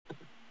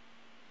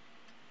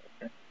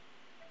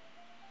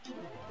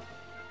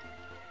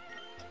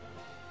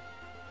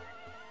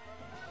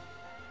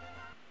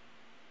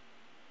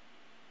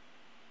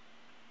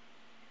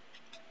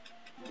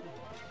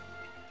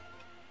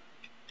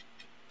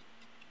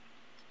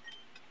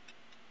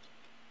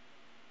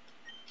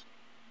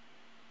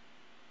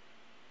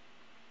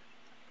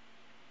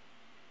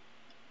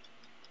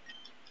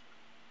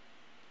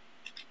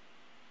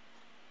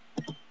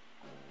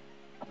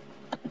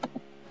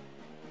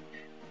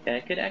Yeah,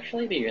 it could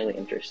actually be really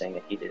interesting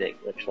if you did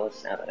it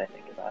glitchless, now that I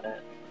think about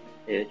it.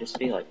 It would just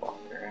be, like,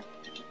 longer.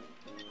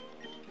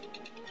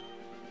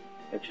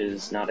 Which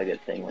is not a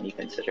good thing when you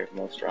consider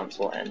most runs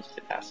will end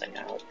to passing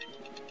out,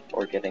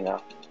 or giving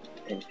up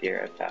in fear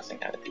of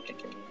passing out if you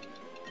continue.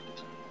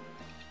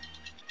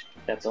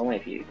 That's only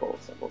if you do gold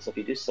symbols. If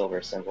you do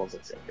silver symbols,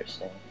 it's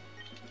interesting.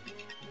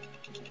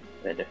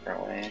 In a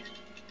different way.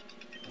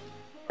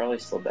 Probably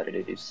still better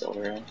to do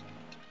silver,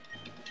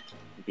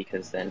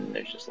 because then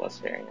there's just less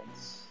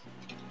variance.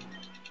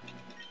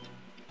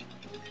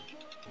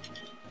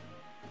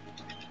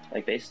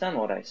 Like, based on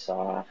what I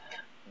saw,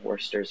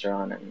 Worcester's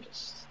run, and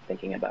just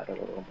thinking about it a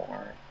little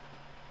more,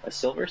 a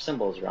silver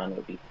symbols run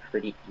would be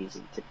pretty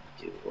easy to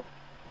do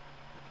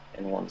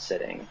in one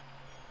sitting,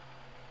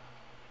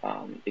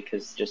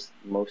 because just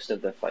most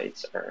of the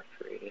fights are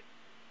free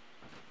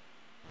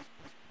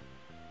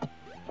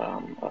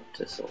up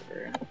to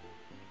silver.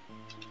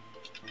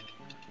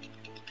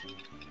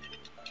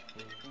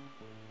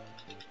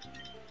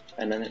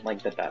 And then,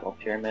 like, the battle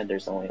pyramid,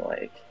 there's only,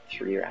 like,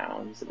 3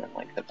 rounds, and then,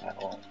 like, the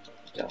battle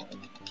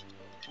dome.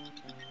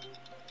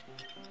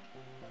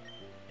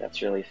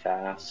 That's really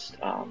fast.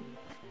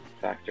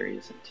 Factory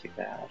isn't too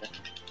bad.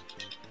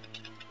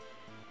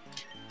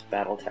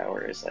 Battle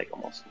tower is, like,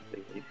 almost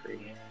completely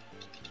free.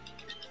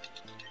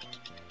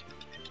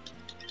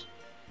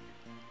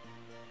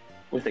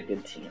 With a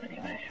good team,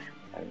 anyway.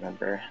 I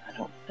remember.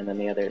 And then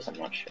the others, I'm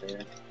not sure.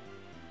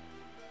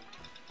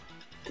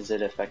 Does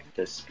it affect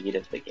the speed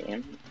of the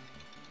game?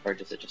 Or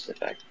does it just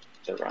affect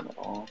the run at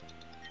all?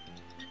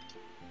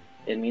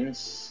 It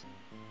means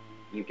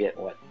you get,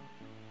 what,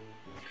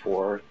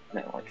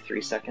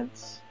 3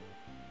 seconds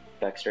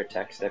of extra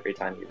text every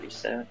time you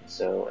reset.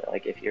 So,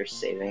 like, if you're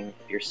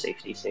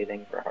safety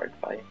saving for hard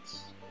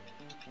fights,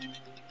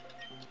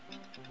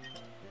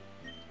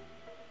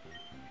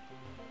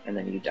 and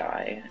then you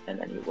die, and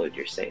then you load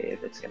your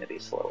save, it's going to be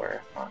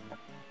slower on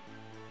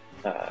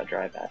a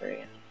dry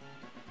battery.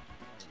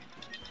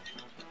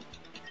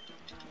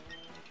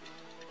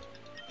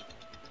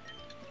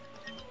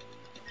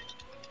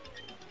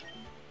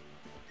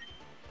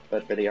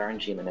 But for the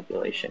RNG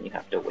manipulation, you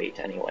have to wait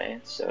anyway,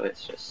 so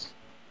it's just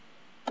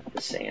the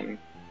same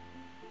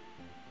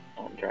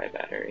on dry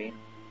battery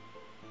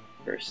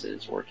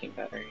versus working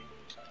battery.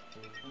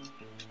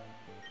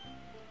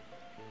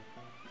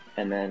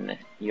 And then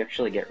you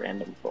actually get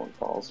random phone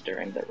calls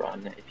during the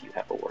run if you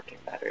have a working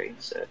battery,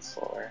 so it's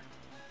slower.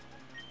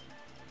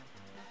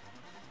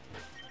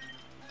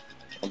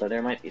 Although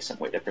there might be some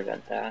way to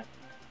prevent that.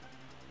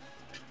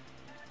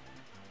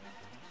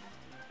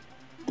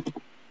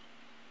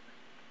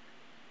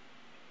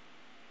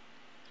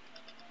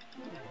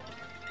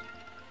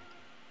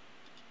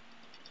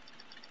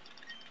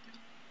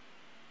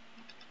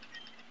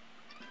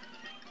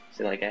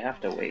 So, like, I have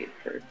to wait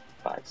for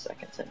 5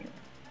 seconds anyway.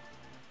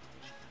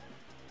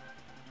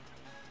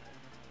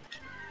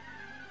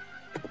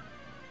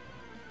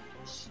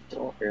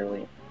 Still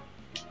early,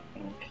 I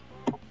think.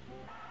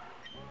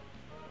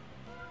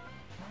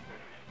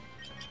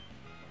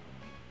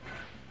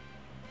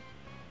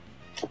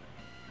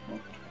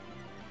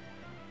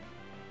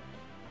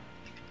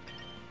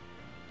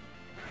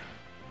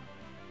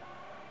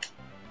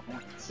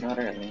 It's not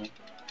early.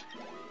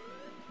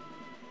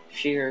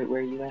 Sheer,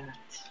 where you at?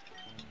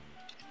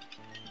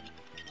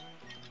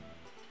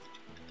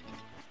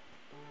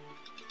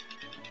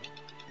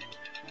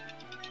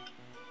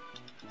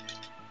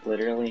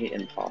 Literally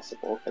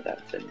impossible for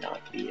that to not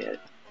be it.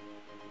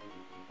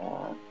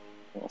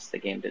 Unless the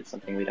game did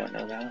something we don't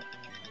know about.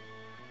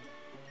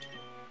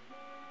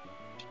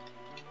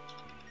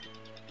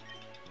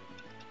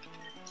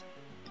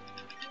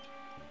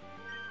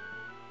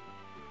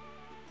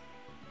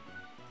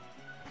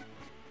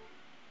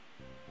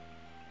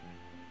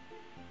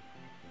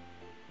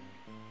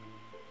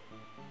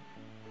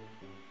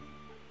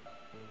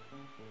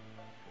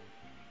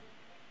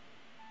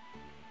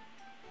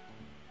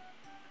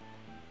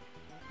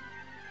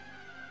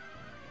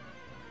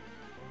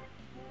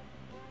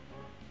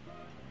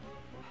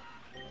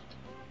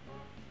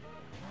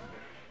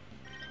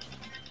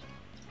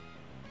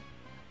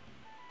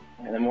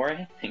 And the more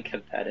I think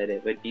about it,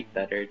 it would be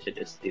better to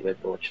just do a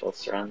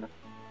glitchless run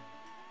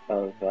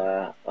of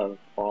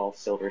all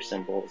silver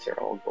symbols or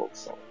all gold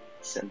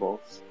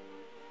symbols,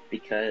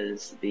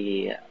 because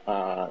the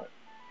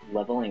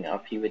leveling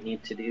up you would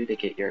need to do to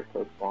get your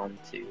Pokemon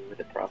to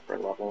the proper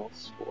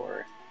levels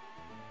for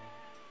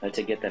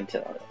to get them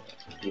to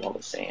be all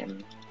the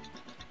same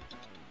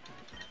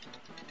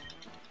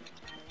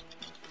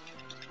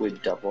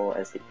would double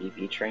as the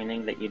EV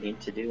training that you need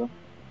to do.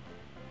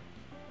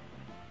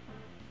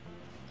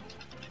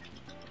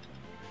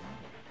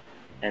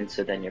 And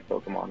so then your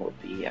Pokemon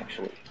would be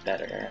actually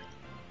better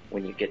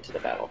when you get to the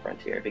Battle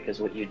Frontier, because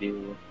what you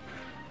do...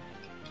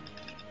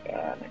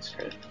 nice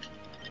crit.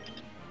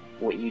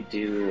 What you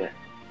do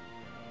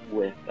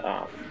with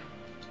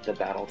the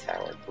Battle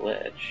Tower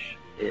glitch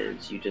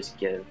is you just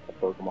give a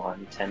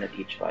Pokemon 10 of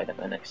each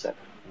vitamin except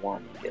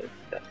one, give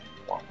them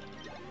 1.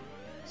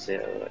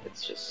 So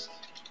it's just...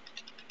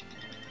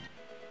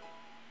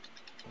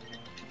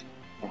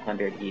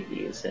 100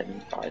 EVs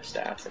in 5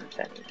 stats and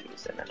 10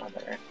 EVs in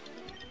another.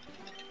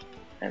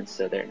 And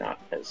so they're not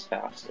as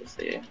fast as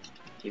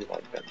you'd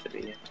like them to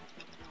be.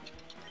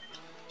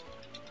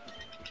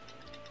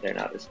 They're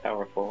not as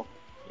powerful,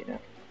 you know.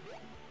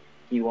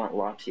 You want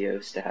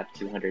Latios to have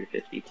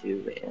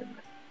 252 in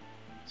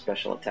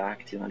special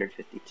attack,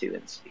 252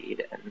 in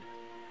speed, and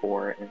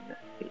 4 in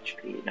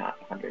HP, not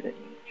 100 in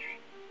each.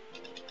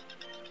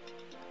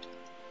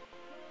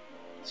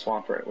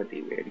 Swampert would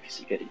be weird because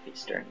you get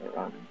EVs during the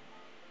run.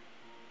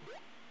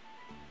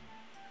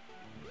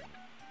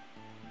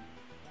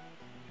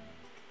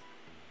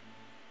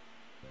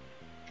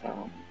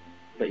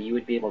 But you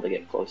would be able to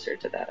get closer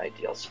to that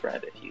ideal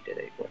spread if you did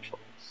a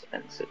glitchless,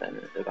 and so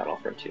then the Battle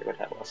Frontier would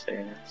have less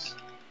variance.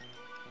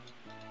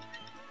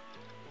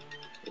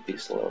 It'd be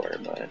slower,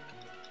 but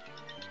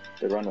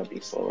the run would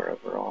be slower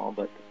overall,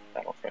 but the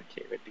Battle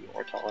Frontier would be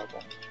more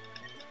tolerable.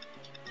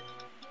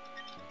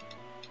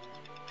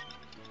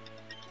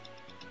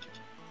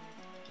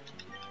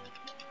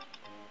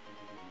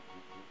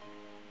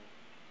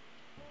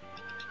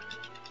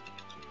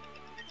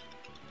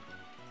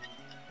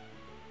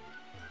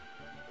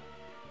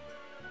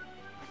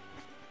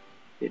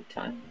 Good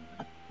time.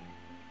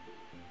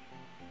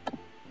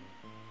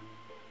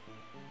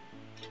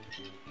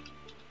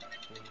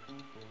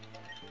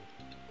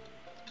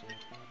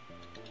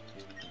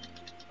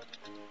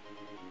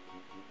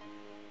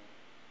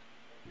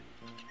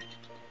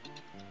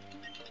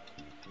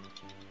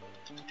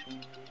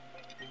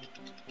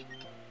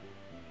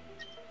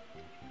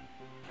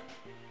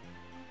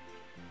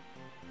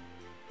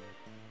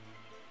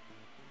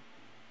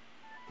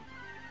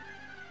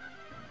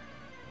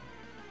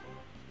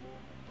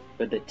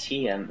 But the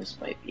TMs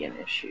might be an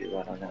issue,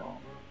 I don't know.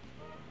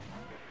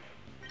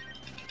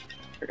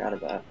 Forgot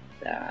about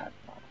that.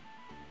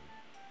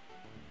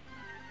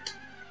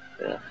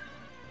 Ugh.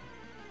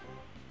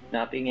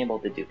 Not being able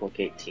to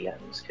duplicate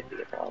TMs could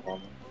be a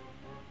problem.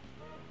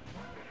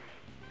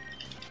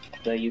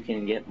 Though you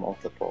can get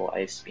multiple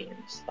Ice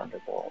Beams,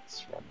 Thunderbolts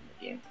from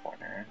the game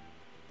corner.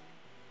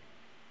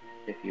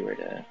 If you were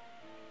to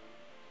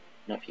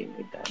know if you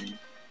need them.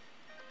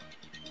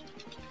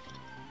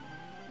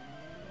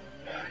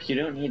 You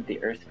don't need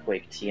the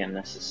Earthquake TM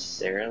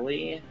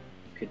necessarily. You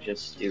could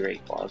just do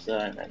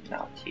Rayquaza and then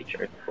not teach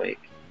Earthquake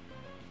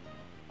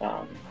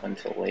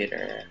until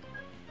later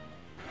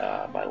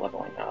by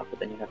leveling up, but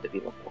then you have to be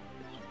level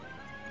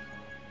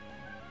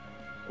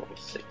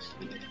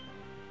 60.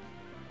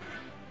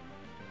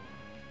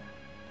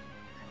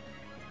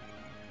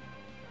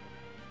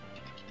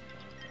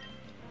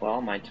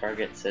 Well, my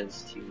target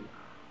says to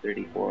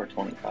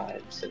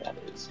 34.25, so that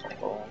is my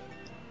goal.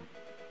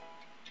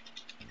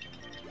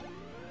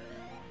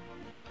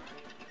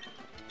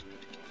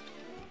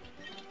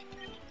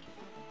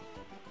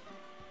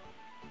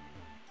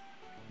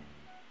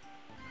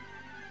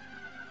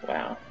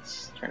 Wow,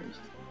 this turns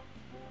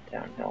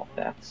downhill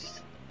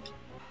fast.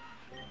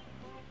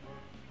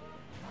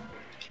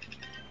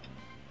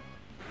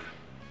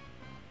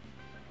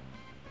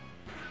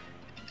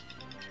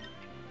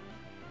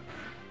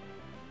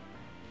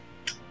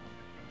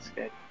 That's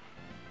good.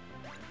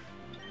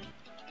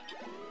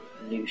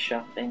 New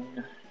shopping.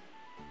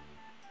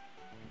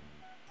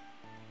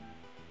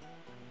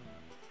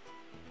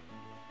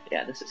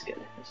 Yeah, this is good.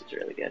 This is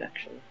really good,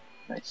 actually.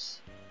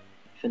 Nice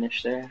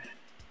finish there.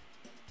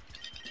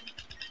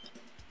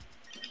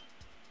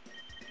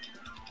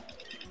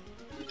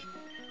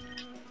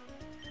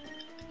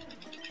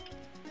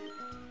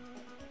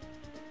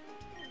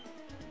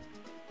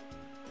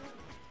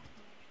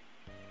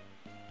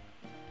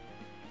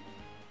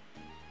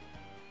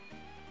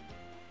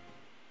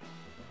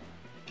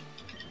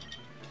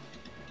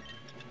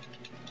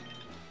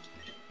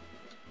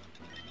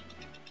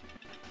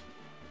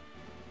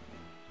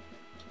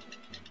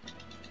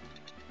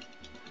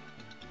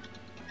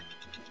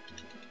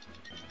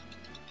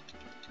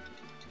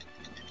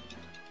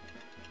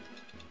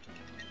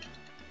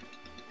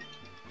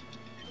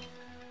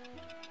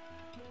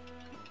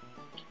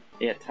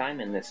 Yeah, time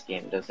in this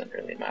game doesn't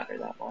really matter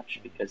that much,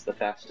 because the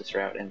fastest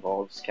route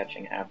involves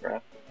catching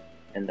Abra,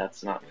 and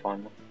that's not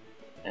fun,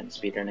 and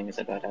speedrunning is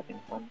about having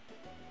fun.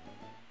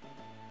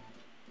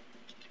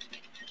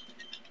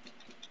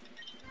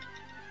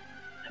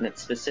 And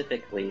it's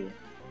specifically,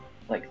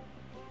 like,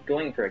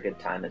 going for a good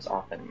time is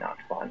often not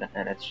fun,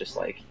 and it's just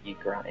like, you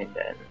grind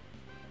and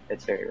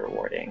it's very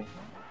rewarding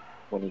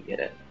when you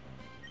get it.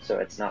 So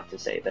it's not to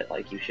say that,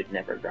 like, you should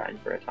never grind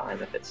for a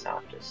time if it's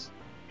not just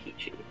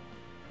peachy.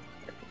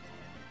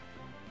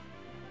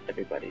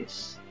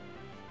 Everybody's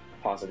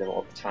positive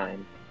all the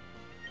time.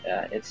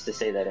 It's to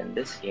say that in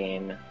this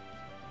game,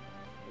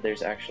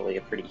 there's actually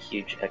a pretty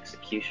huge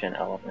execution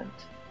element,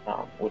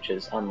 which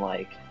is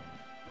unlike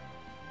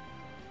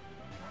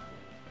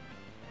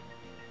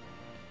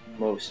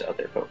most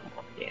other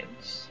Pokemon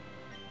games.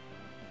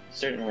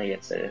 Certainly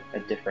it's a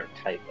different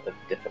type of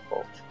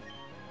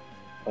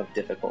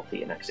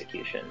difficulty and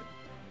execution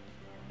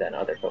than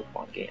other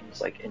Pokemon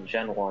games. Like in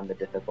Gen 1, the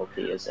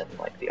difficulty is in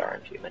like the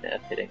RNG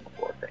manip hitting the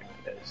 4 frame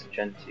windows. In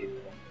Gen 2,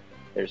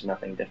 there's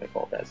nothing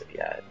difficult as of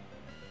yet.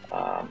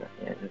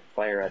 In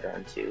Fire Red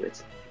Run 2,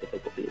 its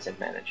difficulty is in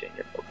managing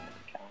your Pokemon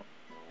account.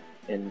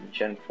 In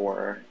Gen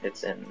 4,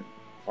 it's in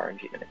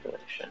RNG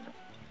manipulation.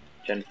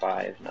 Gen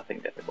 5, nothing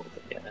difficult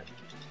yet.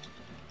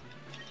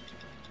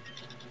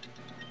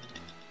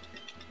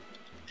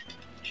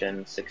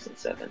 Gen 6 and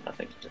 7,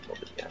 nothing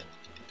difficult yet.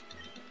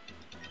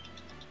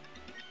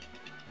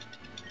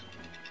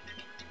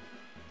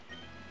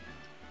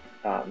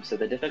 So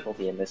the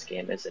difficulty in this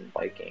game is in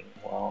biking,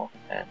 well,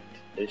 and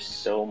there's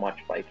so much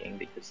biking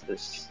because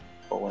this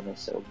Poland is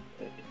so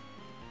big.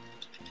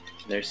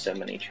 There's so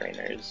many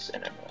trainers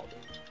in Emerald.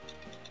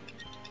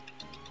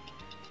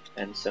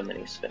 And so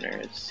many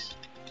spinners.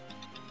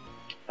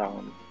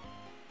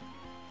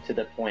 To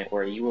the point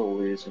where you will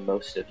lose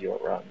most of your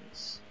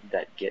runs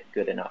that get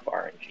good enough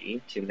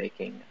RNG to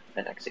making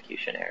an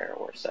execution error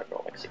or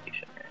several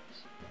execution errors.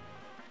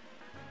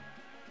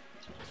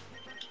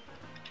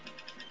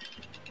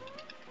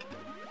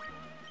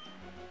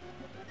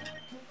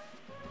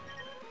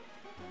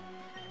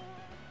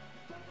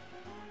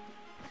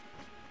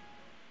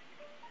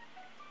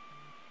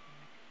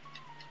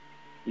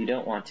 You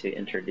don't want to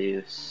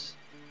introduce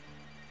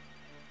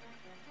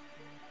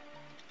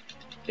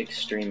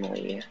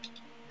extremely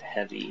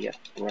heavy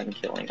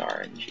run-killing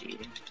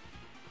RNG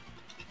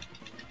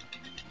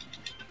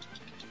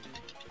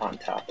on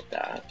top of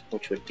that,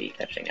 which would be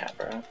catching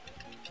Abra.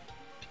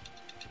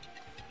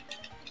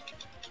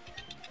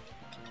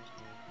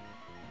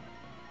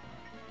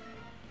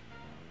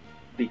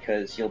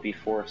 Because you'll be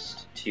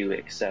forced to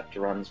accept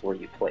runs where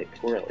you play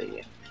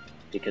poorly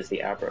because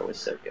the Abra was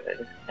so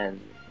good,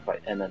 and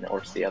then or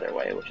it's the other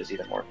way, which is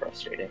even more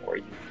frustrating, where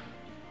you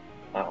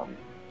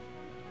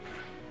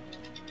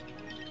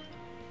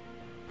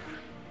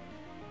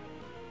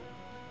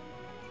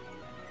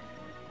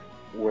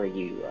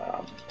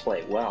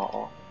play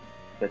well,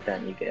 but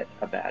then you get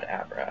a bad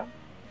Abra.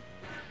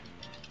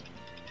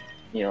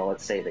 You know,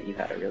 let's say that you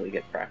had a really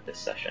good practice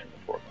session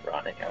before the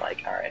run, and you're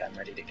like, alright, I'm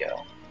ready to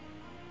go.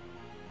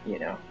 You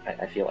know,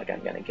 I feel like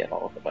I'm gonna get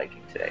all of the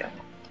biking today. I'm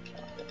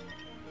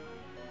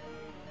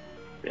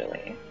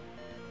really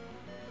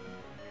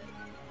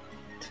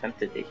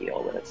tempted to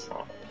heal, but it's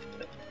not.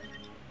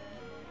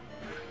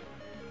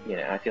 You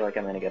know, I feel like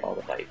I'm gonna get all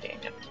the biking.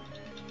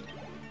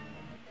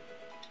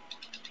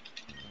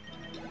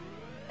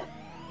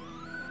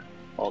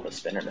 All the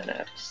spinner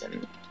minutes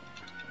and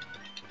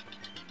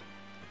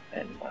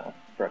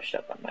brushed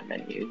up on my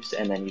menus,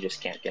 and then you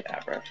just can't get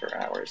Abra for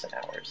hours and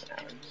hours and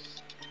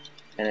hours.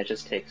 And it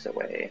just takes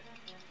away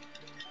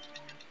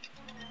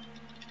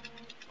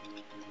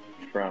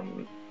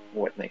from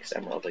what makes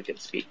Emerald a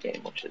good speed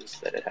game, which is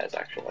that it has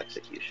actual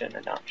execution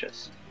and not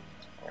just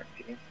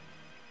RNG.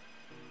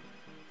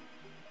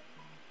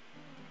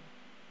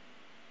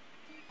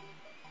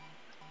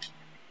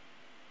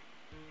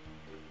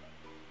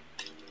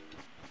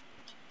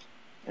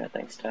 Yeah,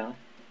 thanks, Tal.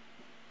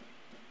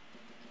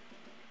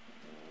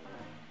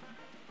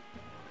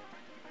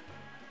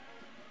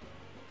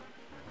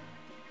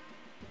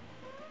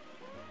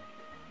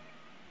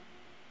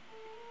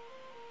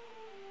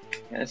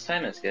 Yeah, this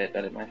time is good,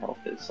 but my health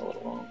is a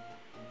little long.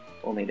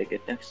 We'll need a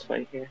good next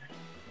fight here.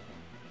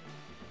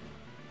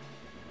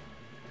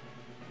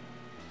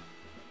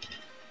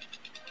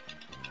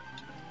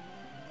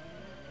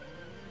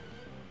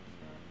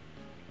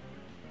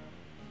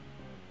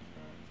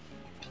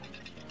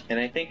 And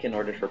I think in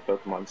order for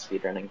Pokemon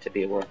speedrunning to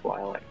be a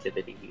worthwhile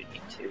activity, you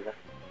need to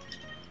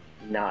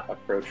not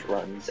approach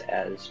runs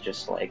as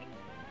just like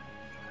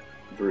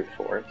brute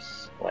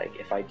force. Like,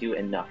 if I do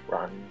enough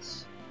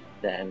runs,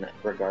 then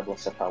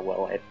regardless of how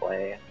well I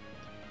play,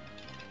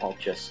 I'll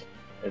just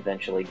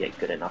eventually get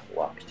good enough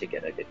luck to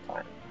get a good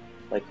time.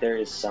 Like, there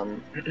is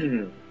some,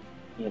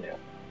 you know,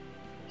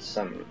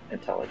 some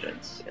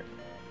intelligence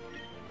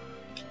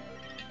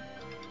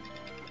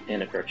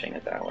in approaching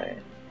it that way.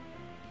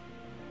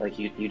 Like,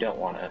 you don't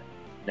want to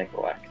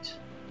neglect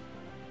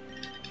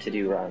to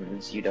do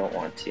runs, you don't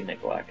want to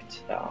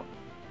neglect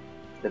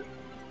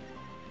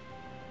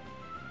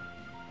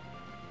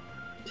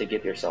to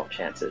give yourself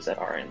chances at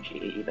RNG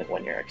even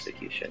when your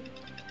execution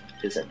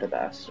isn't the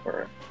best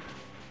or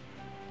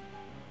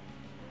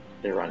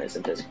the run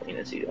isn't as clean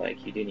as you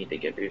like. You do need to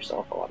give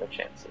yourself a lot of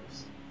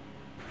chances.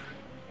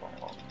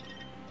 Wow,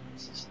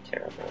 this is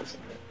terrible,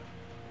 isn't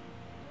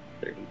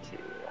it? 32.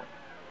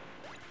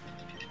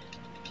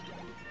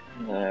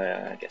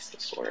 I guess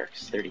this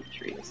works.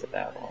 33 is the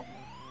bad one.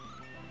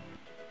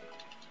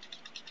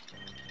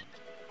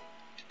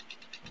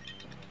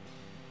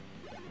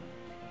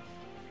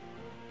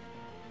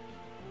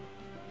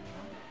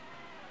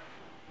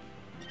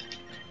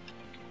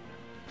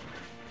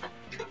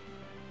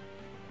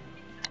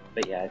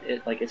 But yeah,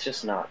 it's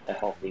just not a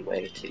healthy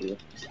way to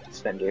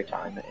spend your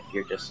time if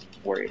you're just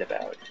worried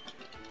about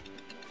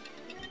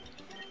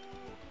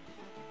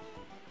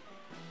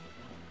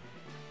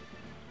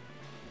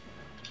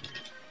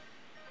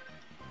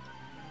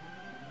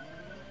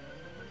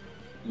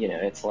you know,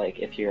 it's like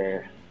if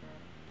you're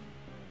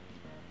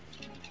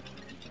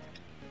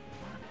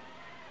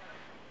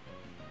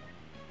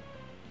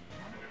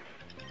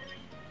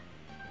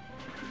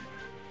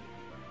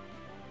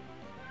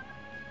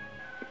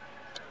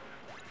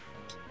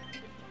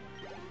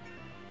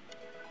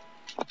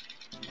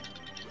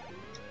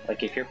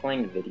Like if you're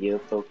playing video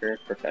poker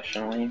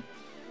professionally,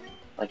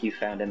 like you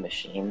found a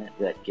machine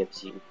that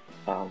gives you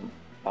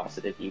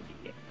positive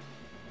EV,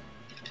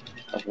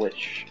 of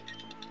which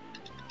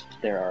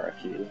there are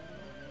a few.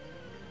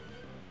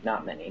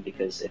 Not many,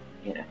 because if,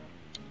 you know,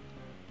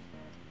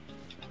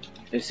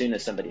 as soon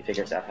as somebody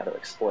figures out how to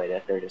exploit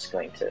it, they're just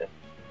going to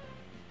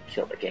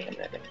kill the game,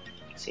 and the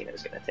casino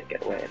is going to take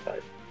it away.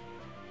 But,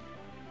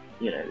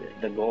 you know,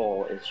 the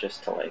goal is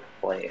just to, like,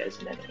 play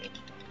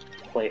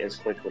as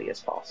quickly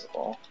as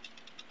possible.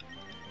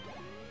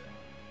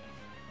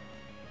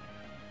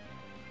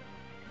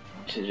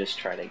 To just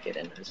try to get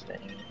in as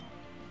many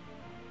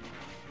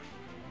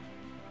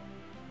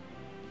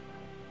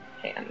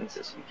hands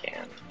as you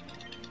can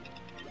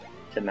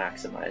to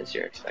maximize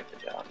your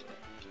expected value.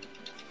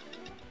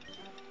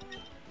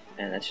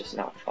 And it's just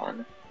not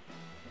fun.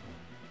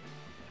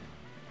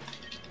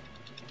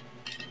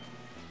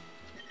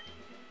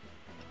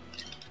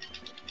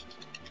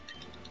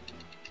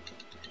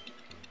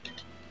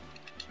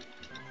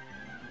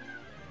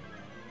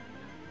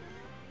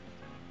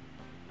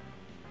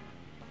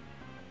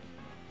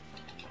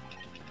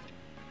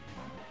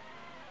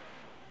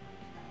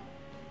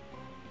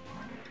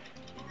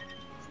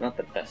 It's not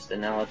the best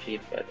analogy,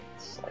 but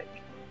it's like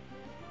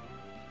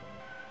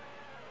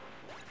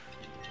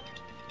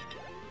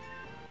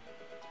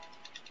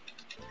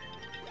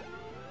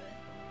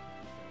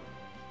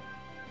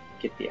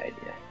get the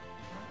idea.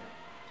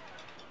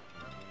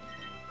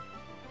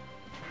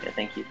 Yeah,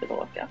 thank you for the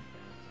lookout.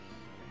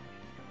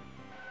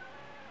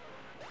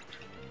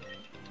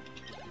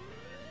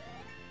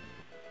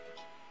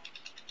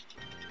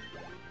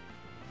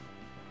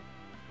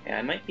 Yeah,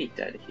 I might be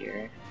dead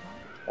here,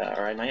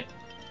 or I might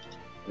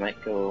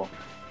go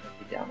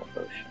down the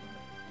potion.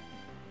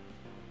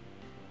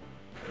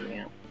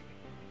 Yeah.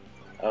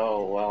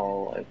 Oh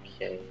well,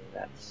 okay,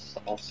 that's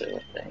also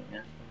a thing.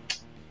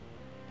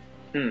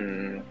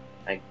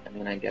 I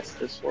mean, I guess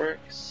this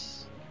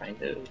works,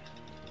 kind of.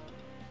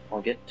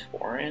 I'll get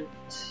Torrent.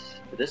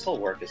 But this will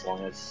work as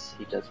long as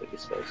he does what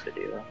he's supposed to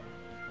do.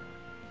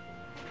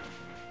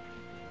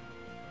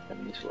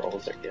 And these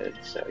rolls are good,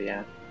 so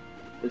yeah.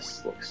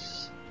 This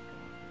looks...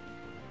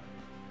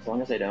 As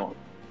long as I don't...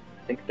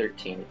 I think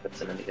 13 puts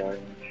him in the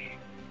orange.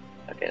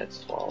 Okay, that's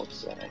 12,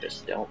 so I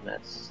just don't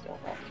miss. Don't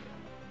have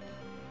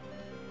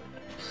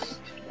to.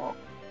 Well,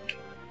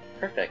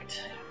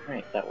 perfect.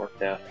 Alright, that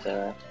worked out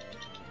a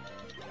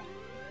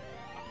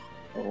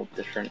little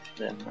different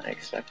than I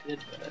expected,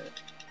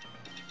 but...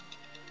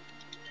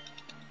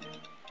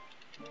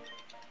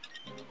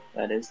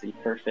 That is the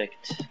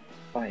perfect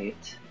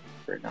fight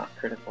for not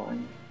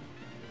criticaling.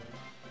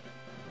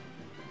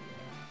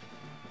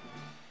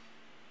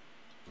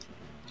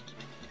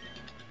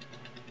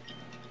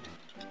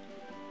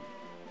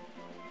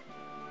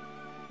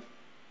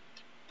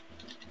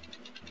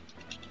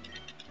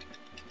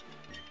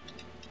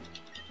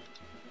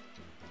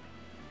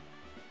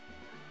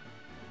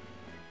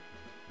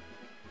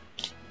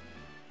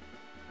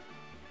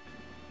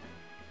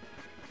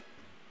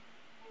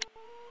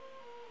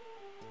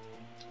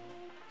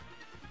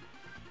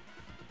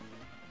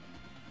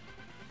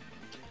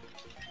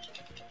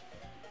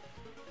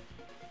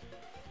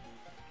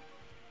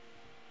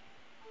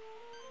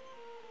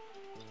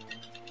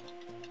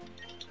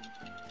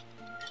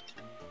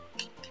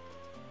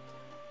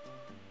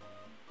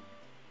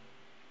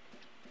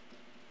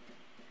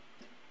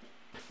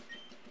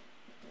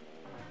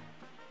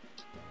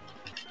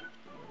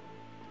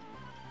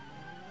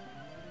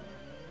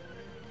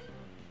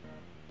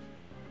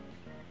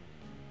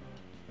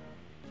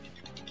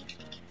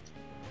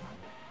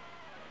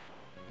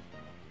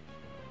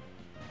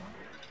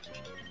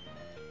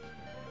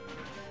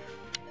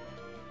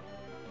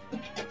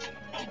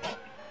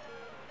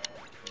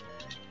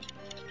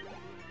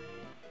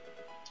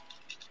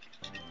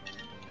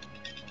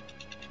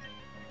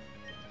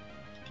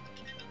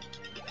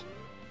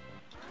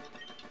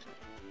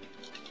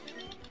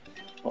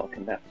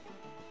 Welcome back.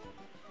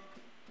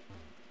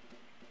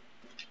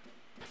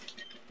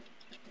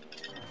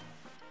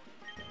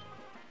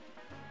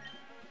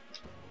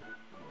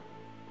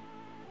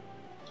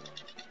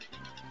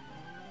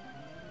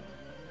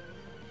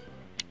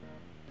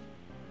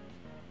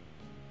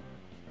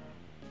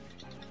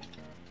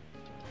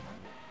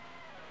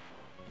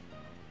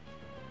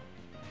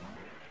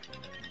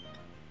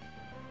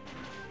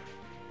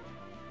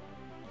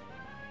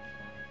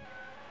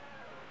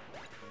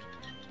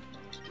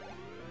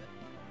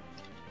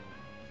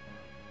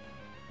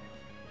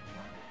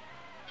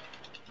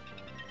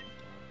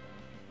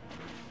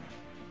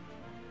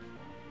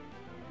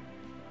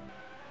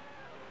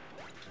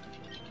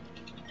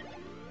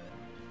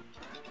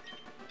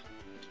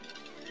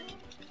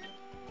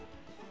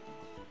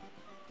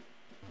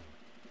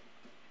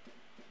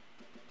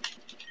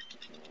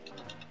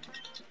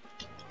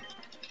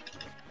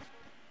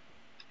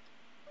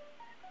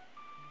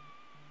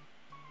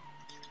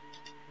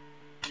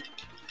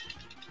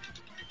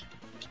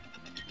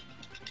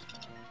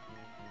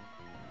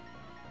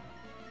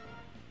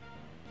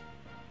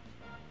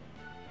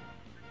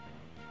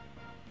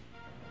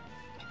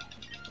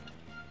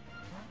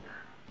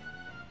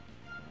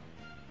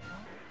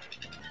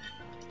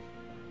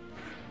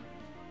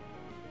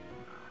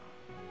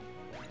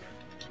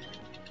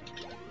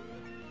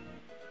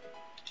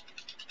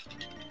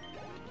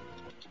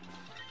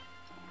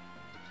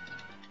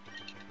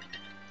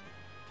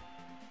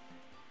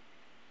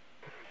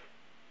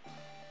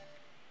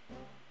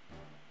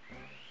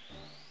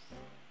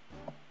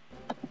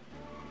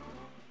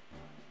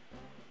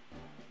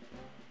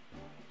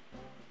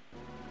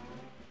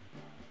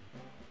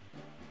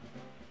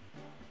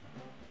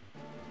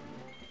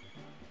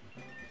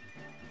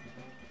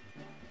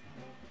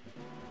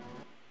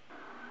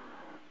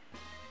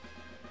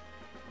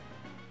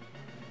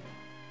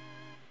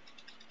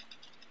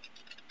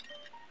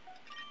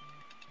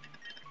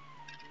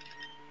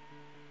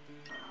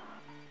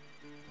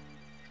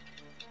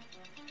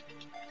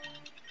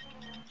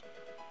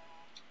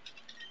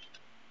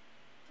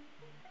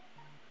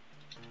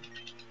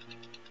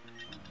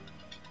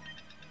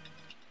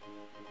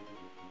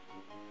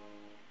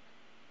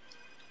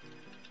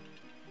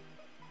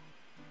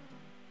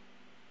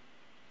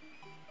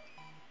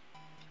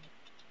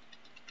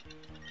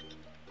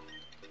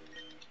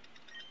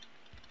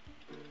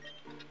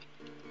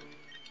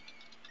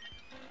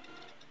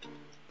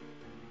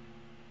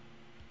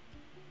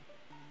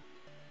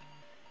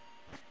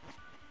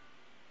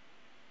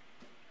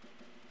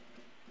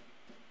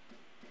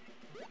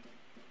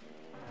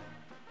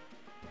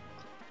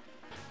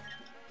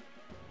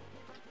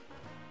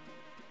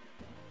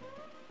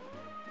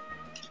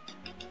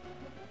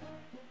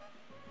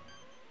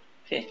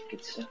 Okay,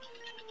 good stuff.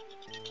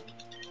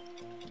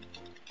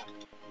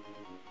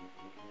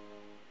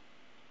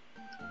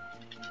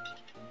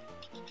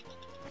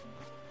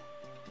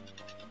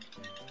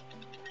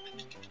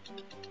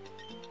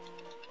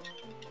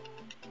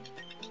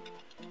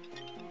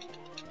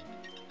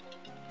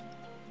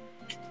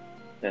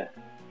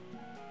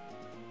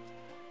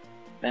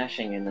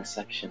 Mashing in this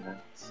section,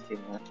 that's too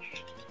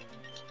much.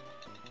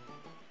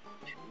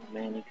 Too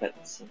many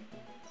cutscenes.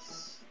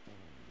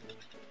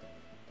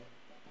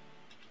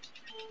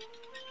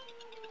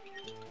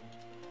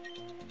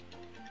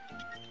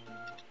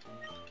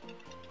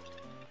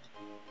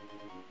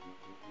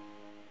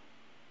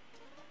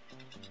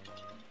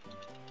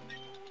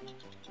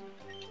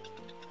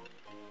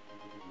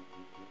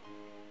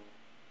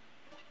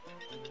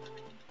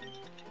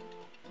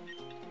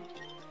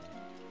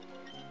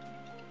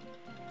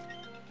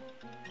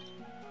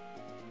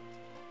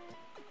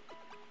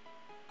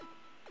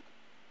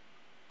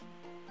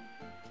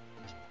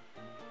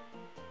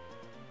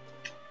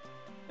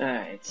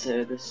 Alright,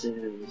 so this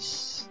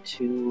is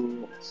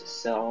 2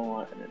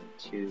 SSL and then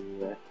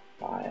 2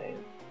 5.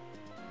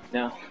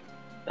 No,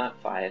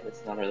 not 5,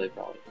 it's not really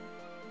probably.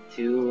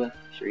 2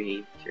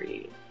 3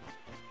 3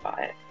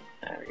 5.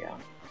 There we go.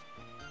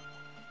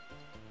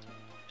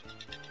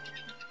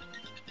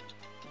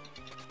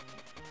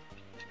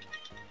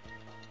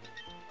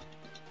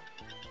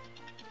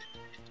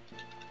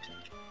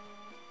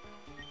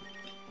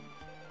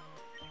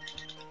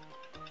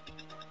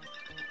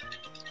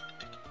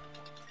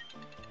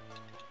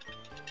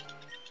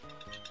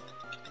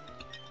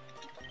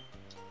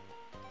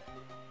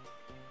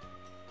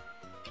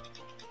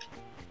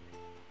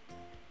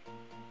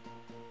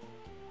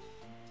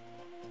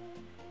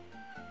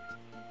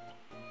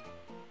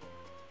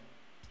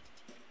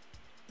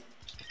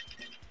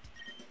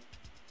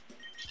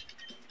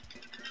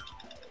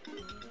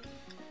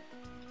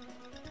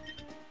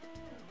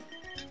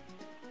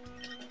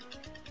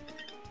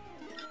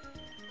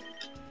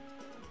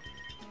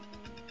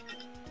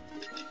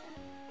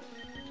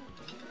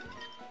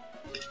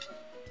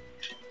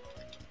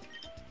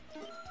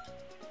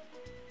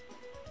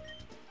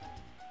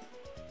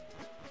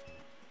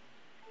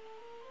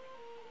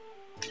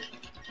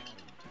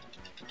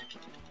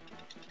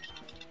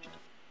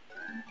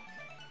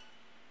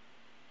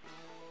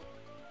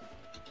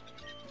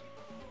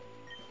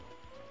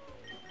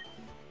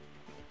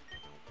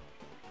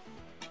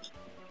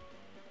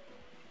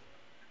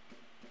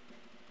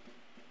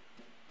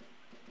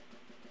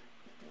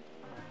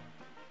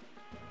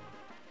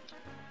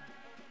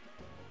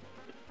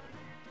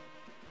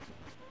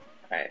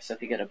 Alright, so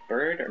if you get a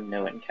bird or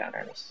no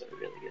encounter, this is a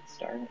really good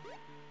start.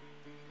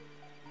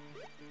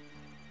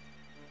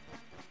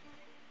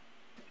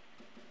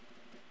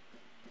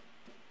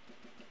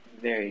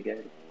 Very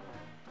good.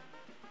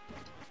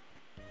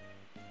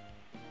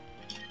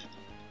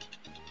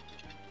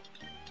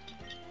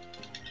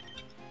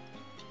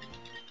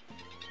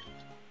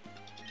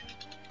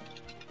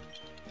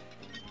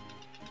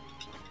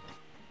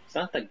 It's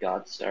not the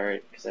god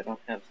start, because I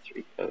don't have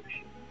 3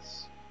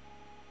 potions.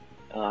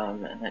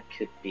 And that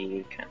could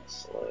be kind of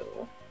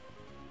slow.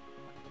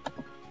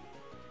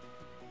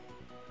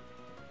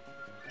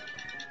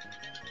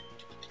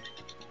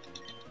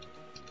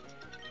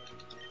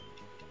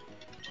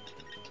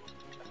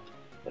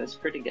 But it's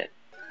pretty good.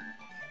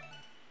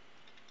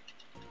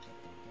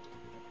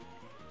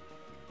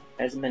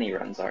 As many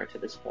runs are to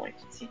this point,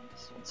 it seems,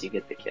 once you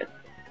get the kit.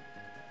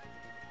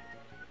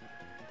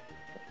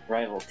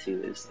 Rival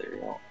 2 is the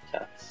real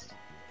test.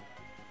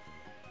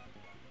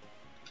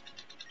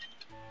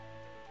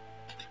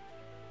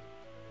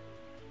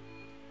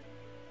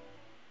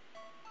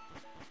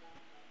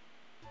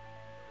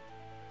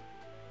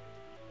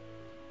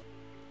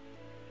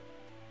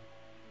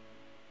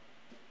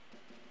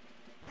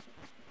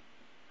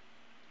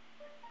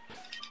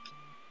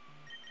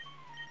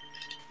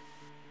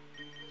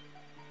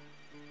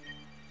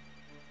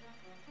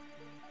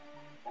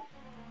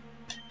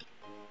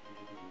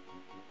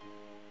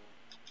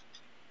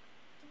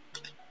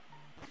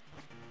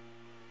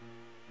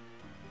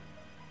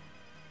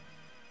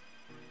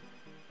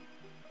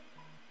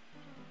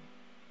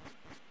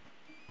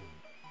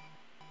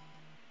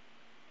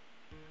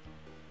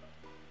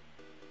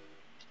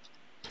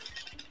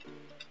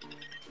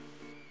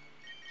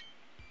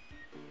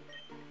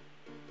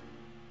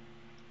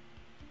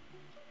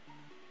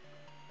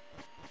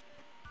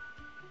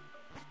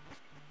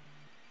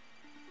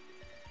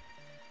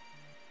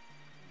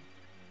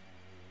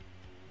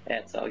 Yeah,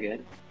 it's all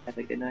good. Have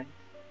a good night.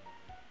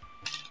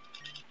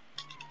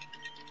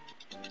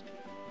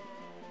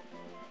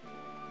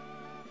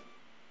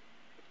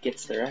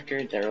 Gets the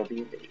record, there will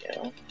be a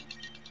video.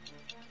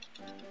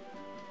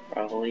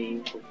 Probably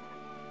with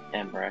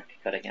MREC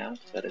cutting out,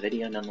 but a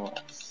video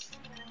nonetheless.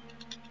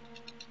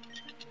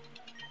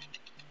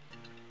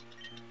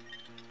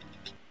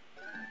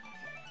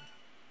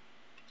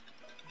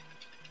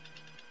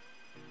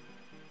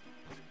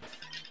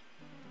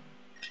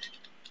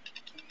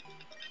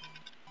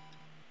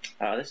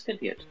 This could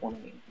be a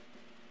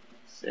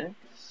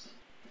 26.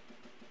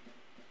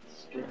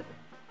 Good.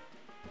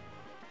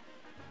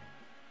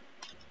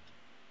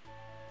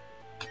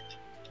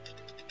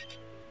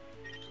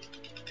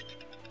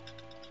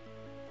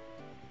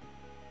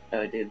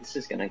 Oh dude, this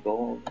is gonna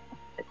gold,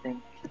 I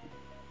think.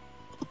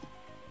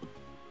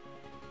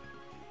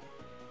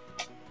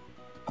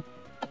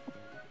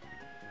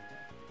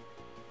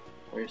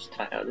 Where's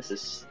Ty? Oh, this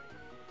is...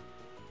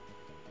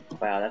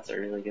 Wow, that's a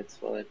really good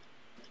split.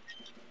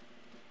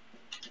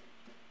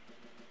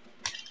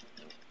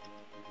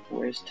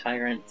 Where's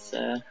Tyrant's,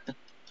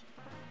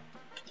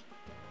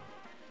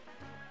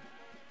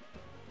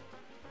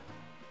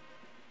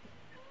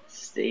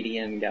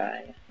 stadium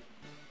guy?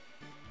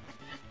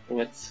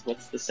 What's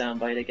the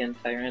soundbite again,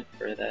 Tyrant,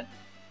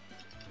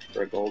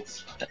 for a gold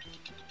split?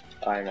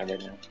 Oh, I remember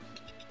now.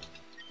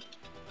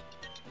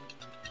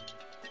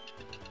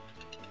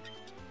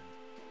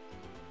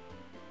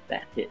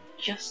 That hit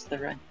just the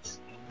right spot.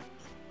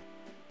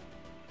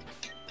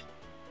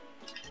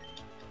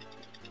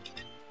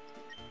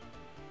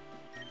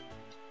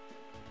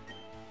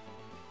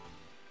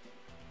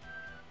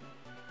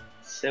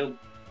 So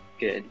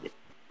good,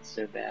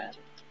 so bad.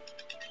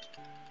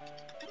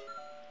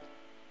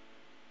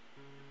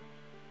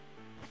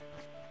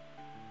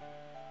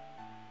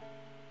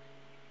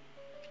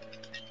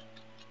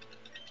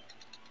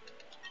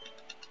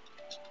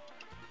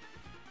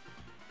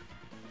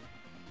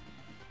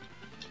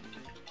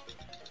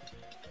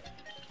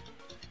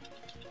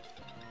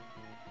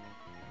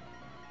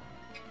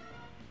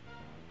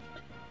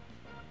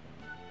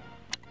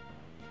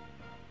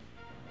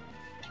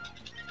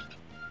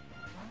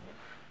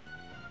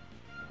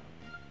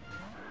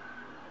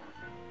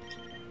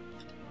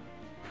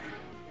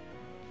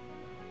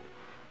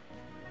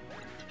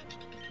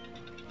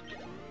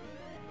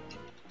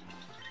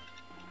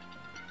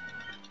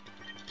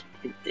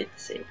 It did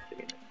save 3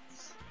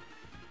 minutes.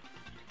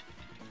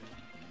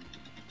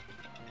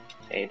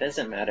 Hey, it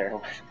doesn't matter.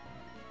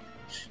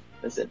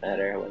 Doesn't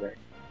matter whether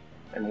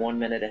I'm 1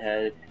 minute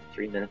ahead,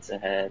 3 minutes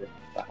ahead,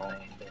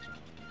 behind. It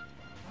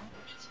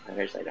just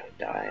matters I don't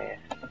die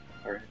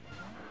or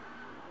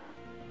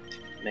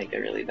make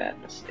a really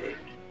bad mistake.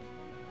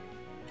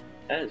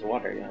 That is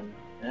water gun.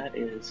 That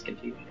is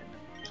confusion.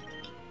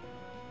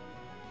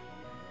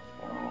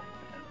 Oh,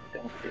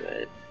 don't do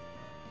it.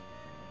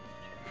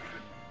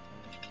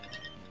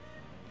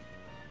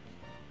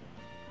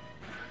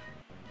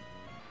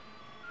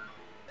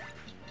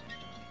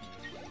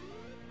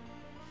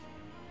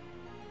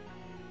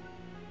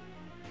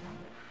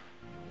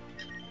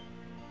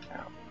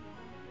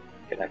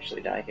 Could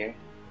actually die here.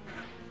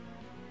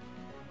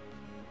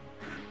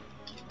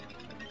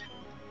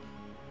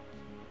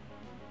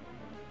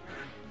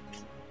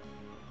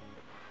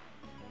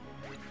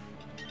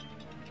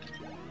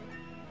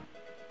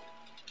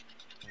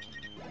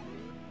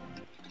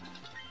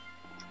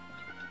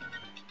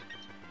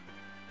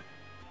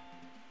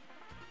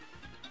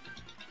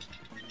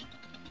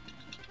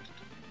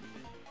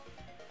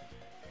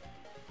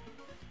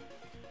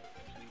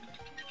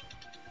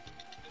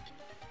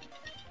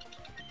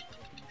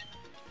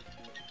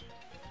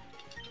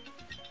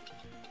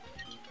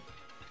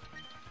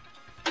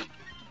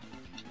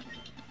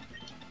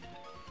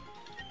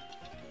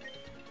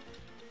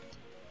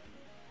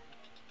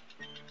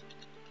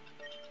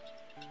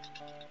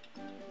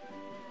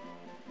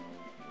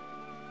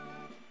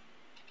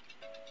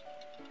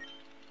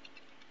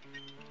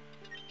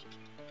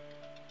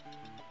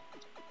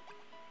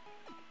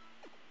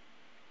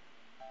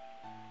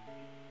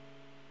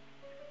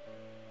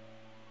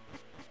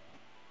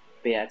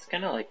 But yeah, it's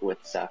kind of like with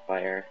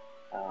Sapphire.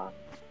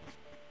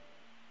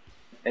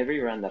 Every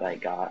run that I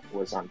got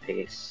was on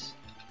pace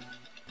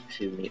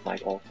to meet my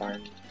goal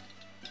time.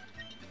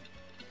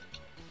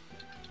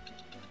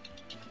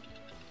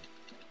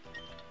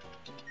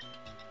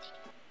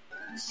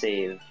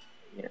 Save,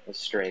 you know, a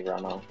stray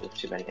runoff with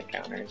too many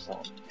encounters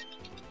on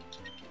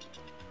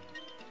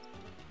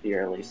the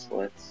early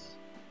splits.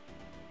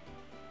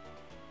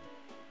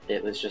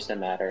 It was just a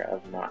matter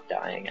of not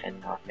dying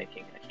and not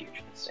making a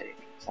huge mistake.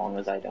 As long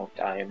as I don't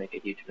die and make a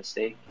huge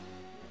mistake,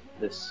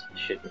 this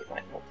should meet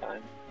my full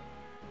time.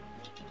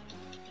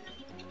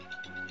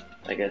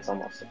 Like, it's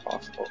almost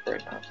impossible for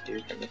it not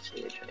to from this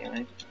stage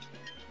anyway.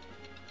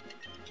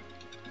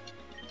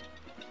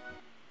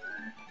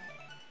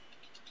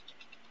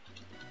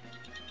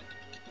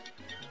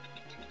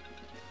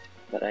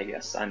 But I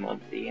guess I'm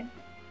of the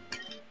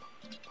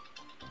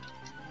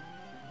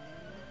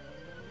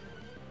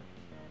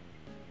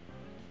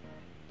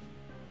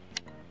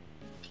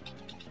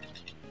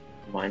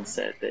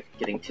mindset that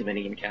getting too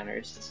many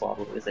encounters to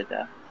swallow is a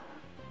death.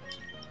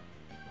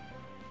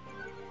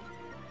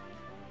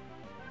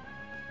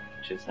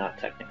 Which is not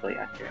technically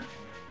accurate.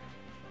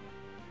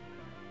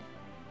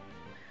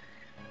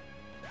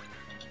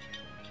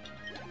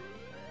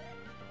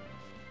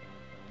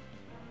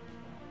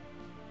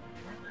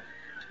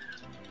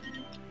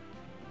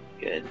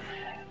 Good.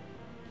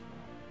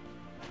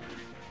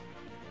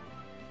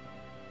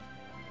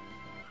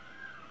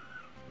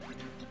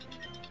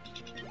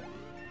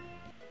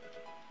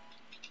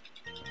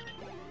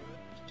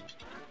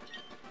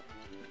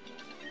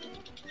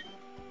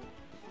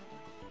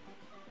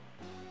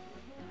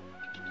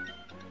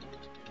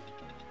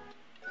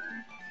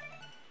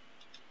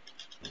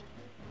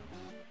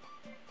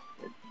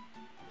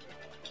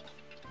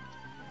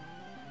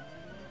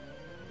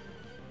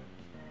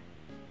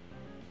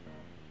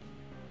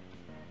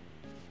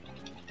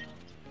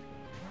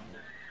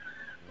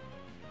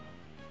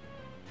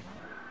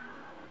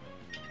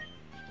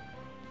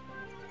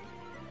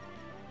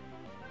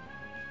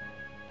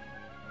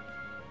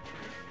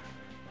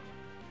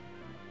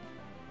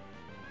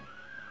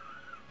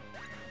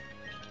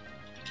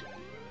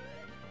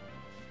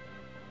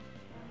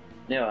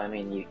 No, I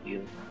mean,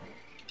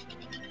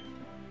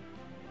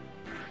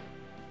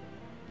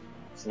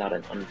 it's not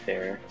an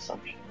unfair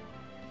assumption.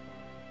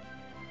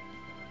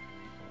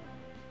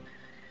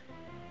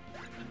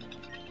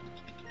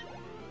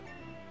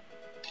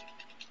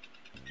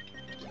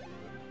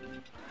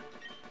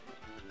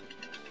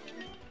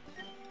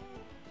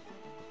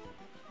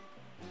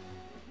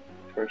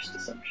 First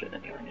assumption,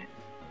 anyway.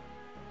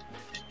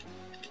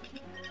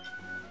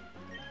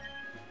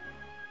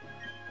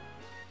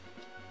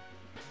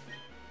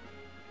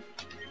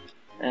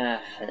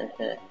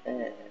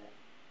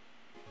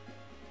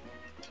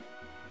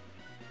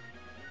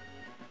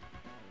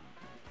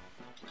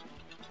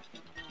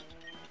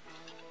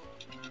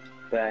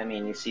 But I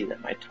mean, you see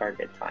that my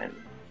target time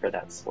for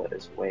that split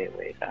is way,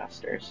 way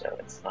faster, so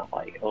it's not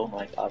like, oh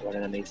my god, what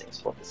an amazing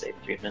split to save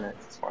 3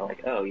 minutes. It's more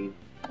like, oh, you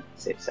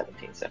saved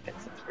 17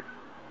 seconds, that's pretty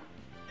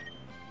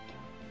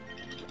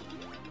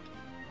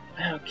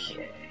cool.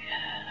 Okay.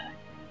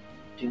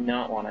 Do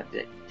not want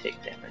to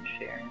take damage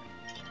here.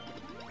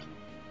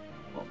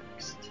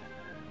 Next.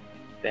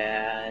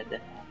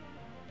 Bad.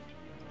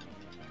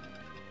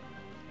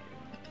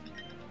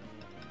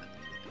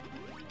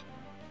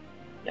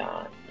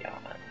 Yawn,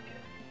 yawn.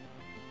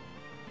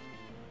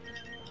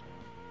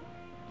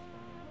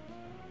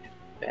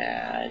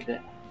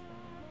 Bad.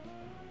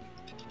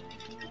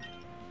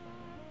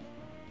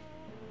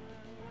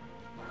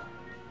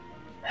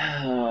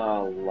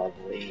 Oh,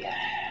 lovely.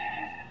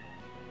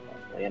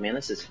 Lovely. I mean,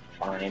 this is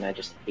fine. I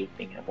just hate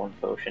being at one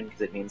potion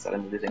because it means that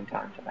I'm losing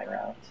time to my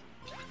route.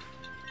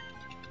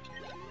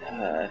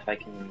 If I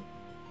can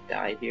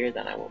die here,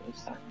 then I won't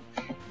lose time.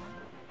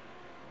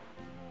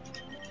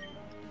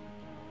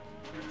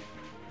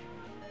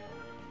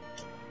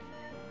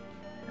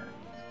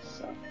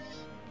 Sucks.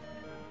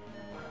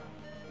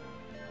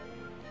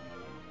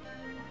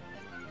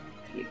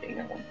 Hate being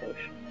at one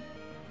potion.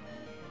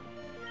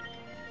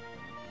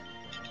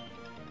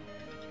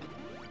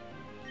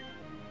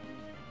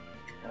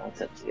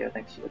 It's up to you,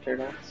 thanks for the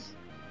turtles.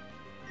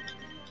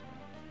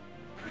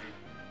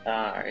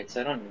 Alright,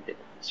 so I don't need to do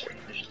this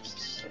range,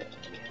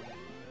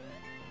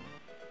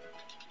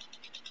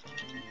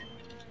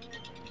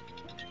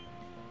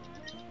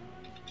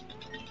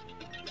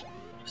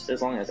 just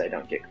as long as I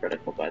don't get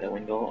critical by the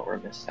Wingle or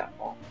miss that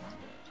ball.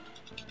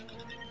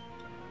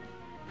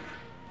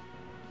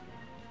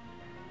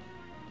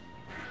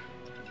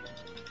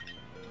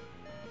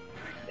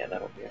 Yeah,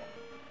 that'll be it.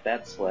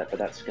 That's what, but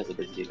that's because of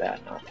the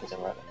Zubat, not because of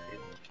Rabbit.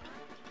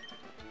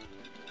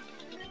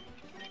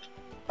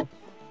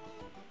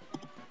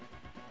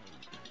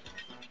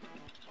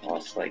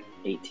 Lost like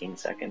 18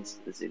 seconds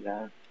to the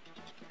Zubat.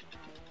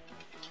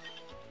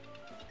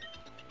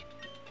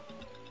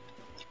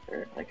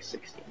 Or like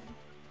 16.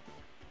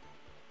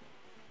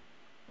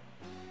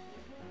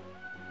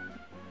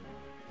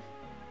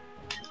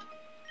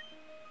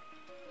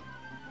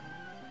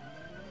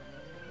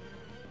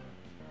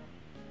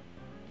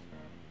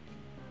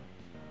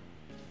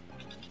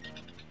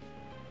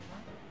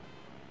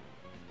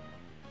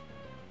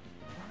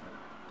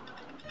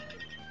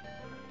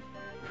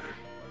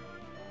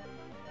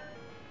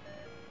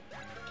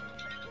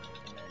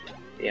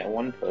 Yeah,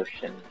 one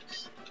potion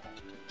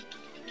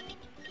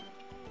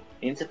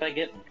means if I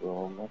get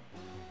Boom,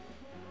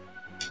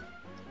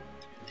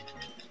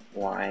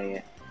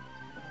 why?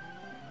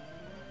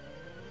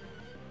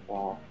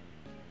 Well,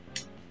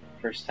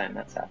 first time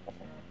that's happening.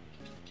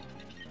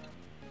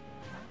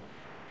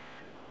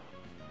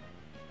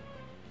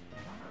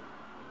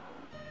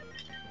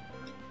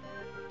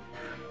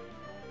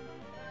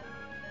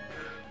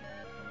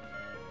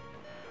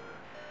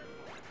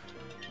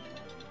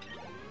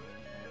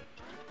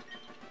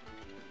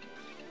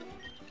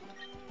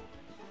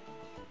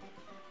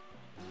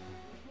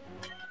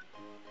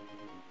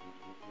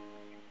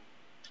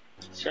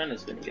 This run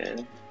has been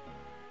good.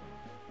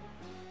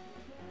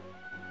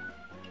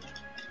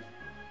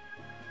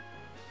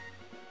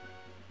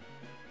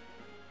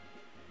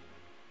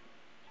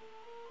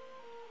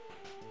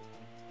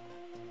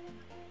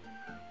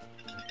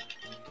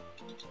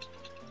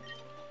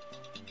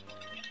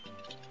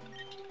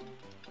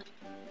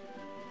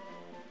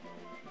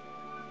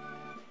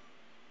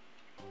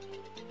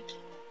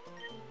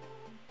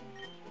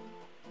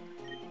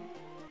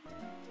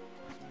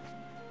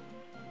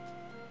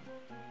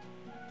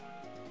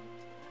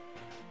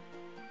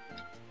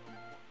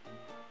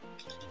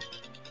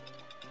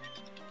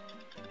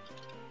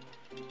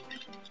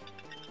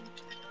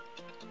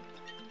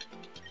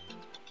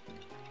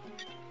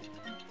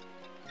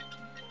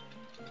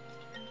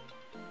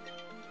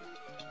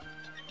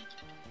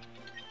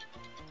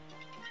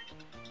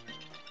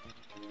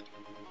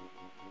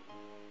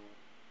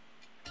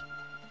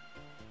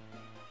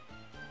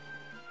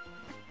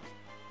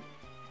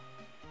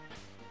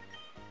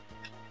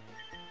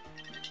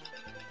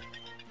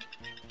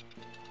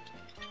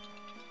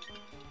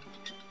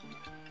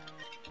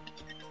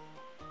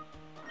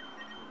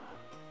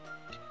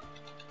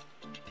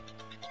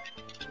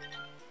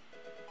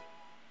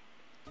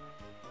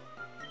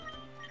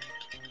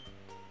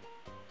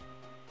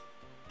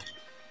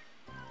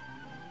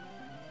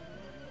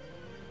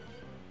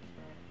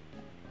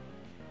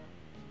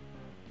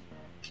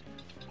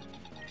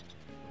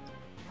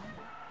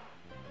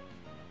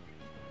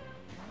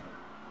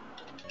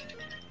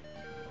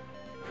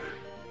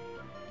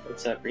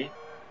 What's up, Reed?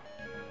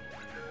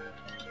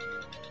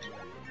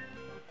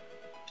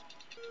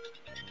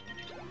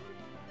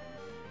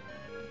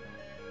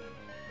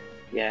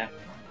 Yeah.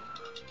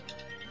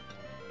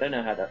 I don't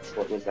know how that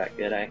split was that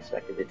good. I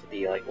expected it to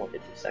be like 1 to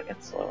 2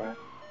 seconds slower.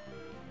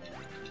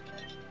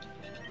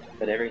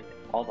 But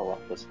all the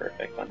luck was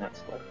perfect on that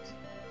split.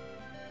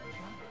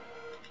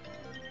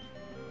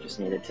 Just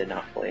needed to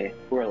not play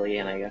poorly,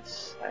 and I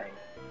guess I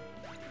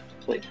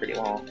played pretty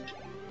well.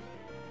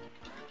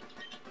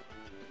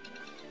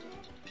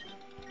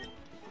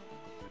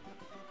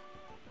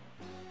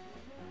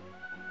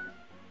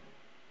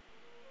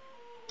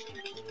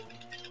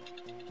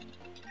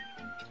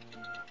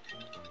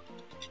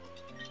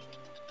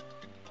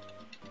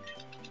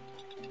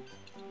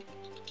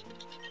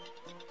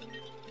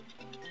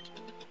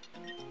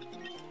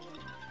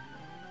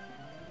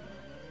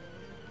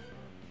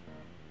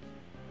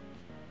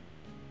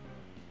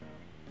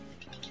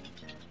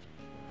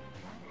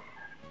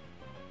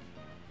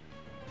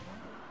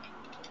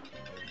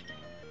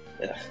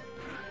 Yeah.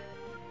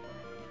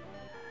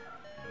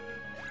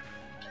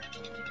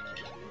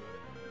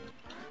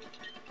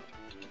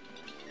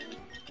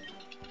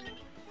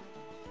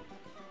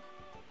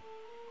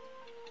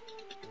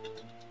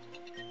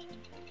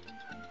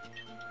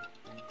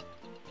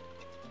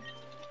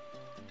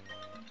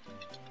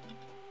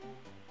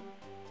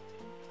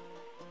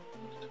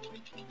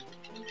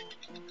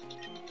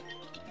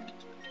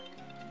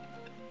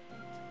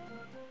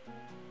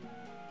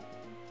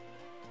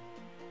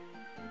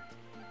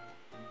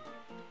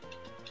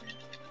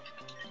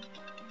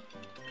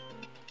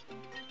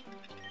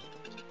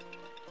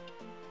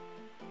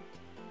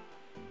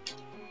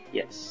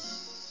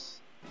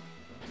 Yes.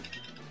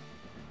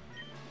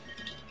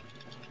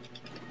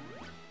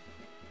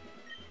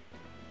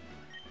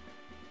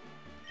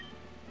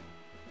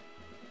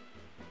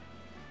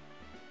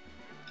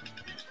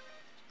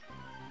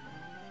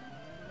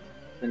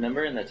 The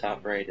number in the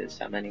top right is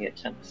how many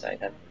attempts I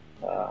have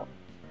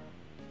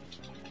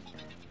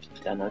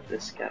done with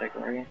this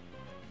category.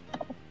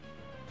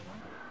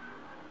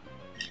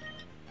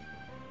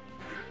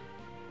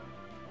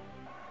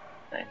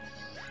 Nice.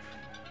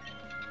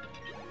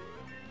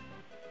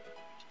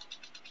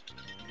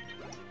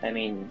 I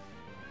mean,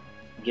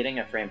 getting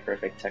a frame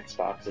perfect text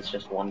box is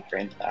just 1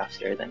 frame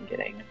faster than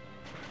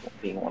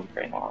being 1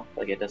 frame off.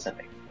 Like, it doesn't,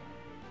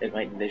 it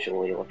might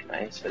visually look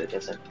nice, but it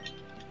doesn't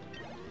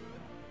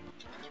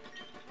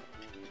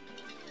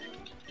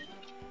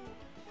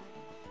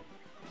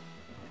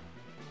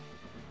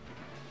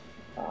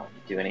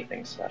do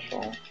anything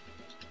special.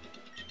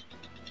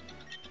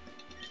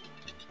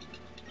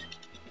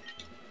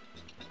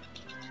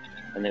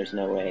 And there's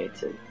no way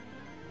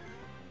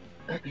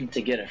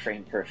to get a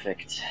frame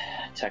perfect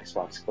text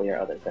box clear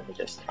other than to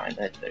just time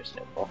it. There's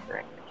no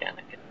buffering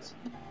mechanic.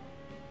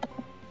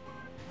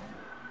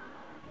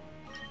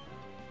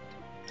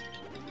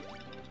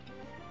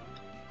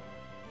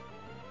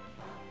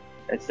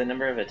 It's the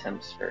number of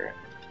attempts for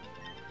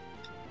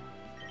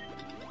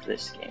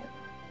this game.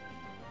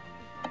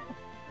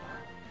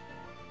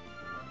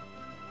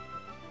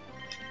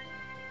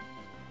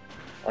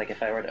 Like,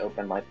 if I were to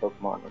open my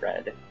Pokemon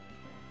Red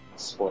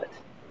splits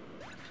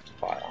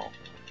file,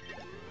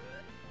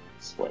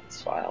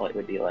 it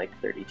would be like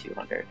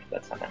 3,200.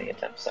 That's how many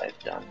attempts I've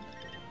done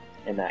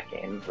in that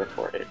game,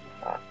 recorded.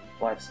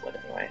 Live split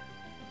anyway.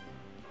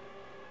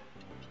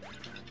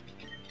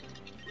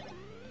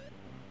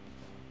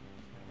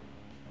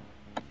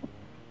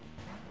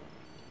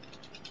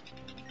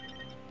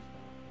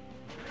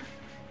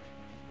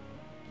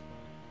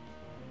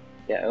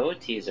 Yeah,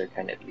 OOTs are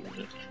kind of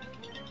unique.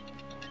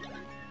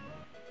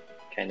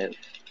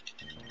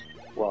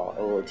 Well,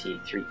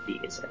 OOT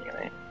 3Ds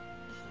anyway.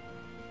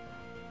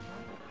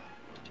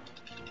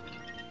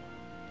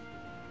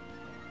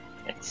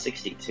 At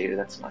 62,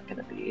 that's not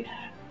gonna be...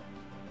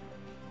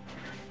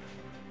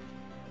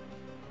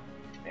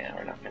 Yeah,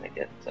 we're not gonna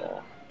get,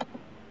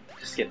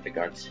 just get the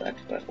guard spec,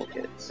 but we'll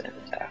get Sand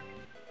Attack.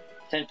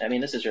 I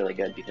mean, this is really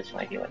good because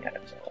my healing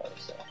items are low,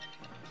 so...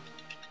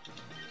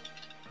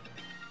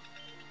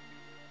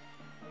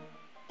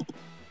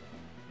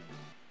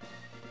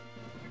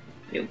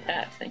 Yo,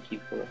 Pat, thank you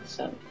for the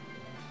sub.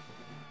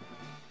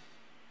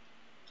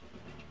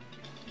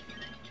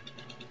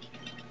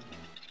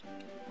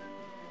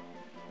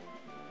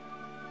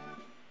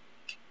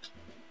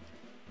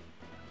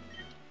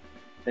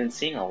 Been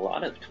seeing a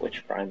lot of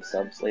Twitch Prime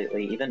subs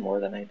lately, even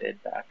more than I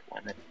did back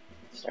when it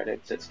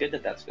started, so it's good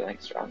that that's going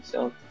strong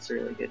still. It's a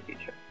really good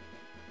feature.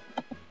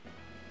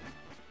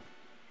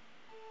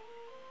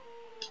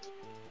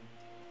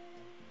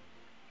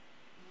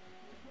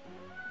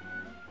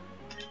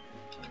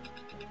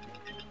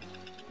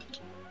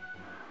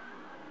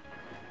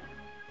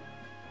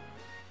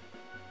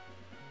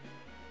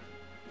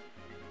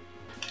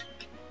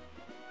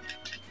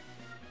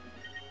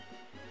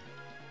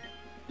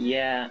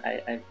 Yeah,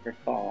 I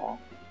recall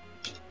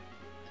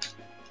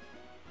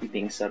you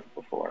being subbed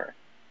before,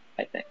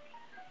 I think.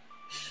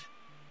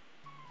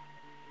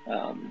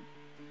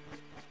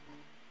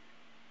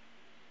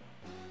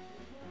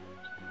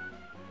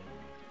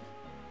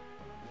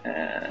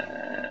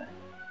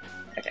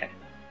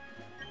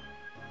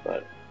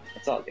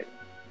 all good.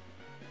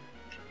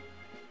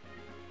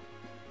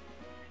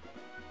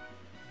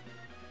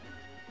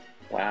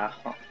 Wow.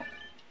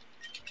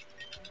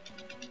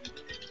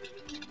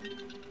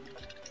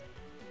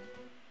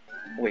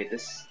 Wait,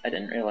 this... I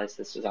didn't realize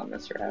this was on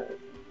this route.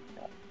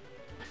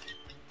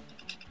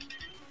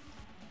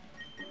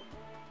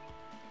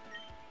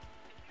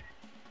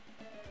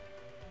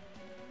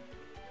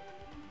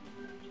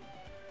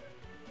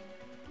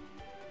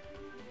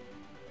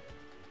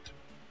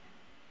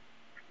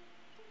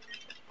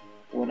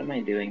 What am I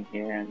doing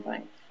here? I'm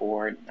buying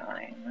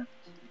 4-9.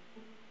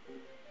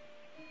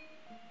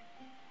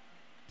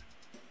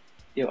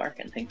 Yo,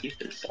 Arkin, thank you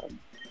for the sub.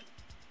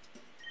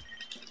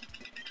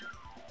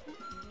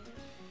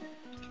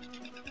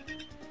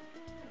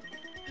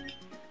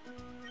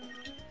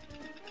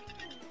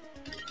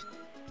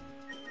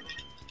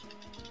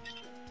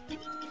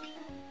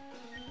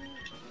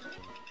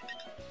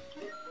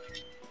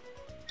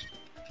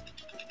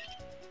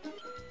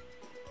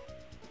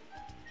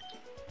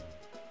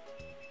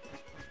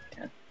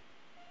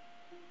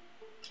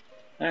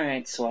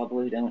 Alright,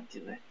 Swablu, don't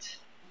do it.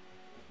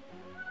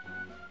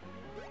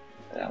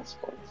 That was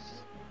close.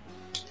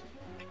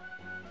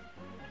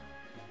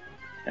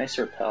 Nice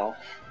repel.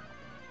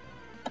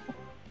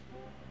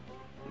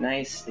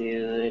 Nice,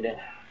 dude.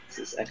 This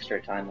is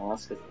extra time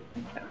loss because of the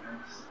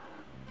encounters.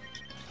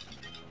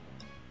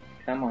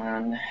 Come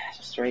on,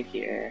 just right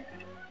here.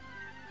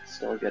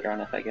 Still a good run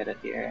if I get it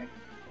here.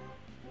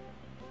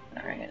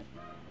 Alright.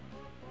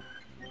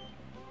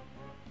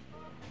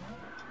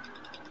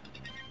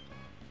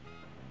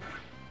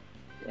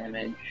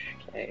 Damage,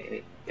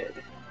 okay, good.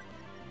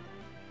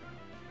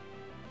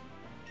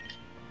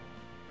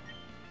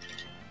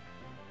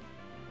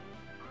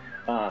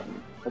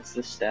 What's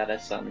the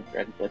status on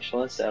Red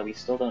Glitchless? We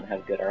still don't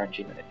have good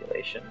RNG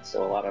manipulation,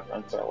 so a lot of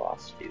runs are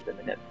lost due to the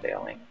manip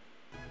failing.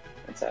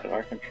 It's out of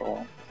our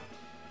control.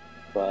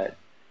 But,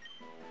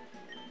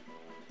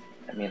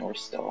 I mean, we're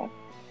still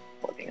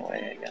plugging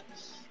away, I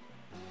guess.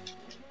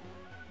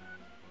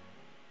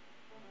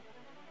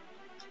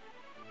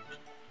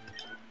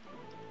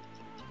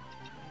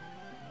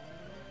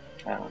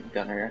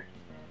 Gunner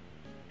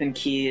and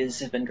Keys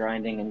have been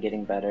grinding and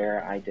getting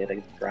better. I did a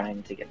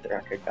grind to get the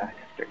record back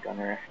after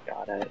Gunner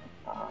got it.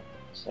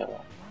 So,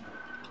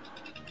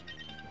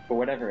 for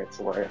whatever it's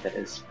worth, it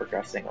is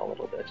progressing a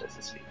little bit as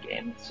a speed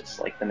game. It's just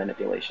like the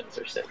manipulations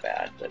are so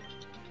bad that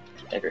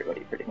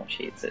everybody pretty much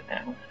hates it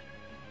now.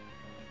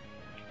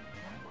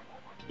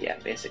 Yeah,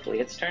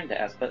 basically, it's turned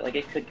to S, but like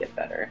it could get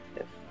better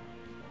if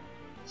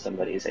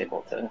somebody's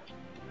able to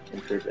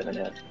improve the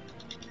manip.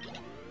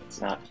 It's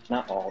not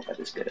all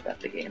that is good about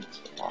the game has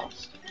been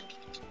lost.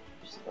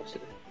 Just most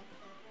of it.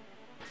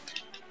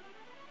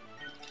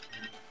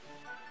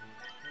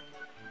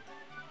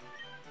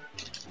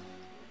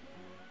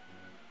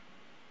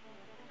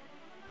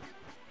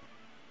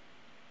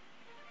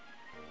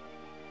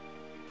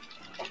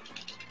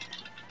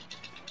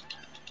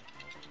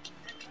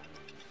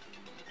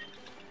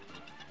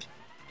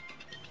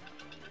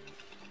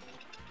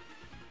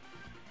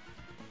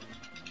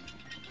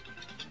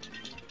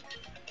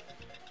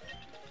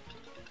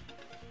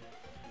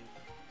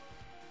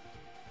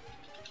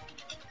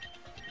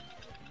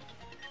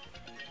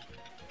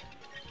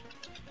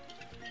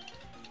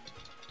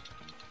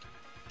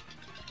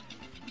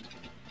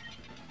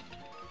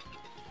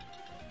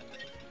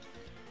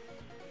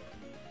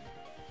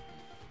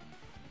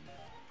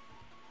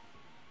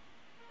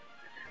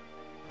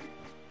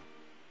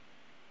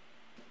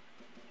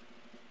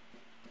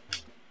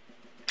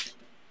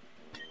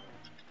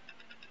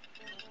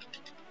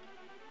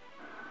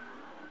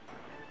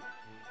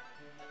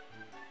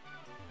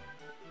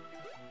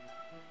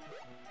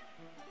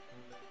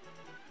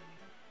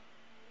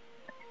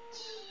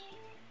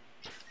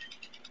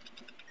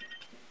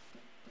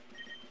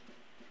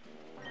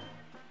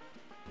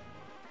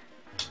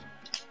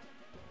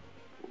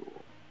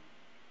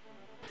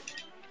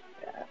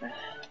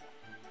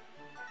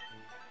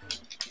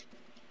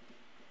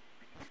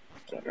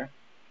 Whatever.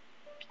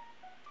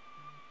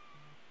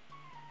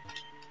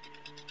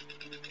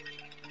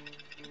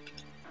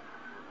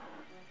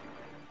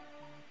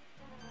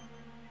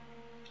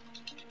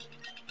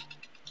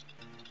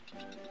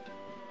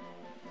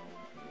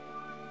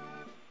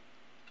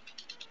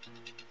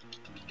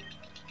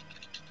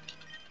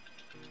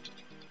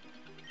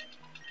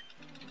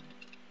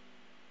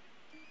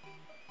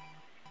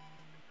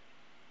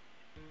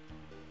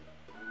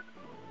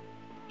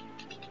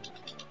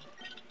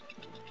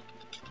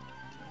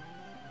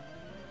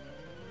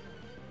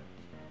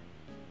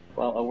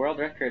 Well, a world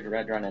record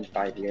red run in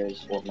 5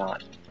 years will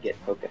not get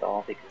poke at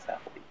all because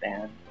that will be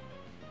banned.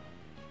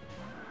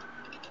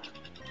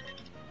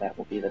 That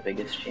will be the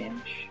biggest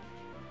change.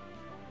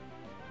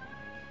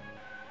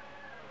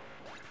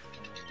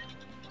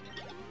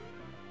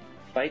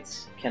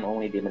 Fights can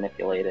only be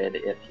manipulated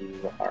if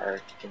you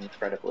are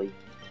incredibly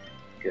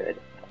good,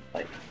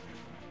 like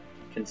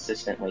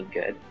consistently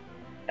good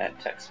at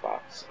text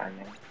box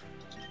timing.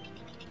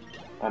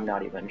 I'm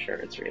not even sure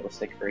it's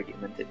realistic for a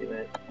human to do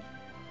it.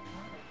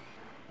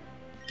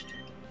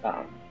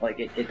 like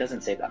it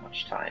doesn't save that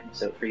much time.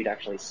 So for you to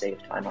actually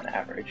save time on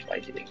average by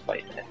doing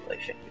fight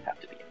manipulation, you have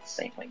to be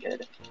insanely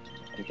good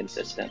and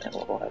consistent and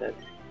level-headed.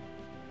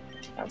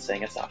 I'm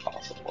saying it's not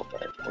possible,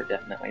 but we're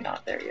definitely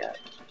not there yet.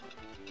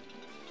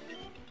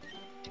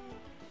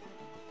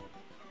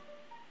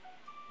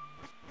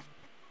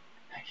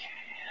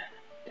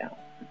 Okay, down.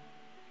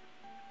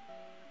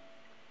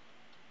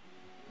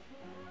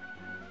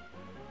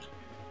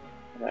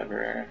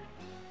 Whatever.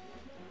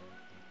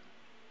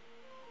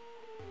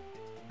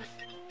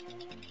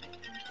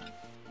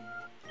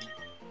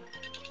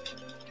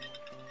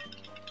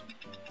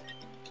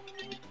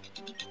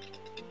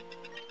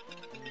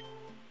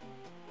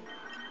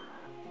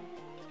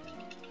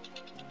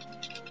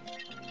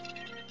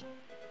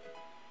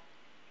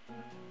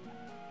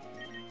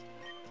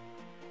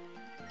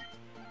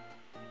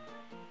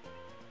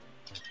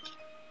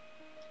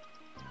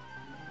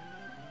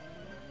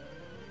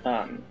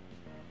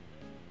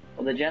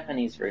 Well, the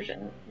Japanese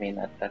version, I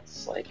mean,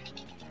 that's like...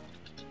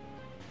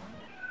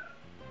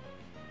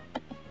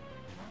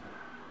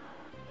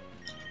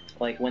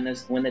 Like, when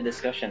the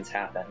discussions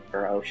happen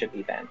for, oh, should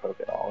we ban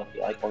Pokédoll, and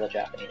be like, well, the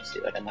Japanese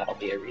do it, and that'll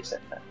be a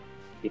reason that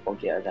people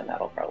give, and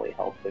that'll probably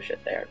help push it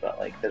there. But,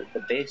 like, the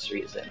base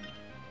reason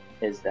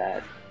is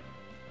that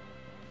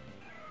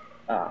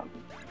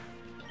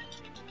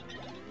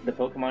the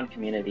Pokemon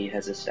community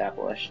has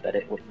established that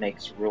it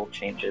makes rule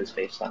changes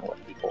based on what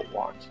people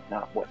want,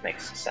 not what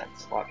makes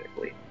sense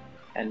logically.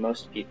 And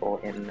most people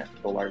in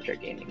the larger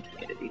gaming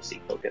community see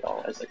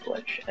Pokédoll as a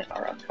glitch and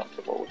are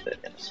uncomfortable with it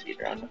in a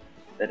speedrun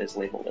that is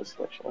labeled as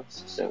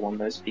glitchless. So when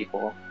those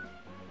people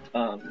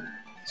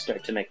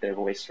start to make their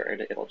voice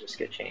heard, it'll just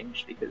get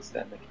changed, because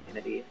then the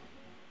community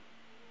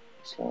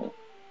just won't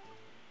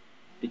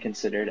be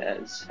considered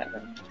as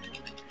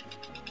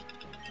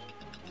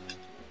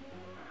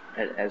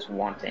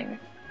wanting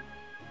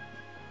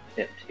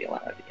it to be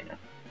allowed, you know.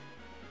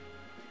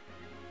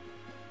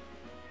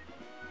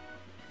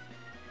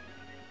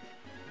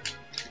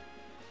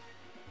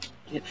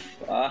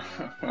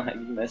 I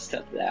messed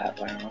up that,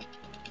 wow.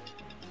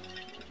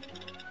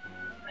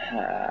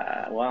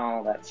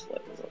 Well, that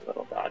split was a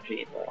little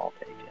dodgy, but I'll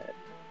take it.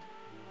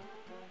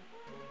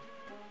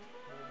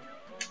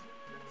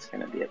 It's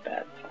gonna be a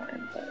bad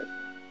time, but...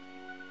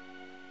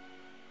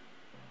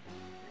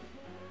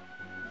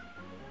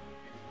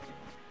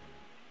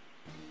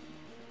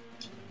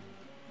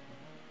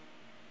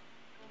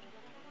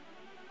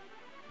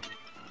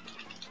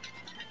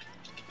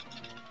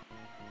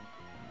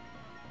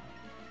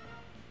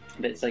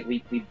 But it's like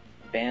we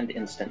banned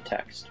instant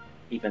text,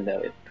 even though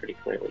it pretty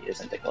clearly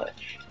isn't a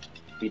glitch.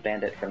 We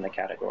banned it from the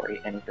category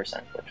any %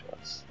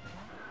 glitchless.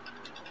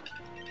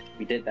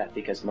 We did that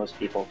because most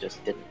people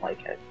just didn't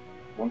like it.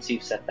 Once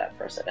you've set that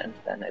precedent,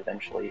 then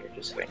eventually you're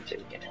just going to,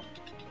 you know,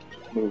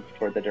 move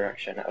toward the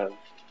direction of,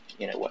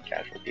 you know, what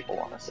casual people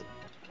want us to.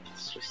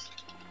 It's just,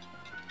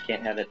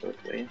 can't have it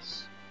both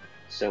ways.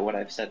 So what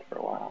I've said for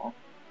a while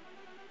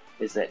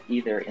is that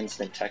either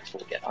instant text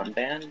will get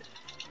unbanned,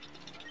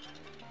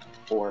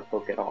 or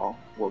Pokédoll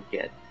will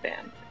get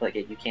banned. Like,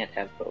 you can't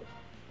have both.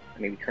 I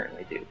mean, we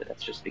currently do, but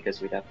that's just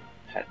because we've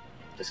had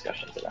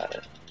discussions about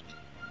it.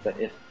 But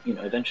if, you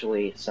know,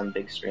 eventually some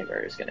big streamer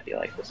is going to be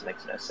like, this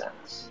makes no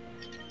sense,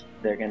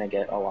 they're going to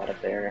get a lot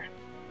of their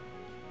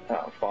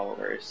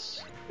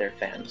followers, their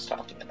fans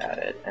talking about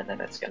it, and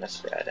then it's going to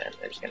spread, and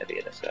there's going to be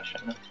a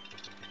discussion.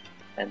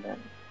 And then...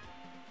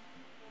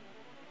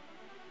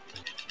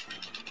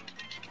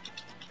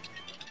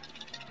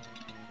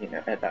 you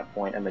know, at that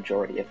point, a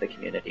majority of the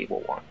community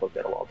will want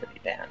Pokédoll to be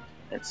banned,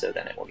 and so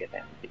then it will get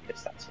banned,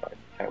 because that's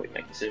how we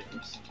make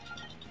decisions.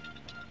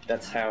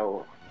 That's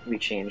how we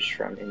changed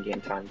from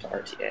in-game time to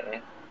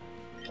RTA.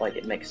 Like,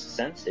 it makes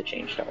sense to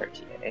change to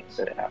RTA,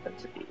 so it happened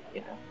to be,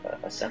 you know,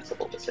 a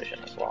sensible decision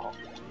as well.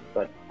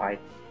 But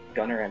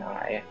Gunnar and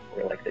I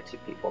were like the two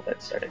people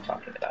that started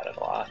talking about it a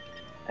lot,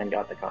 and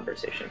got the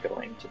conversation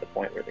going to the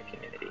point where the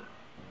community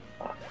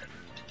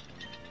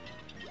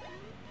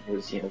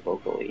was, you know,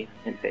 vocally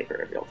in favor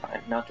of real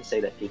time. Not to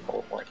say that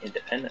people weren't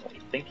independently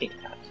thinking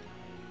that,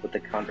 but the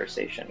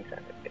conversation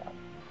kind of got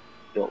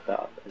built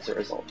up as a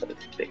result of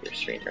bigger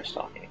streamers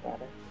talking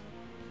about it.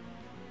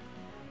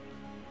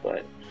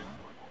 But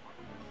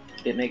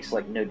it makes,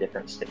 like, no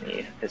difference to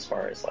me as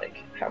far as,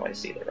 like, how I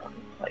see the run.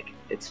 Like,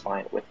 it's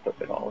fine with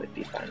Pokédoll, it'd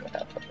be fine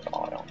without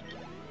Pokédoll.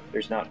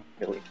 There's not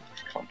really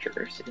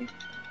controversy.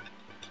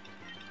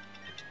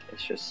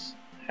 It's just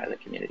how the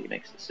community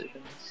makes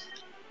decisions.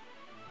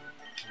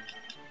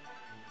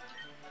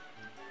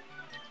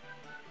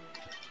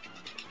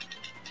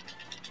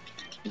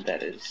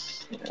 That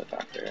is, you know, a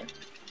factor.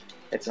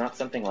 It's not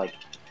something like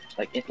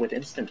with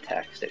instant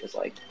text, it was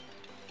like,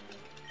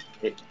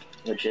 it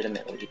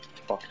legitimately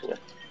fucked with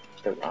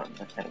the run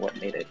and what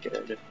made it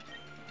good.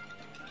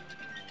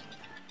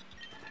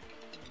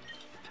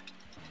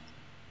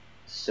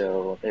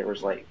 So there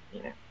was, like,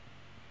 you know,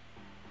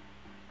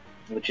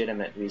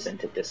 legitimate reason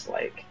to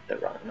dislike the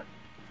run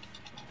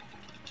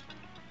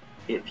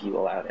if you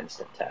allowed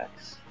instant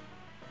text.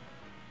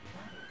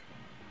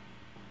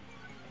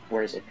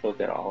 Whereas with Poke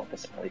it all, it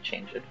doesn't really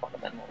change it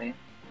fundamentally.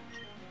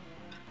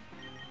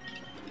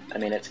 I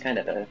mean, it's kind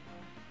of a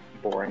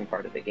boring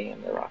part of the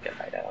game, the rocket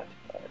hideout,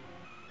 but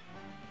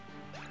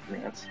I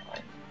mean, that's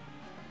fine.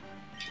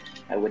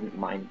 I wouldn't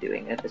mind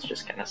doing it, it's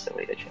just kind of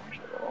silly to change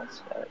the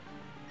rules, but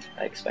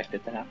I expect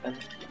it to happen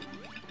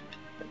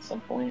at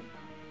some point.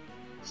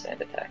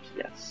 Sand attack,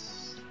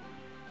 yes.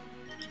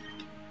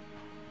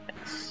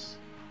 Nice.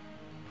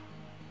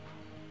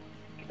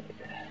 Good.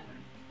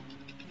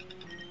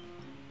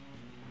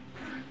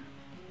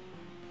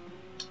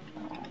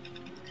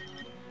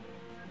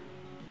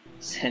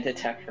 Sand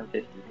attack from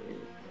 52.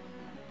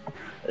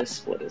 This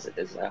split is a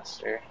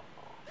disaster.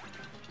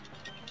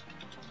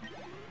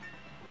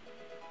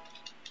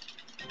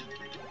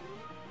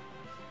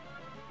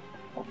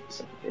 Oh,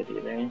 so good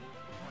either.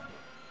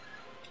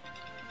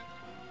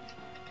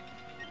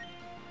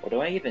 What do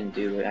I even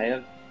do? I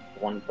have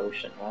one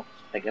potion left.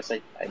 I guess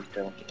I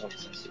don't heal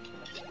since it's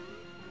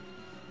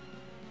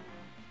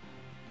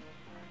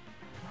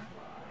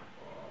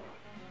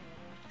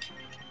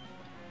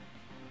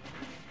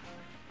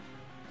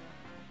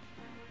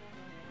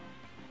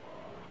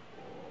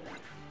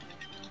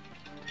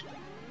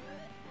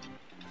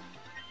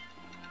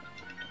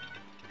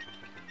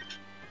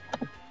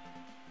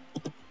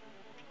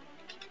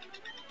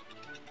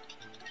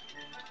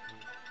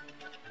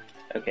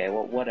okay,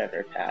 well,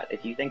 whatever, Pat.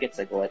 If you think it's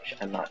a glitch,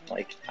 I'm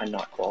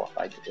not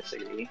qualified to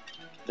disagree.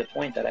 The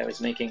point that I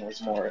was making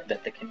was more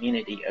that the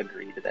community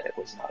agreed that it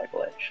was not a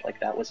glitch. Like,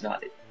 that was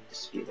not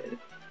disputed.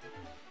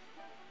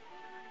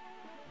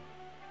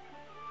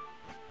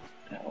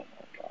 Oh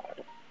my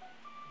god.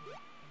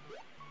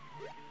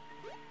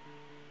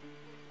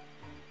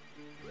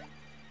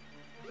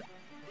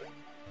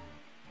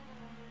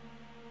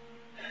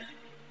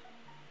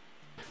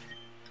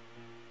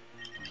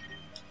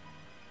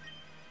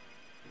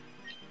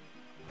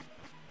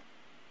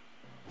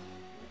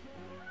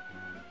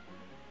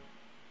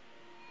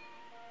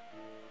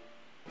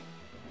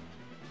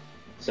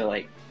 So,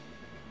 like,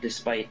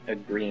 despite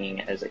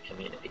agreeing as a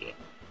community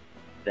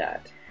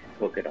that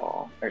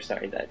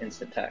that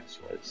instant text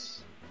was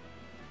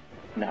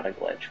not a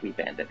glitch, we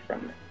banned it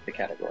from the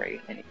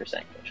category 90%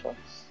 glitchless.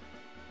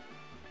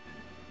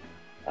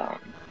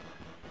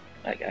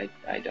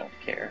 I don't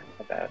care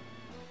about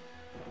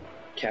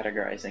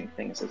categorizing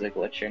things as a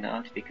glitch or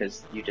not,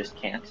 because you just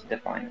can't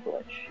define a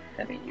glitch.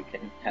 I mean, you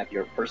can have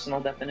your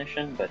personal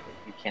definition, but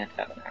you can't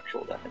have an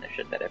actual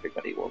definition that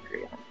everybody will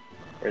agree on,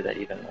 or that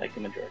even like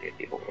the majority of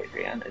people will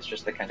agree on. It's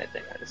just the kind of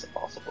thing that is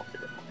impossible to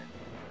define.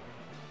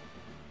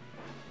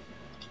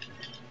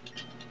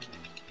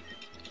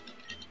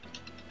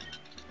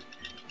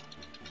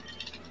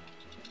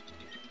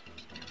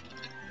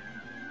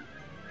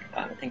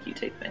 I think you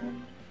take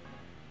banned.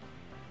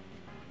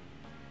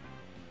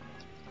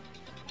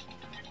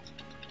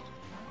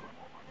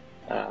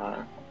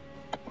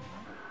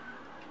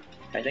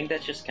 I think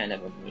that's just kind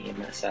of a meme,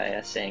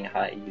 Messiah saying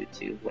hi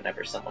YouTube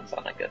whenever someone's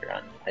on a good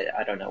run.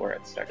 I don't know where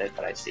it started,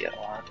 but I see it a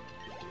lot.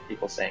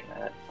 People saying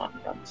that on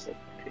runs that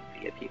could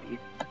be a PB.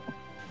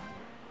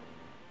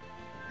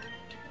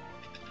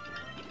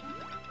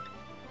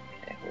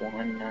 Okay,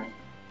 one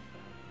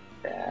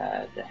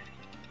bad.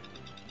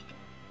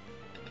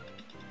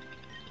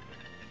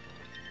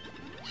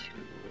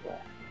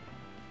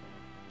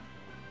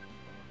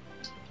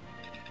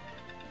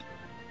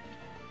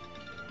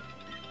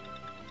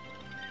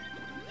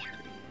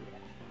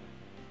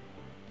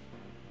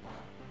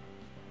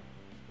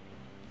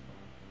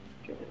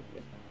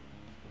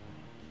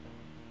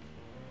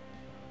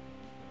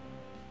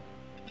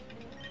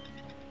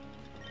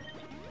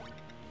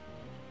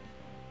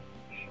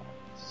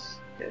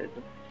 Good.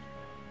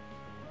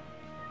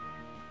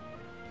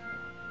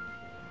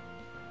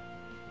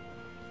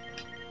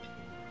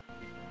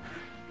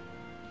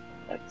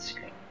 Let's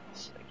screen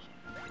this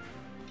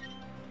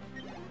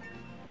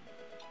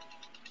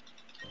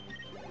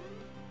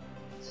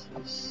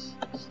This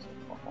is still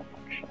one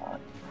shot.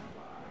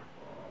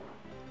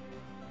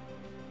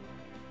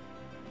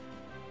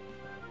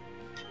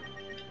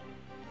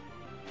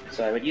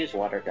 So I would use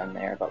water gun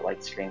there, but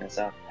light screen is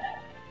up.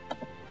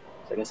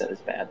 So I guess it was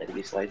bad that he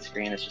used light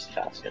screen. It's just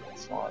faster than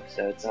smog,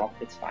 so it's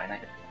fine. I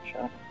hit one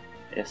shot.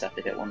 I just have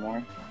to hit one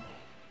more.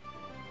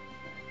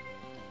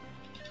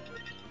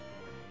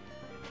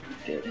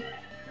 Good.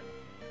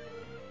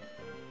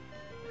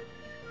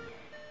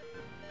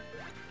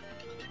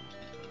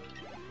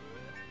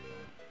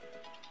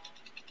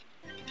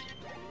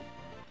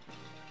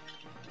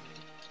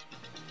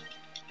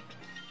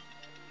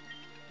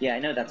 Yeah, I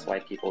know that's why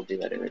people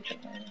do it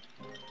originally,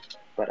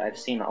 but I've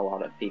seen a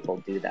lot of people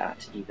do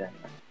that even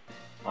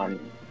on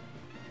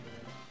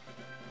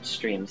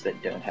streams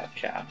that don't have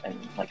chat and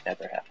like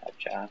never have had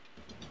chat.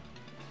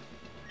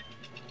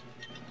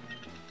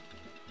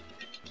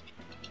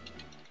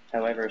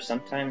 However,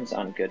 sometimes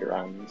on good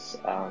runs,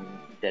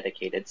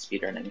 dedicated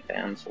speedrunning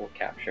fans will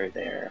capture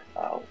their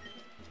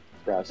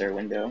browser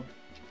window.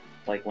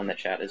 Like when the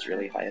chat is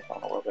really high up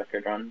on a world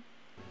record run,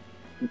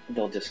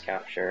 they'll just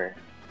capture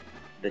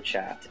the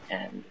chat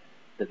and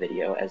the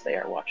video as they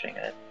are watching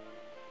it,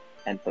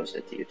 and post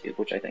it to YouTube,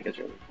 which I think is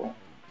really cool.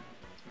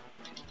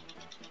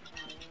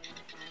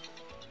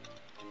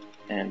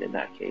 And in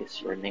that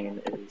case, your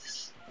name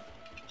is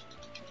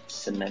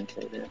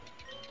cemented.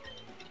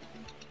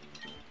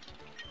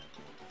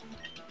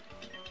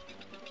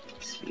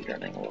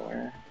 Speedrunning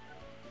lore.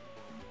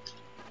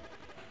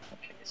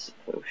 Okay, so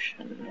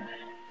potion.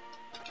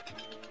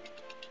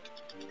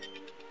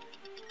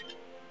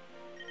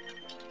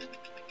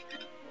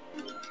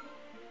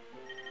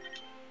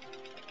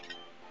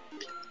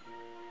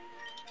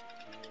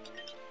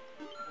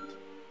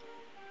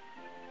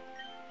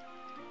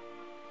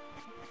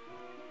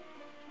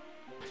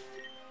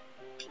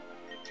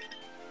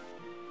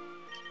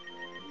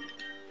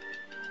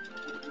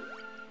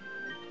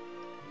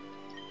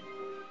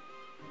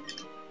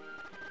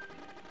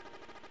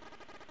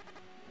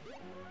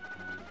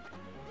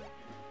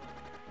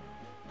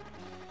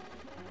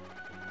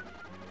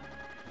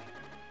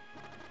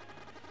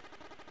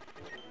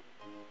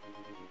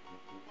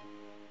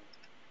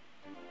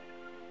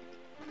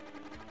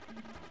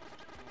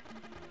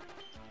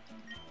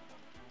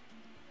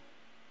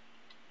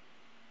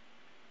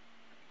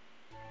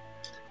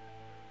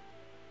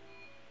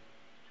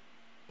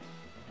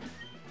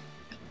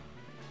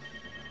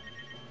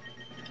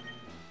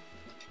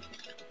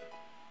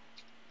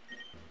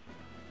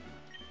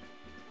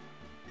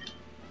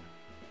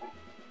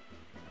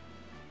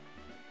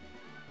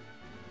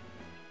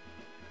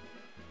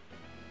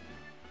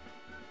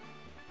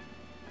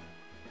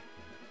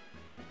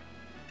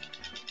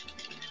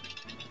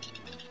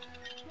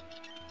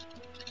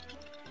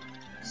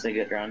 It's a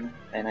good run,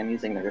 and I'm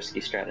using the risky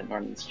strat at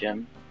Norman's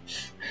gym.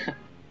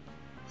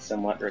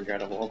 Somewhat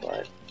regrettable,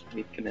 but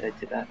we've committed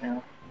to that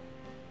now.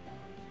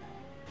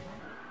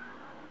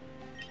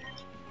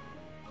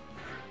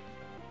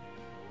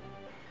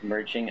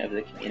 Merging of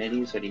the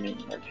communities? What do you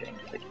mean merging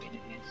of the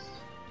communities?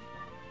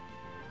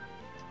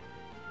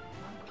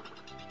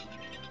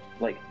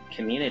 Like,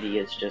 community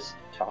is just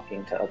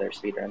talking to other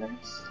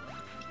speedrunners.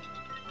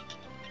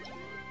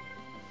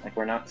 Like,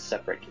 we're not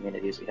separate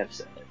communities, we have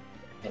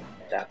in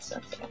that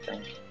sense, I don't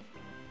think.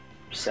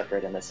 We're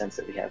separate in the sense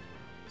that we have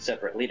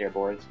separate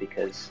leaderboards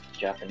because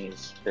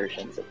Japanese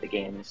versions of the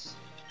games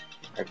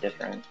are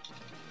different.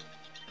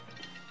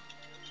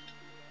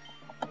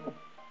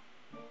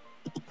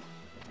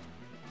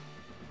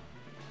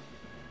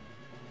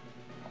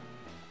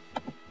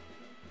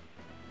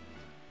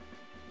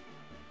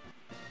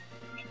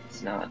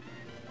 It's not.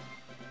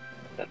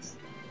 That's.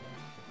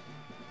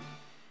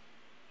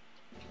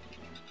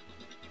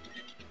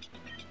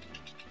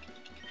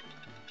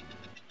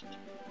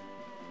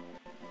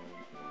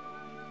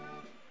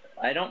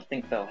 I don't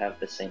think they'll have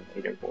the same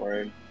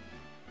leaderboard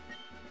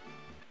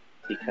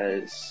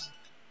because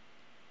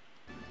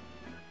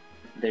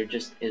there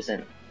just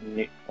isn't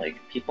like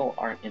people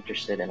aren't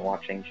interested in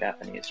watching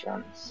Japanese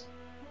runs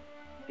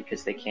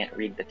because they can't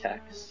read the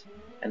text,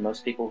 and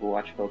most people who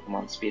watch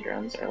Pokemon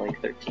speedruns are like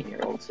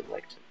 13-year-olds who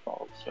like to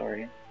follow the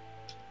story.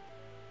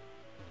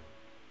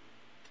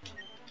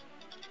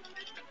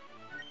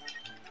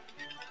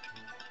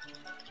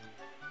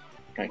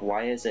 Like,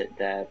 why is it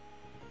that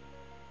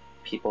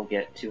people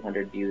get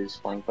 200 views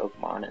playing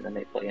Pokemon and then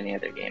they play any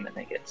other game and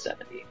they get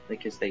 70?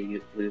 Because they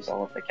lose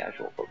all of the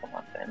casual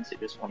Pokemon fans who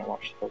just want to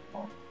watch the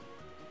Pokemon.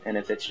 And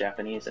if it's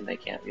Japanese and they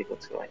can't read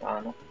what's going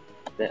on,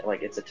 that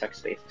like it's a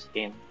text-based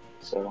game,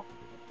 so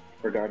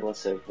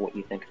regardless of what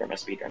you think from a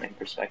speedrunning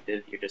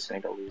perspective, you're just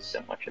going to lose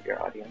so much of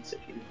your audience if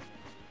you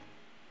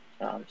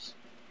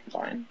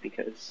combine,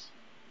 because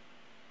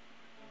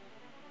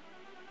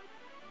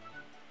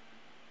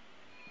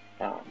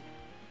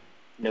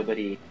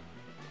nobody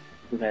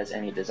who has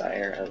any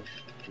desire of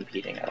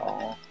competing at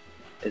all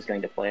is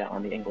going to play it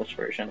on the English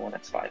version when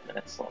it's 5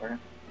 minutes slower.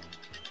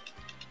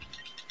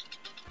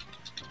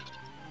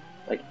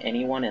 Like,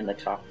 anyone in the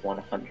top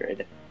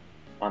 100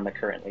 on the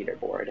current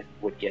leaderboard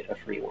would get a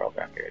free world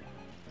record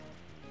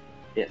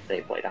if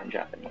they played on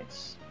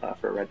Japanese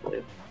for Red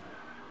Blue.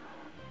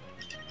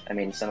 I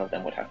mean, some of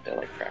them would have to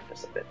like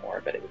practice a bit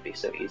more, but it would be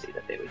so easy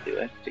that they would do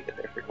it to get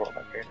their free world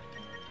record.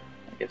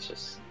 Like, it's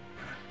just,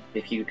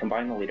 if you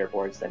combine the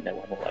leaderboards, then no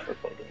one will ever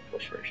play the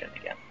English version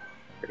again,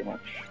 pretty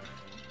much.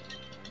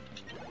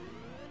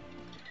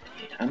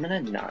 I'm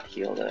gonna not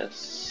heal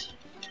this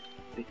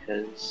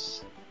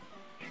because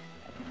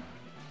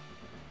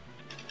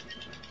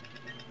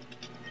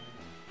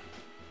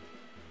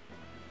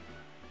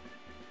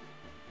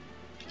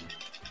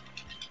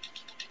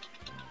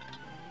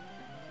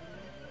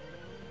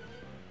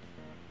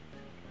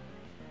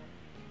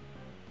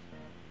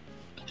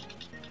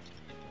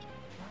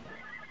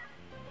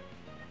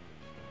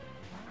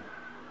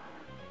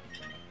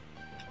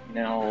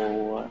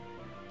no.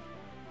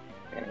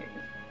 Okay.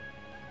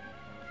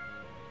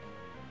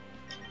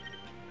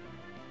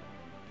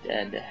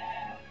 Dead.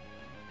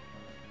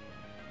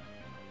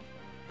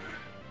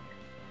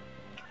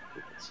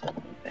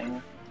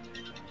 Thing.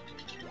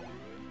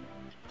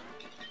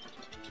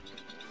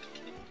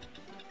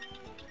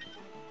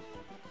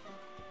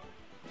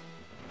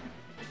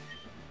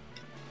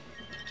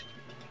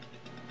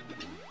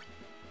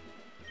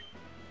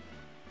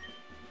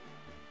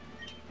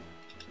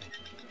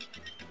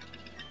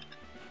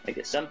 I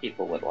guess some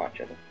people would watch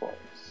it, of course,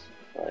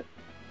 but...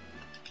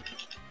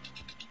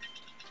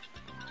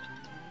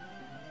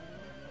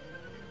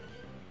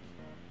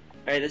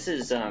 Alright, this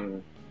is,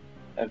 a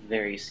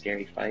very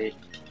scary fight.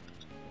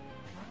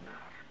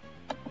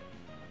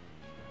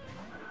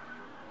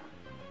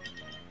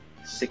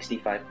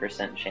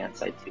 %65%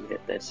 chance I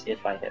 2-hit this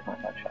if I hit my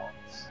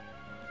headshots.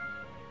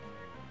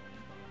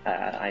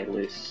 I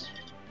lose.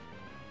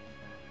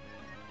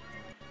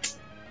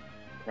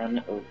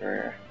 Run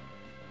over.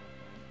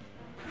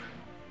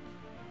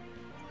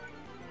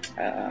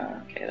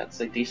 Okay, that's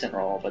a decent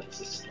roll, but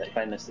this is, if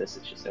I miss this,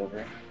 it's just over.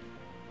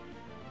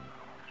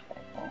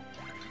 Okay, well.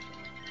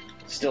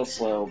 Still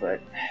slow,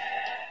 but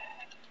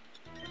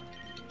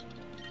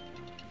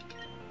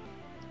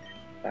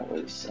that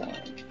was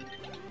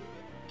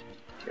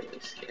really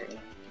scary.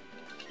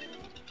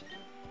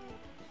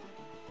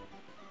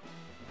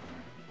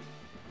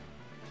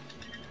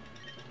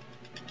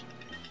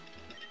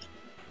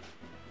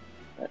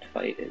 That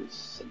fight is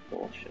some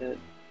bullshit.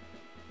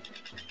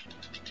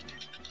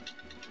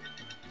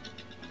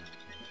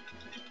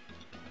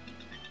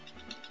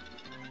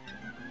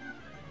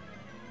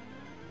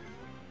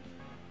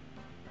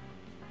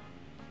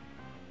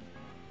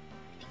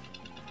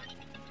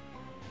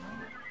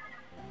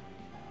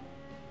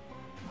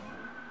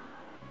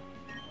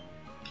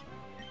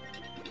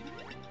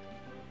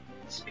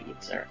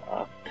 Speeds are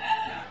up.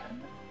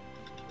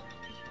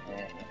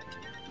 Okay.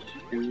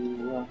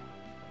 2.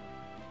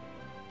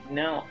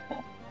 No.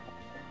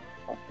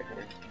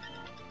 Fucker.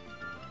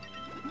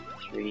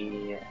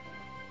 3.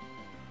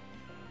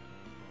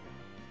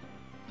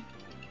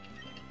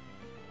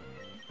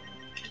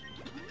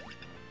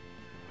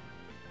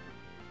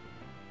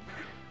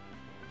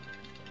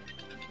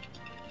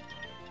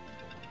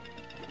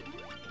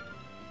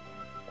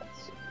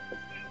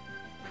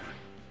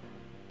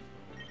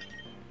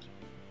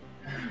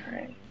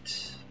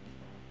 Alright.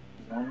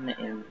 1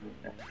 in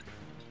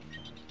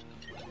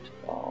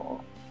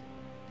ball.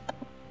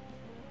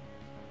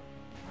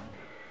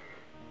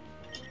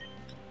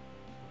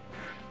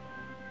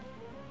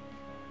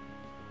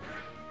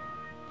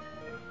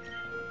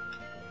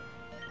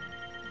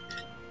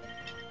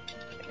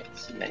 Okay,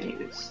 this menu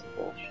is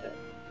bullshit.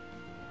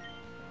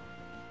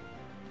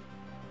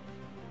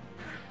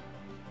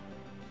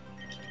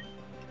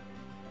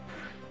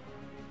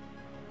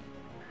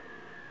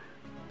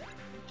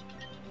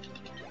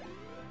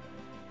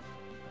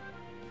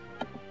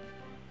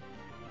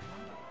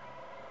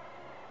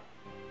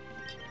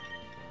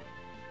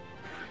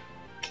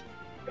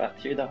 Got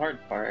through the hard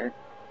part.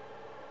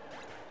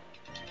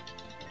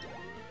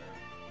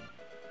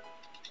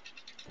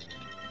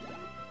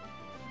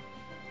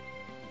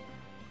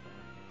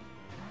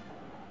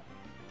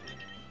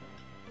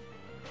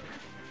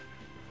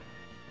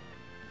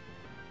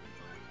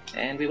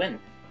 And we win.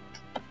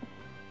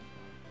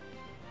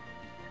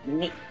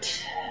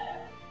 Neat.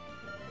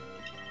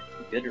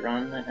 A good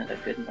run and a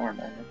good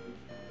Norman.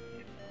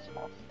 If it's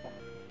possible.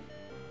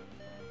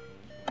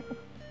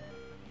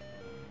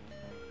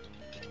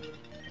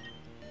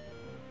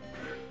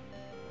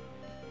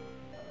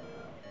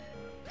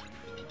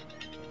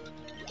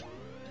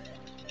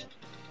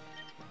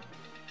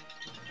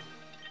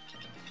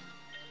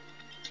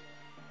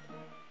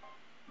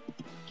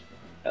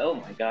 Oh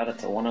my god,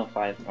 it's a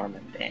 105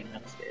 Norman. Dang,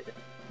 that's good.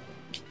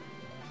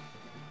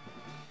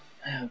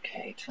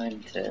 Okay,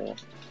 time to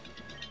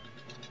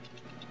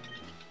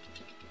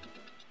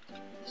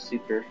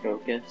super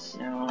focus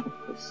now.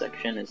 This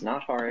section is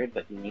not hard,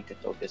 but you need to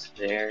focus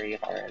very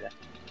hard.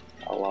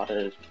 A lot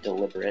of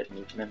deliberate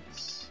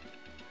movements.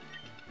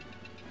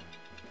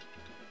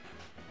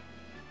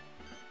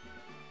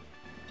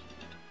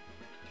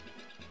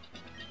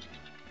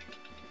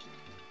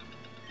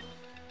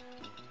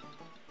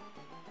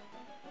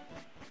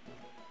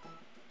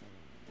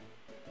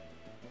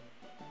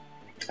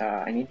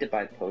 I need to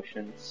buy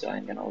potions, so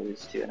I'm gonna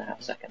lose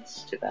 2.5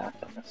 seconds to that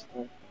on this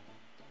one.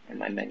 And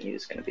my menu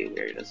is gonna be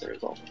weird as a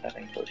result of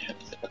having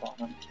potions at the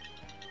bottom.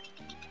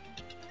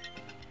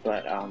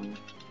 But,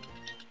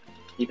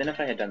 even if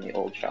I had done the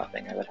old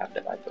shopping, I would have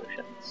to buy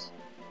potions.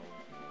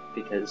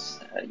 Because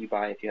you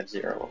buy if you have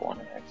 0 or 1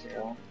 and I have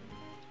 0.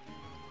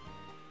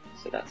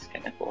 So that's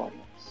kinda cool, I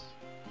guess.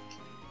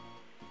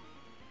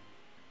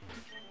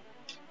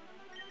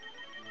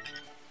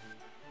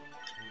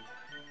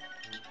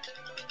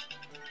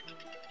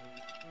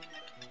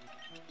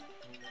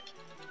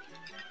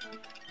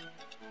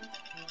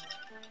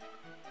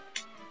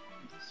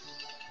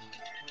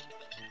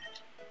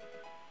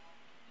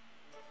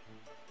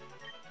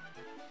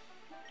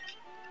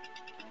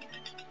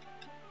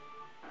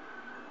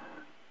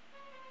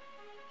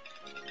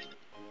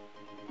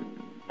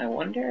 I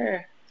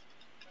wonder...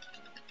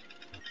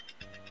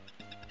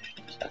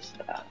 Test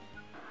that.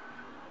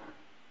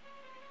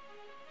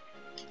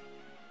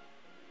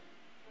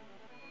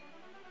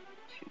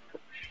 Two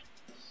potions.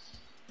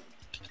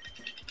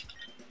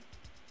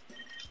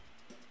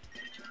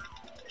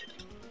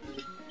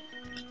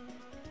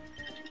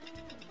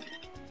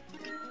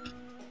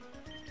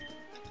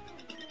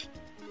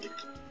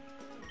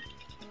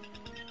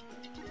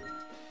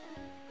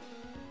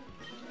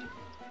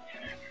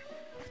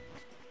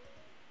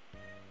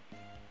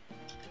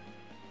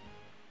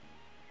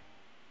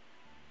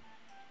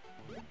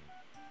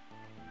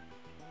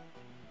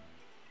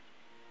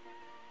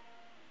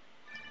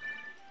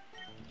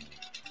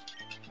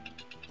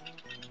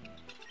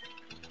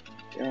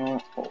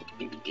 Don't hold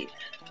B.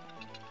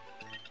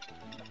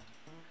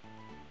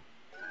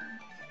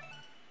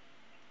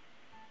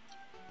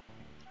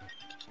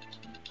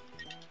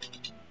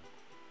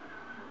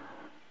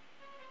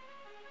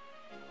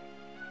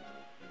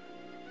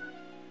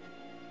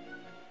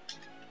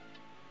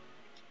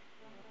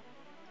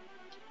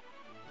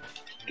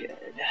 Good.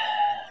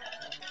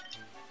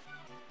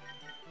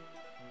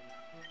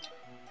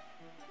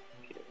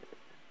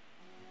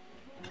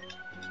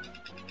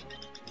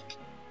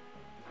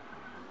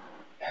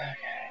 Okay,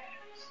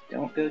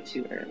 don't go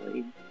too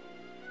early.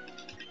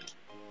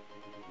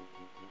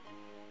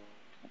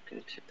 Don't go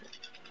too early.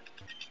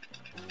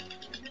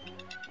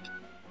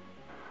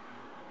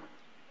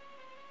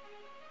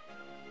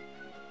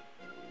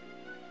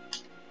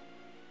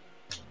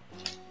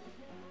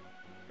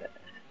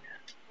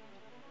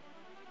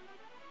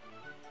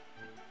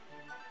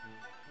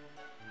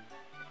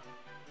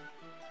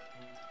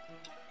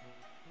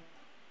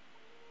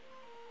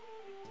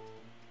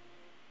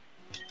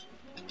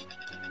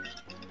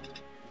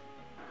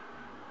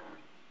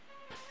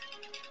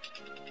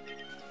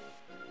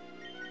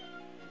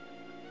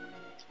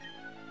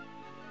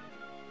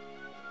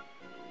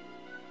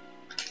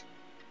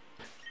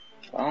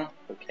 Well,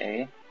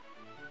 okay.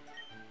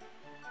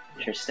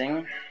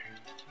 Interesting.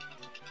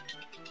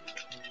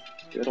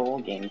 Good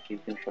old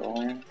GameCube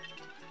controller.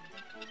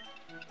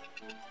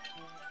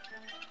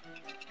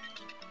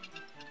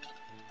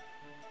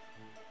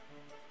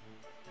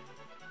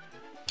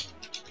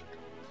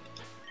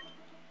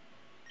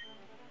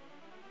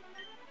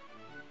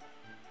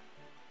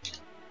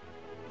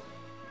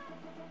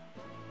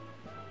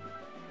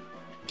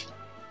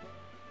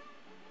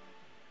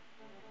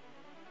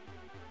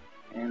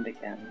 And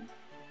again.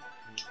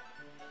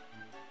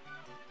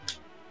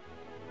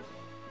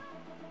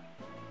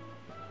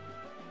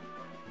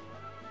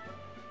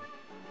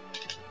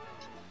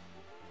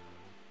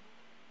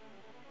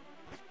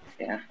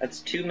 Yeah, that's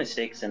two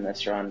mistakes in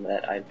this run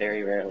that I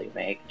very rarely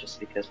make,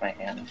 just because my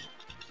hand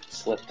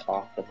slipped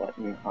off the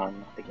button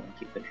on the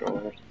GameCube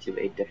controller to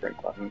a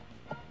different button.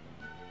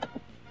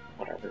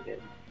 Whatever,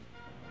 dude.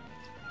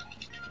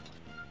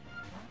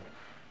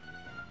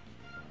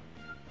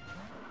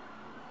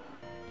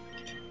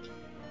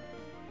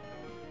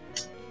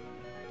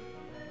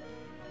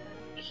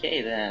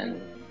 Okay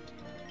then.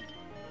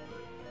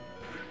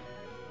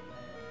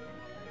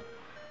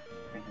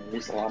 I'm gonna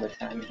lose a lot of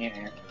time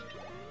here.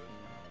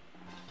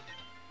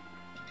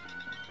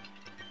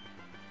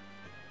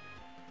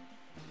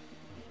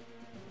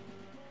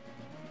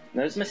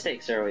 Those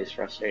mistakes are always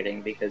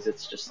frustrating because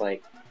it's just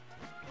like,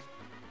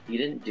 you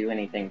didn't do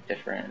anything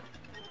different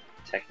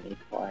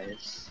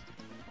technique-wise.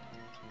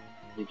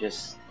 You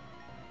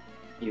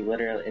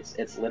literally,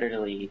 it's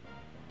literally,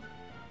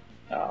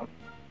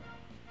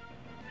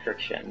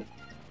 friction.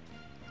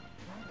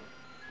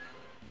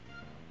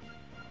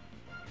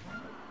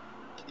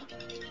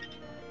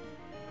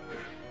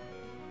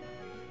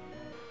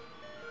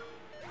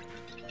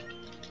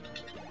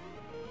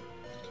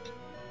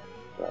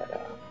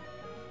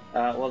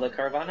 But, well, the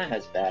Carvana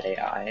has bad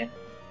AI,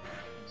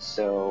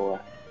 so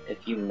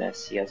if you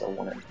miss, he has a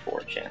 1 in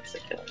 4 chance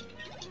of killing you.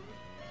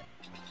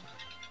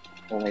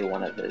 Only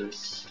one of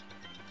his,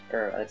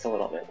 or it's a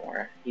little bit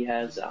more. He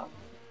has,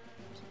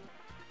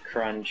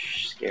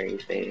 Crunch, Scary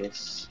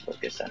Face,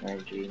 Focus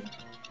Energy,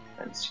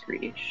 and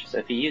Screech. So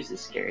if he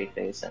uses Scary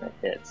Face and it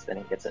hits, then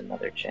he gets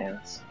another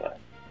chance, but,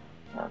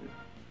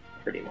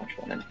 pretty much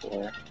 1 in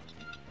 4.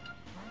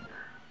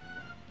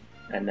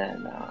 And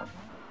then,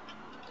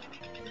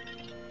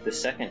 the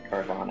second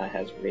Carvana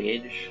has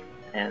Rage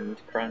and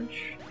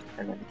Crunch,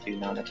 and then 2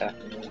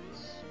 non-attacking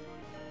moves,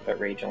 but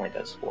Rage only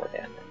does 4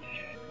 damage.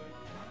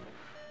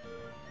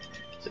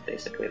 So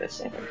basically the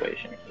same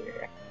equation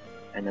here.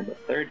 And then the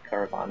third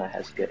Carvana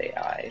has good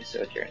AI, so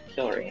if you're in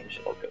kill range,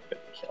 it'll go for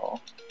the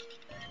kill.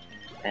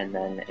 And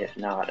then if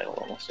not, it'll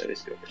almost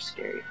always go for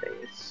Scary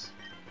Face,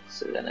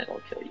 so then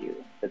it'll kill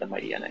you, or the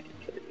Mighty Enna can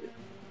kill you.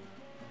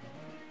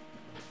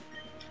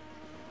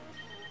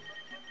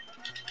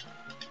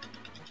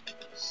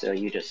 So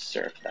you just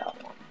surf that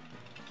one.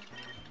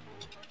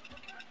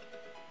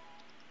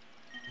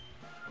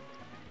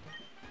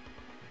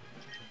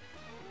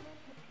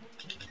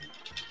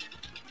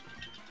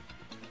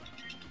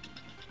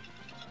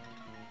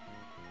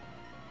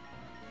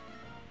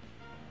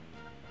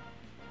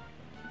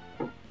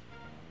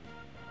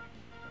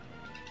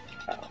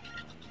 Oh.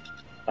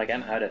 Like,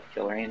 I'm out of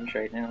kill range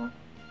right now,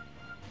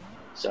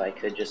 so I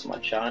could just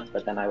one-shot,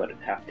 but then I would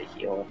have to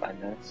heal if I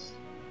missed.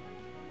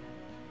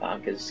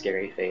 Because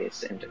Scary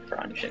Face into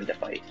Crunch into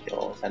Bite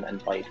kills, and then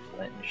Bite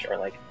Flinch, or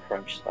like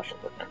Crunch Special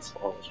Defense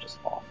Spell is just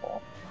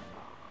awful.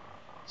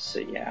 So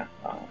yeah,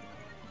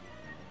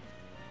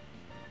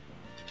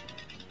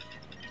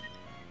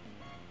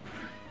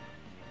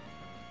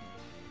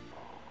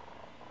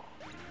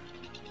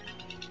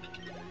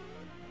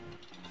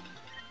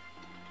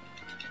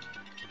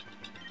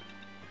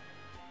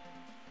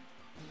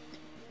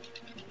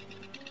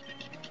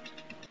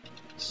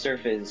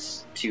 Surf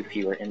is 2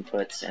 fewer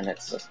inputs, and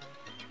it's just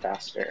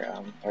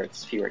faster, or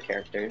it's fewer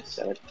characters,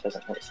 so it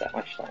doesn't waste that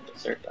much time to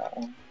serve that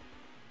one.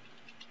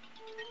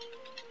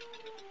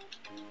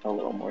 A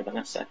little more than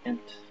a second.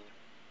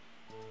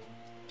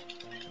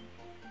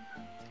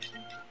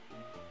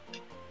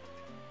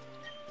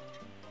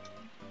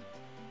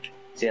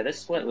 So yeah, this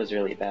split was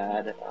really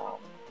bad,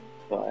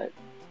 but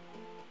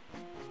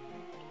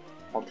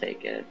I'll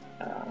take it.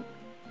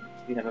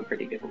 We have a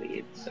pretty good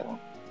lead, so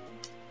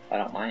I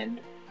don't mind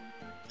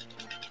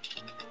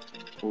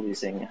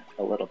losing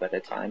a little bit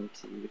of time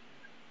to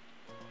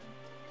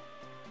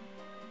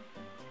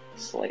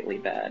slightly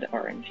bad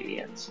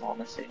RNG and small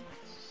mistakes.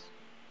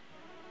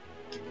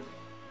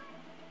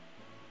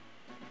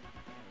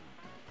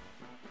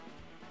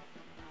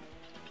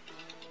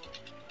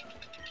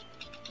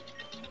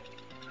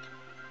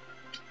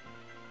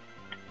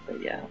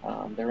 But yeah,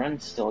 the run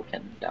still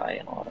can die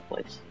in a lot of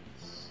places.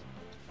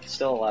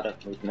 Still a lot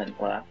of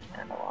movement left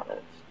and a lot of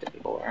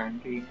difficult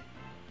RNG.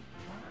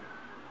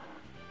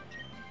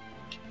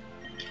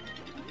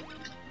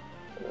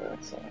 So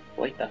let's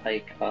avoid the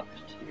hike up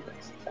to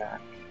this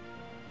attack.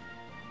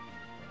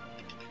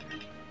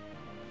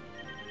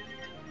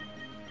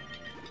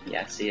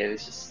 Yeah, see, it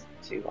was just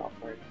too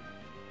awkward.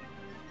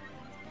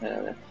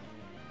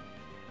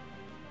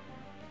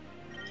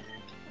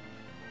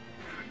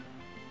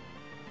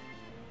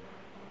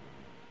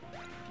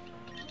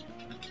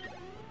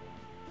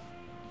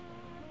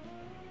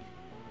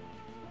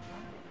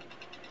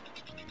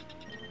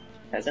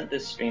 Hasn't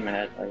this stream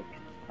had like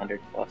 100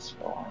 plus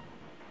for a while?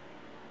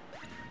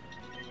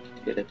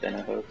 Could have been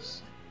a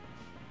host.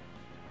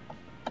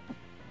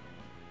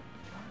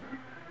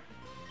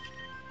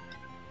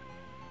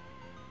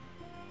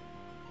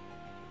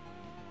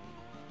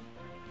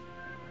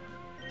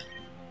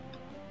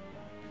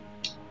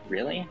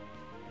 Really?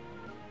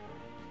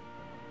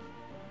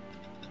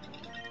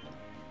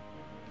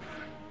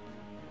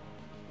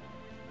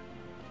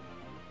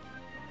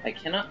 I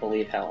cannot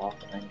believe how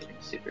often I'm getting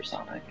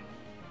supersonic.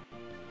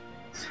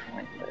 It's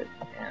fine, but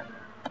man,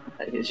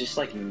 it's just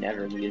like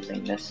never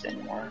using this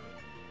anymore.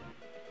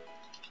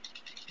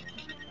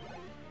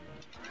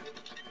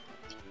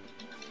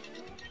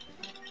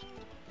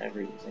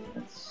 Never using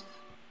this.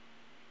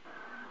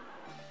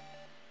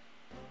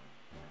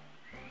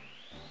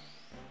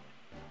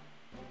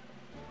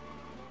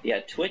 Yeah,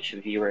 Twitch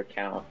viewer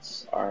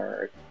counts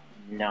are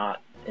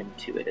not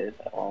intuitive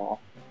at all.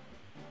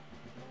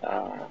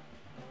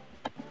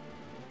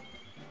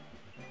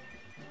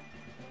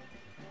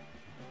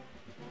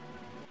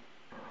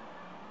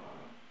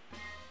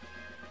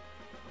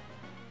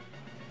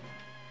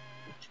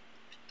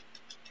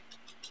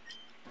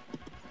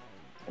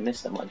 I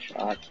missed a one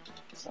shot.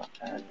 It's not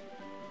bad.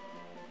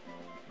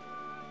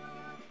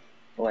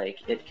 Like,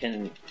 it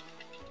can...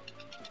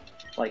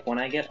 Like, when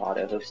I get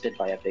auto-hosted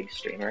by a big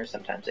streamer,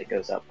 sometimes it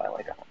goes up by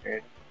like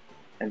 100,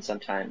 and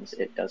sometimes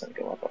it doesn't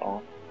go up at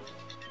all.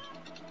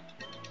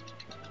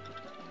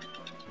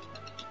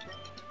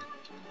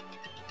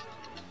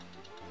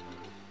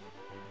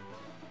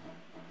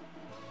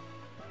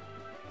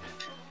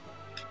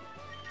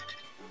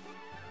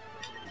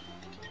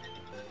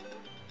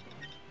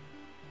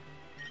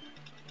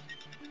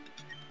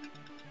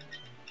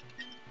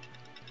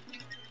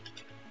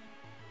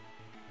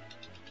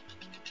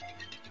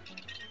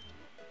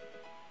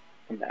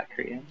 Come back,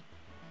 Korea.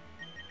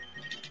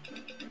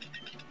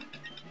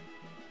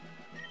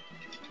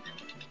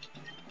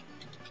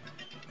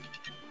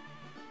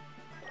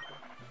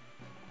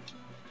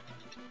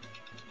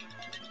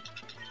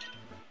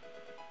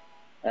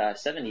 Uh,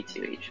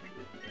 72 HP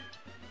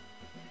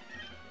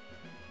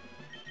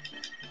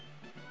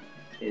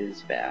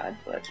is bad,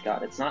 but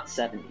god, it's not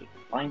 70.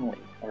 Finally,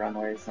 a run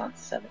where it's not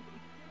 70.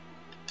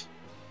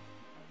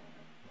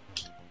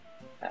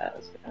 That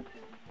was bad.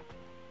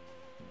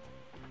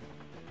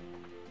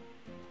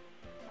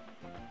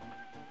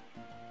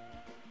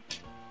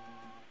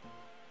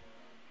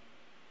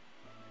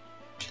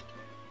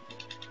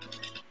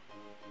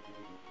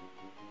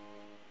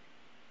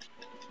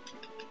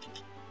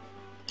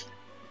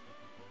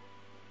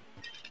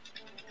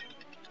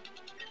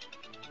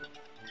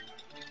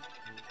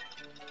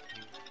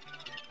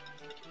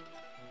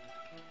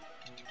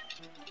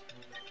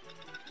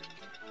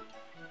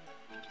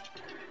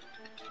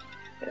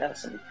 Yeah,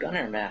 some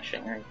gunner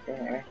mashing right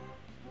there.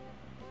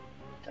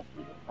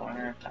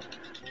 WR.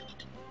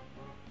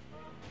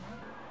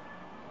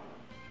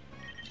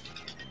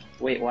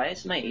 Wait, why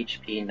is my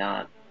HP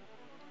not...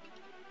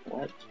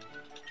 What?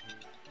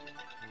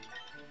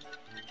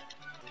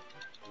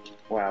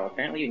 Wow,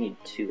 apparently you need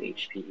 2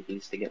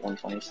 HPs to get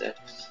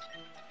 126.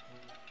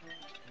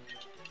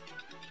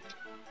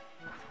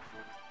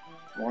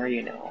 More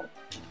you know.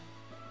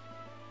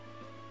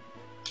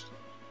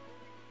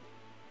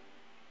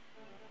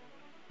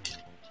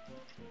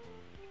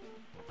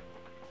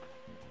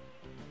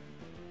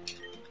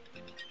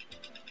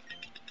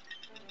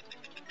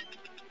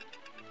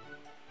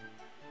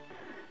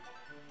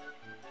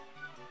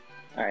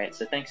 Alright,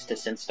 so thanks to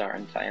Sinstar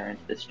and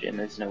Tyrant, this gym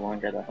is no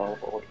longer the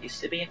hellhole it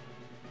used to be.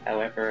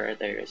 However,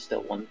 there is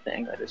still one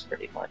thing that is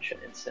pretty much an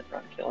instant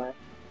run killer,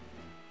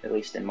 At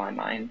least in my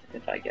mind,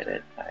 if I get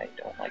it, I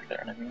don't like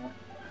there anymore.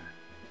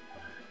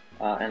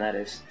 And that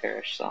is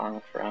Perish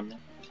Song from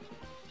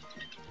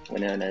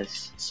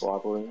Winona's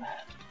Swablu,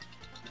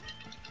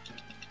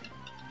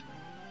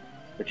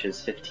 which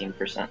is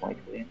 15%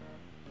 likely.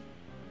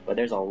 But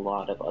there's a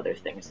lot of other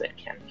things that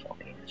can kill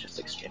me, it's just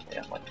extremely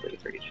unlikely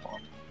for each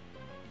one.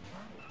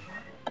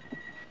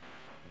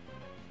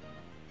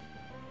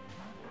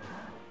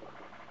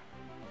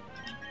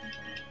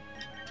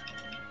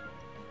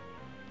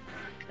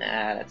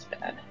 Ah, that's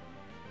bad.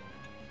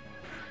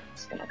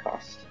 It's gonna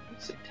cost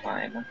some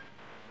time,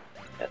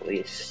 at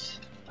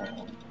least,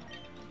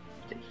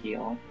 to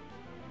heal.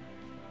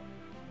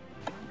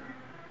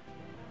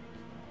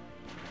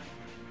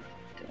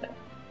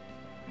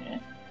 Yeah.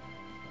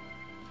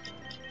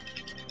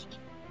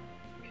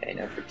 Okay,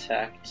 no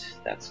protect,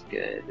 that's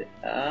good.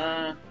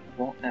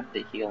 Won't have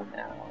to heal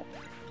now.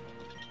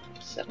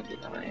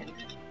 79.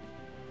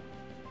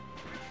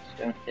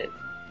 Don't hit.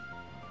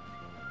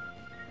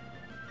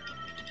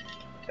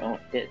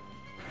 Don't hit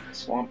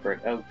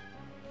Swampert.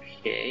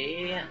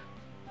 Okay.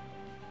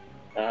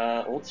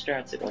 Old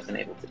strats, it wasn't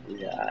able to do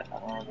that.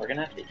 We're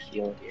gonna have to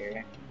heal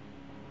here.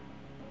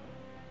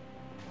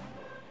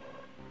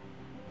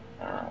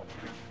 I'm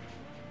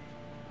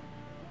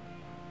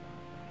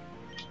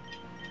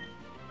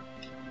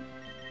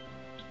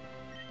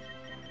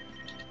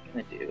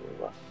gonna do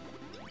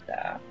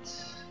that.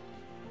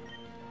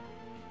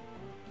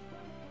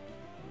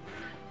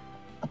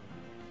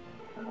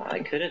 I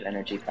could have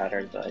energy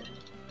powdered, but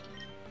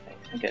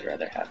I think I'd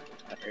rather have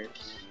the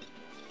powders.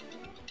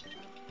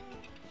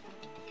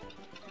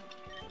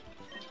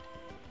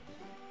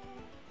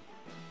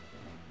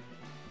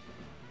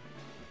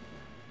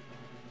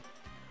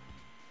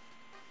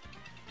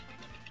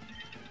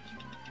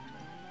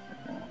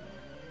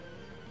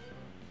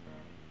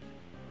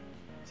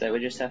 So I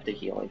would just have to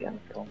heal again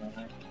for a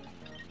moment.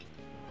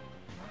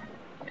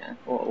 Yeah,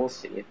 we'll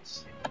see.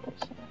 It's close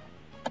enough.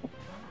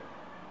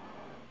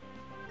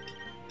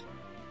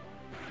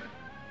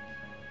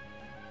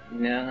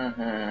 No,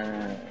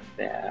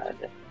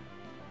 bad.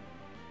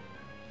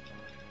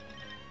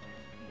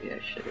 Maybe I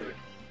should have.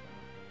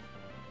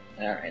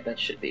 Alright, that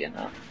should be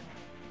enough.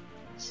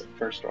 So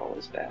first roll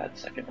is bad,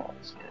 second roll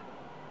is good.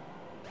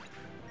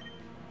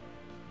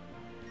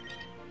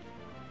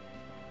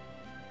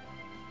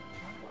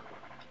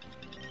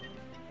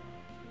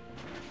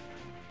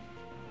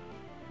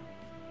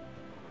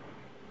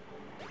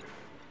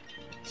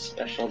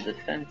 Special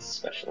defense,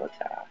 special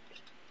attack.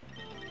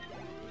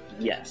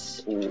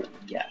 Yes, ooh,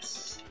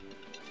 yes.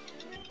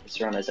 This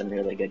run is in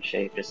really good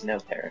shape, just no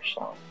Perish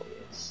Song,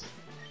 please.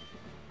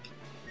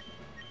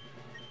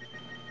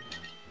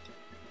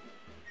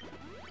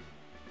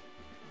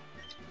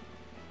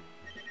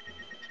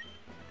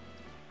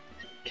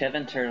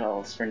 Kevin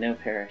Turtles for no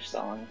Perish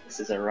Song. This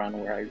is a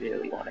run where I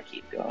really want to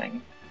keep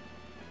going.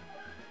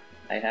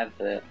 I'm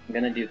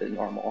gonna do the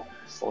normal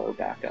slow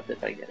backup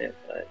if I get it,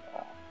 but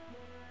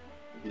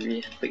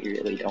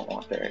really don't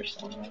want Perish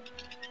Song.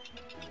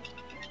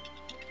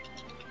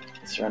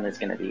 This run is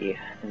gonna be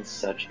in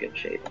such good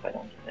shape if I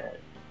don't get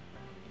it.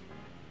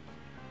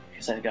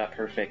 Because I've got a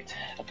perfect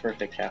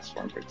cast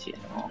form for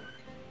TNL.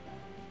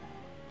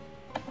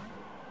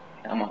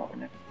 Come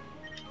on.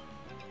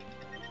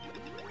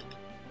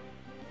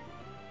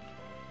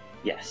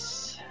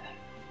 Yes.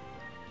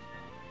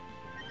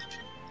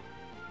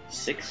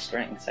 6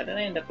 strengths. How did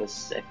I end up with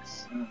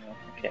 6?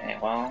 Okay,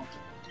 well,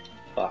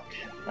 fuck.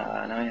 Now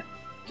I have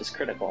just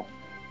critical.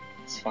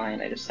 It's fine,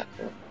 I just have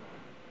to.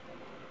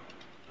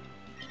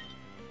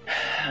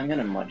 I'm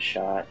gonna mud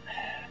shot.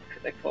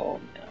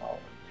 Critical, no.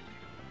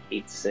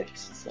 8-6,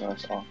 it's the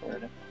most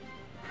awkward.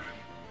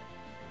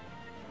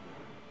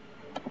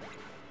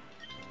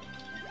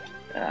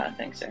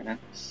 Thanks,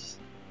 Ernest.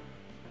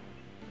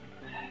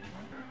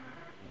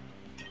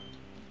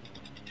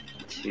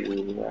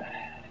 2.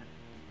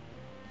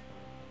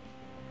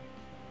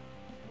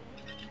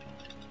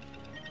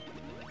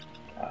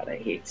 God, I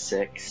hate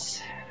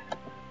 6.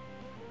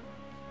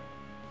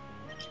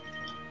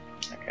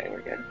 Okay,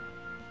 we're good.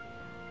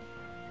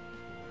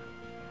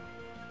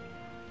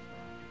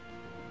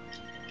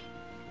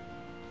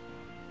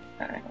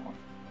 Alright, well,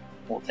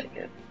 we'll take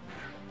it.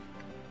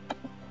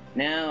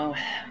 Now,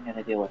 I'm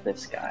gonna deal with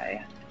this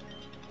guy.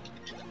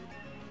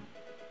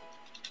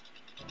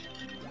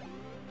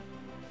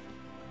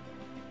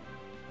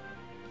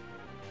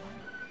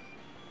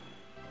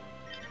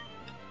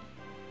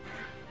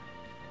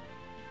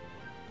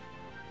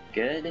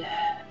 Good.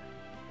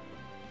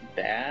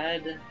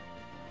 Bad.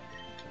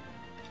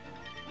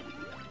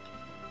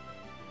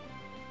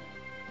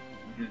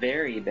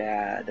 Very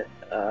bad.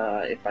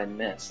 If I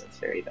miss, that's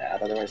very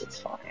bad. Otherwise, it's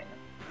fine.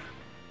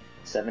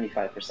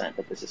 75%,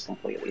 but this is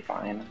completely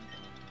fine.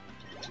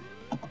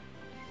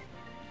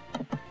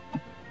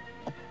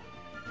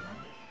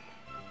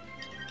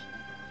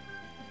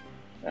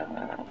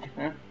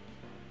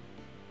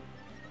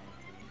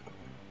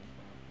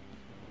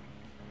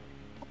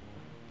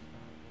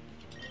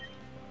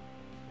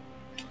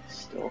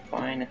 Still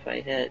fine if I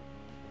hit.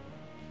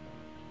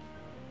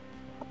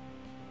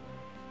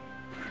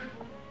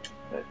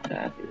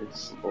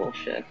 is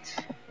bullshit.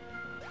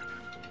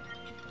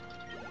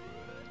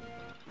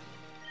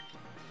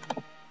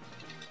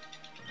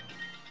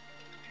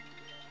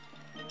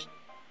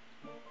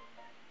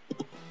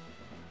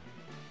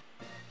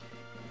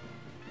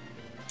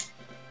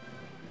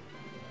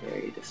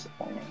 Very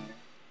disappointing.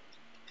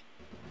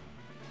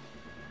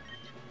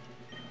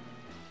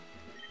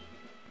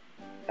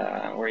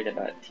 I'm worried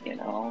about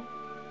TNL.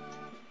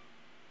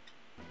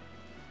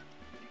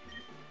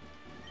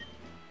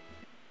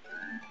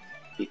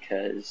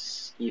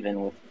 Because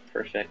even with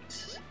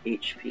perfect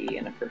HP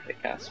and a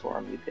perfect cast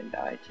form, you can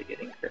die to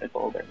getting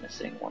critical. They're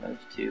missing one of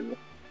two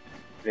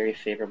very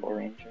favorable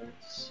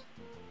rangers.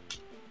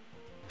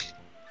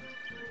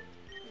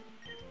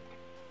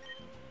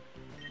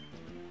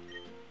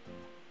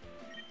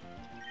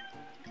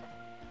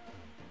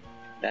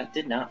 That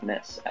did not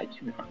miss. I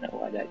do not know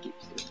why that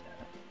keeps doing that.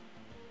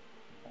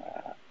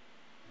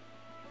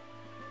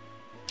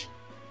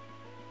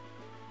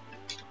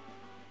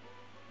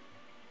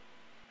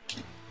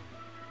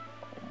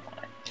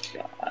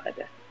 Oh my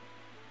god.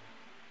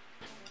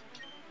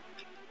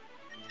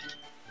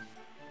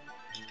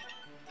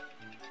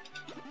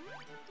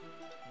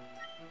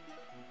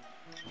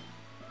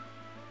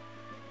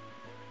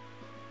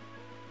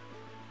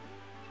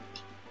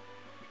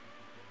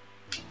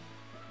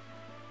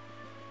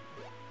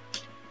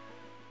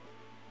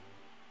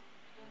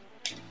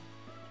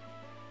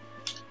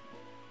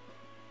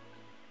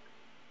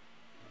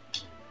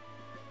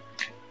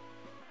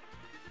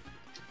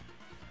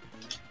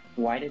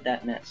 Why did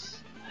that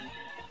miss?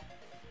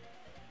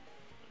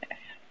 Okay.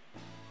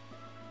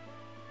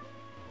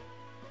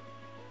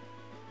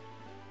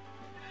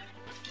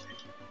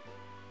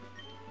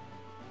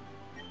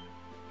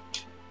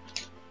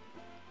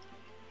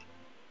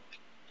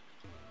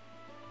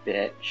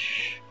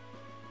 Bitch.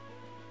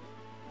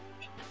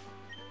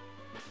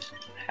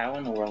 How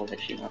in the world did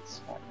she not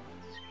spawn?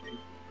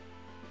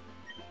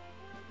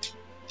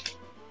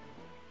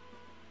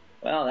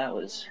 Well, that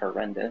was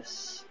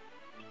horrendous.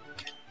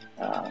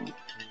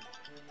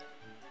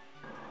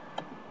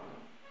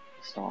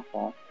 Just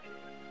awful.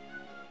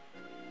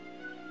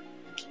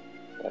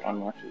 But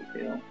unlucky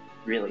too.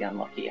 Really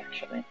unlucky,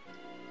 actually.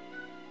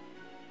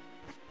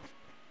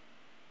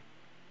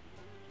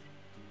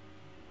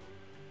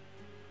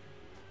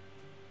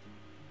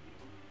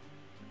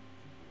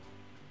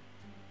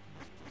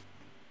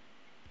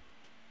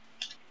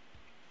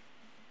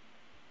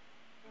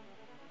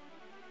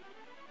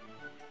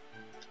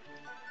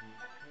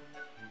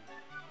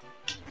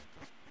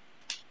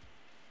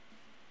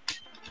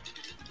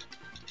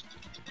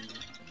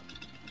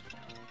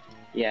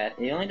 Yeah,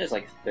 he only does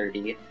like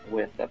 30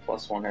 with a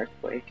 +1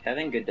 earthquake.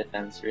 Having good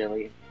defense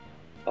really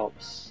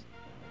helps.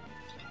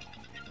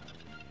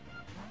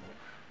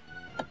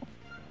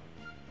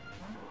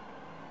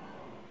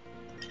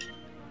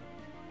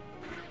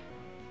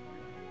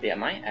 Yeah,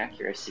 my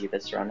accuracy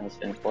this run has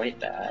been quite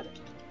bad.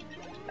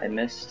 I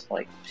missed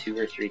like 2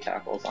 or 3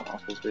 tackles on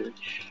Aqua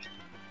Booch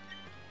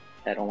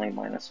at only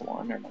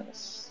 -1 or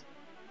 -1.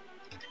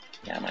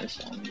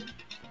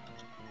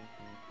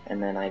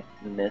 And then I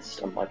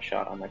missed a mud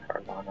shot on the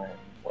Carvana and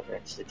Weather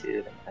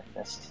Institute, and I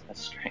missed a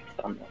strength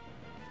on the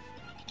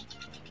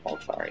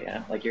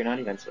Altaria. Like, you're not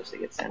even supposed to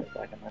get sand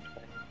attack on that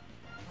play.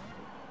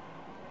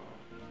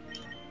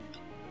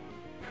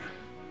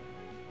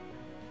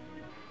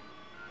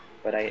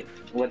 But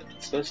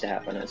what's supposed to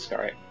happen is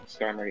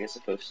Skarmory is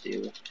supposed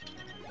to,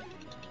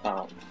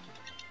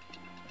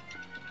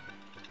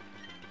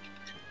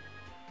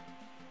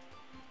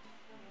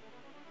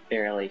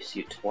 barrel ace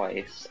you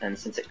twice, and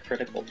since it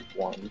critical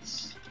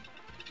once,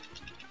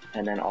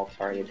 and then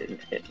Altaria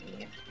didn't hit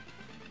me,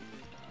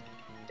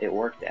 it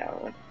worked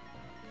out.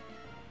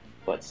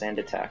 But Sand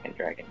Attack and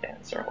Dragon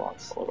Dance are a lot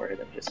slower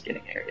than just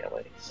getting Aerial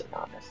Ace and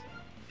not missing.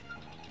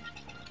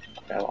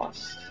 I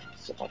lost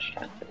so much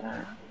time for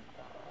that.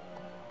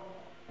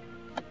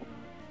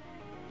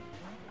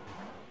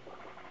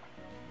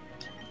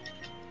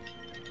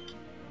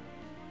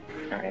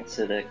 Alright,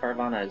 so the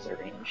Carvana is a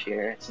range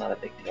here. It's not a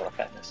big deal if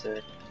I miss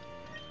it,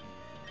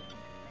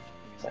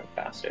 because I'm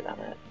faster than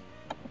it.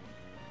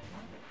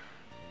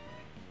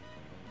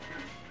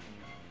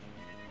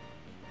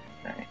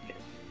 Alright, good.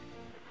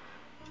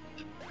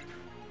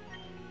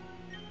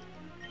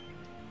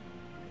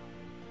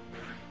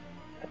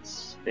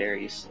 That's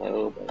very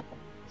slow, but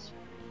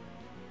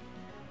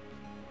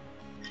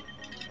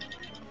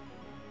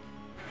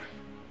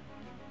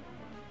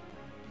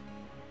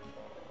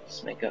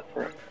just make up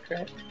for it,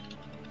 crit.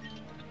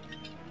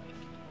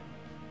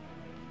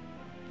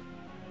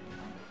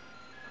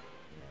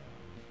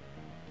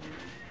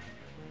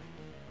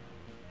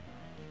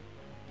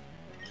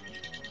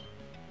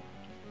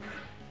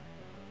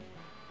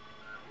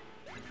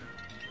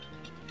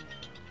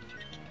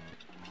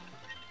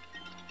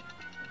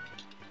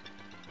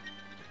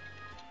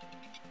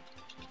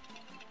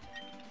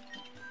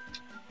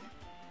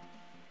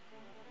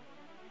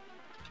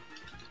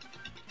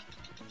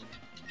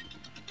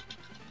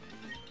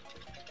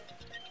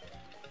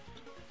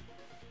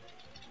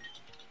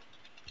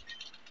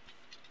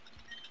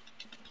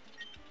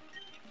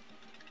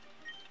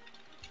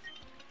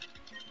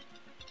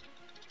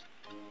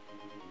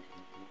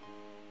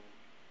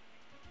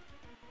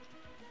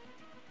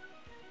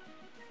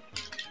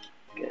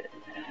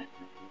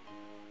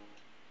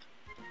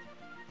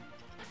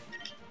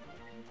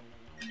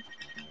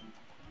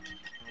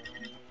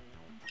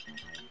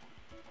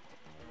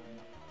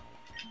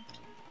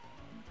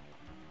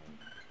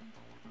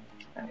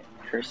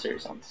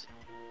 cursors on.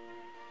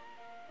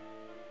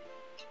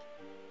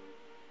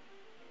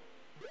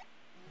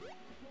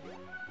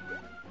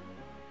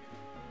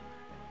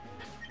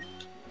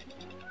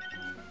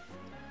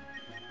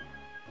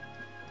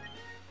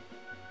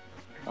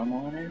 Come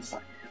on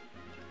inside.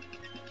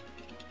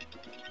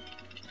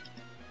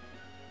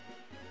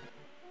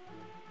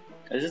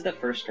 This is the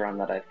first run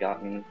that I've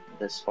gotten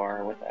this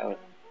far without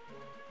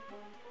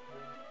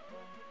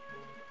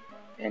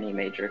any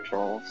major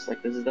trolls.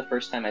 Like, this is the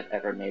first time I've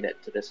ever made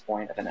it to this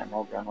point of an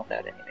Emerald run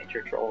without any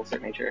major trolls or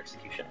major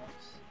executions.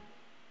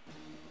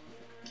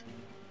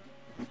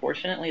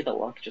 Unfortunately, the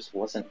luck just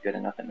wasn't good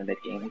enough in the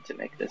mid-game to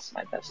make this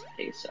my best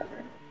case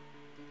ever.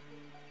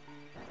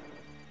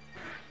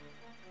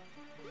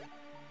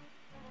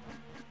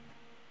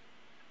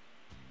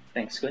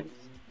 Thanks, Squid.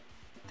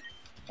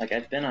 Like,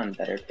 I've been on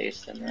better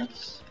pace than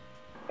this,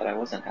 but I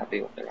wasn't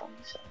happy with the run,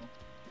 so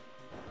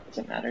it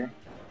doesn't matter.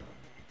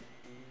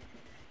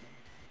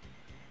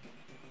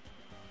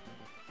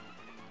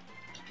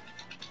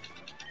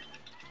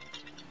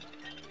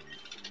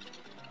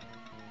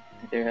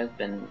 There has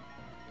been,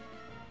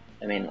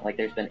 I mean, like,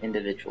 there's been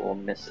individual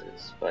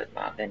misses, but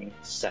not any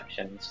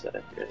sections that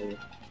have really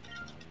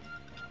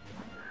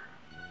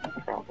a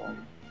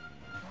problem.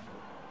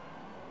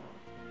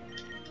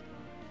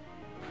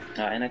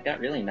 And I've got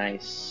really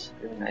nice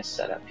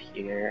setup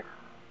here,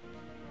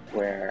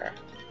 where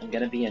I'm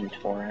gonna be in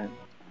Torrent,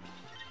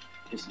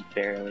 just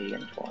barely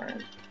in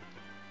Torrent.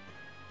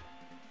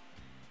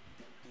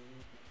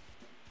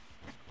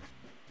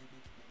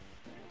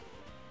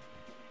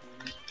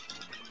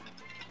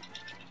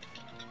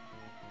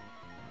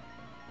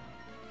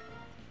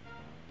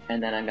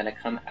 And then I'm gonna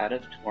come out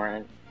of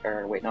Torrent,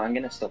 or wait, no, I'm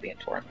gonna still be in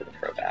Torrent for the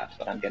Crobat,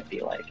 but I'm gonna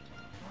be, like,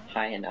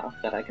 high enough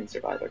that I can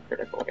survive a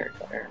critical hair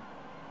cutter.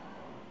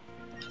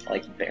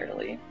 Like,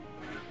 barely.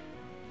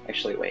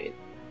 Actually, wait.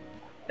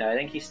 No, I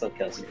think he still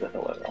kills me with a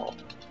low roll.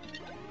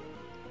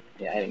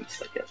 Yeah, I think he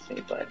still kills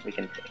me, but we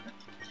can ping.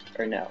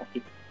 Or no,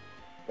 he...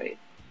 wait.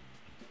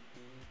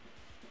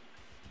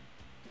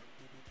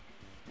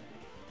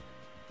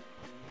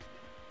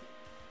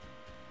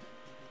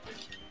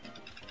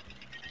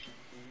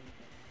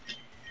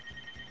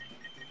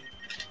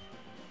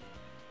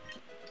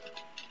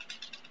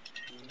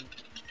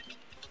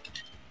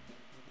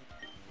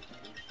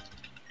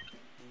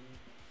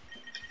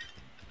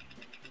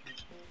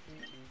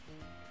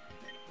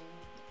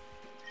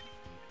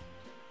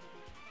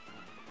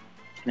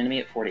 I'm gonna be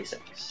at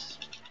 46.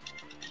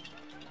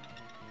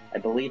 I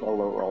believe a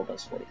low roll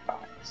does 45,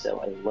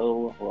 so a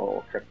low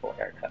roll critical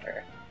hair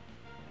cutter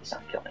is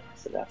not killing,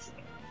 so that's the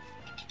game.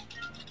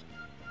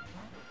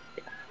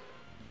 Yeah.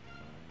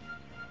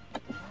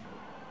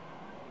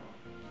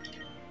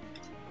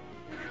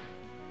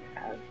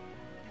 Have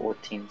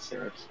 14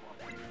 serves.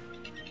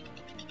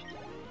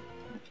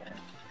 Okay.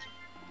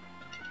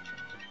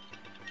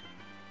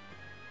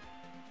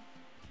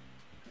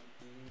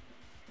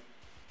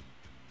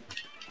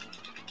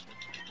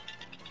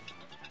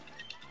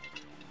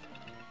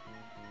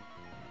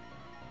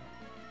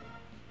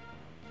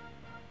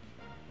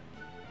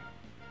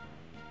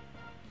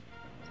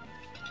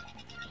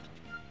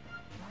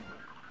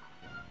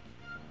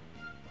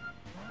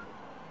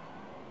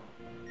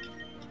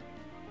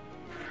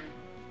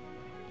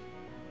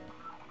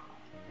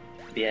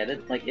 Yeah,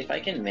 like, if I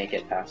can make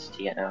it past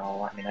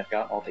TNL, I mean, I've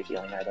got all the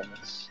healing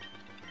items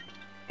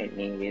I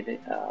need.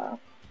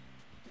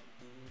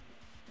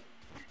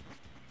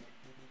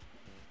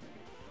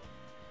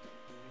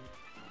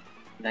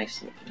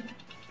 Nice looking.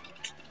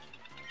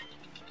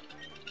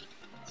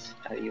 That's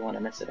how you want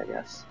to miss it, I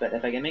guess. But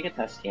if I can make it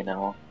past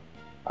TNL,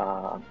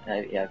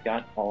 yeah, I've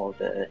got all of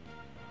the...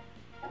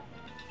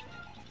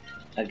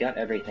 I've got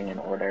everything in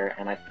order,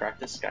 and I've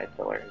practiced Sky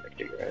Pillar and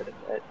Victory Road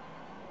a bit.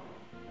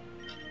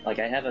 Like,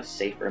 I have a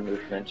safer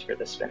movement for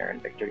the spinner in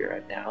Victory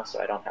Road now,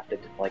 so I don't have to,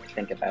 like,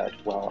 think about,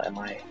 well, am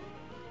I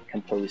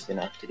composed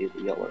enough to do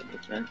the YOLO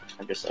movement?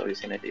 I'm just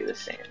always going to do the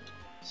same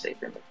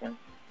safer movement.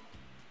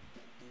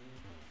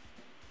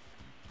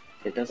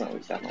 It doesn't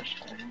lose that much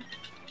time.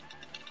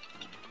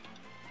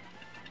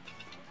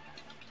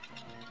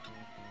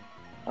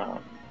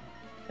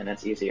 And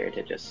it's easier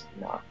to just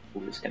not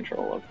lose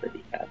control of the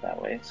D-pad that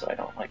way, so I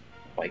don't, like,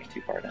 bike too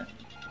hard in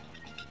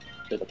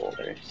for the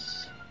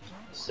boulders.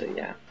 So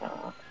yeah,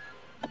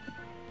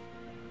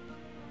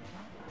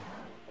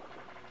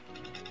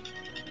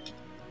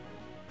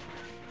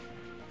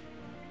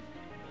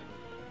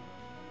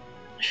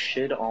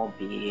 should all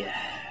be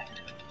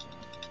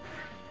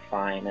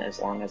fine as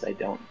long as I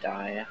don't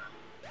die.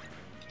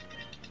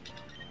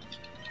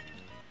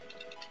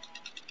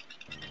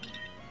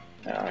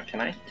 Can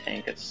I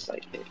tank a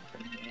psychic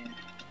from here?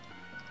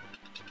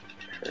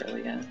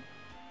 Curlia?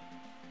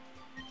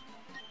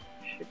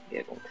 Should be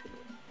able to.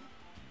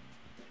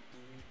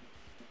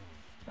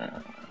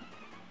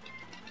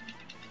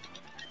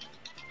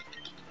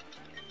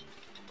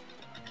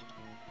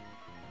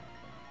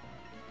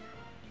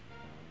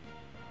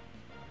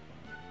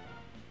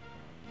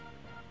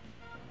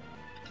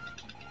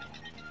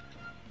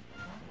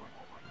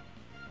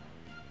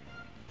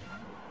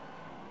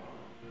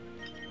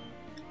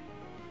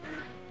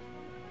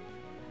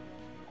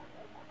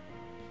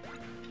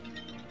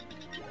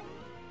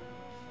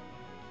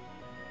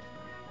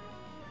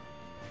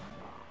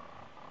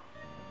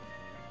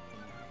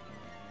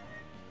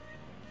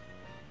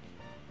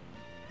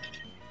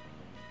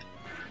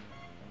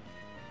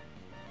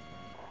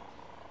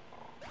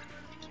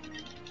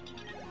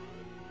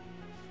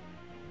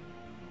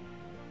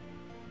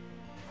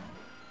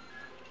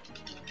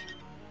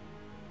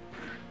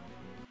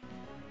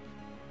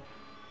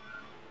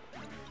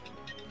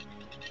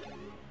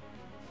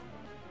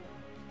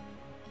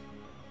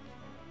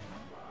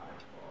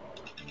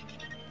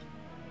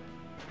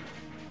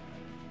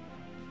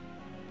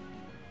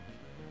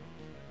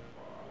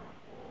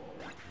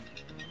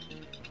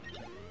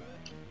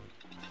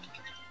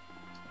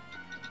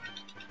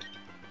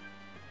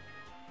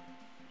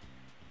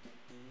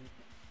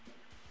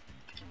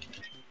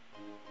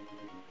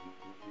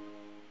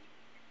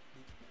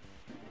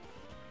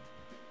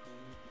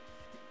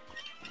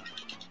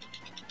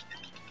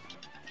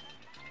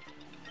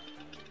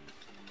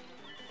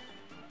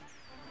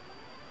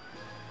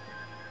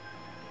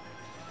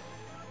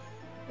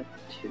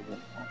 2 and 1.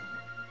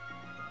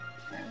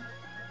 Okay.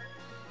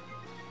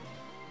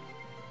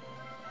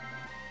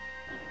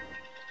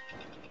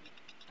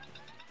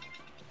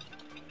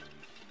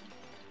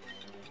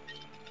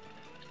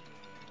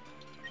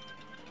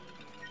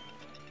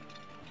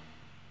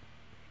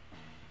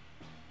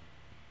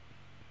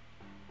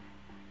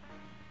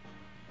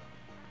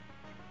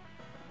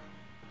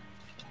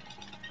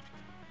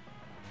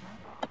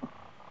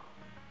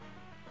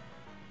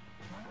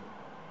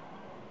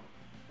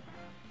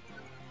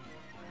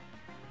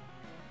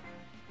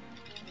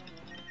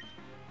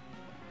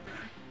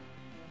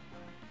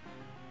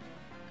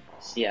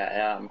 So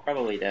yeah, I'm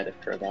probably dead if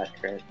Crobat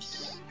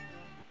crits.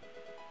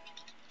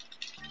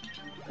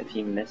 If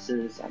he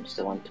misses, I'm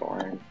still in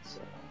Torrent,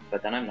 so...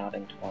 but then I'm not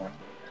in Torrent.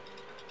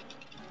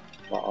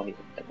 Well, he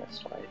did miss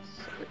twice,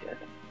 so we're good.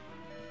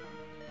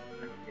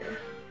 Okay.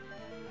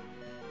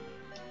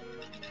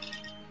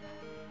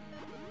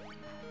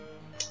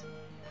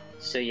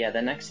 So yeah,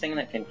 the next thing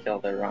that can kill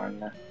the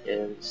run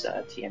is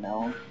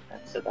TNL,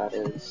 and so that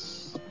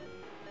is,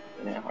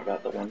 you know,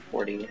 about the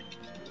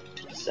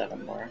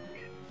 147 mark.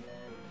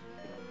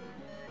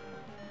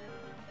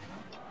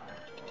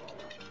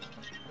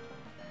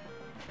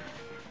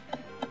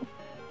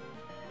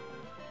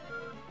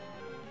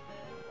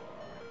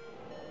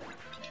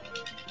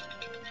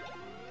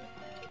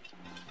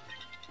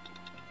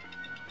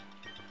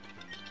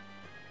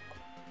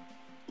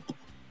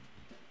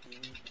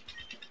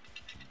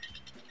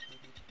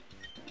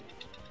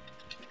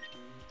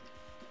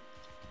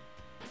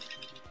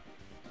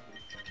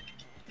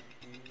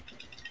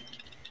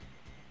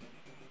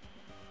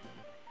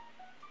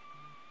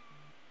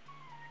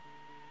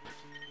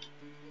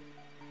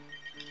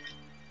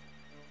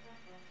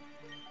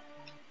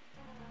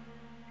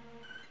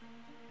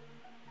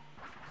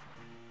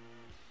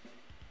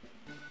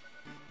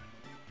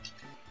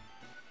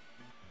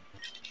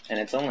 And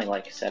it's only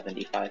like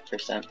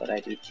 75% that I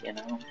do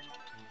TNL.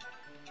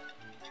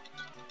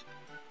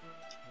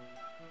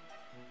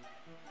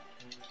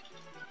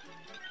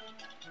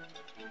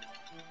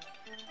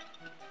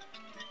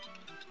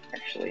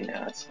 Actually,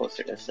 no, it's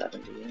closer to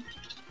 70.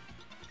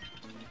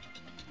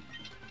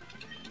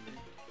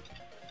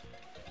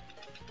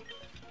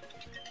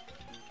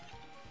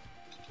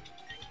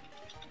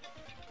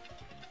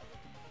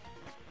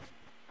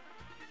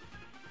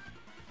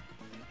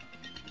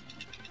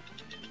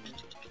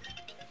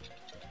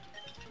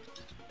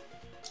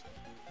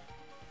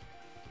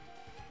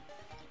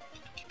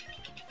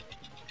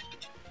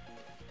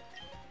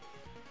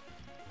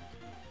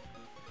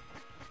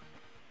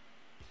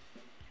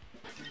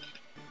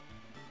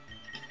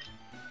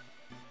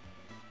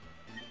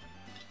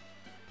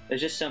 There's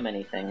just so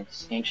many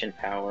things. Ancient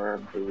Power,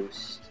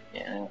 Boost,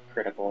 you know,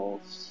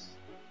 criticals,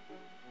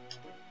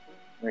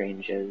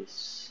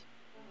 ranges.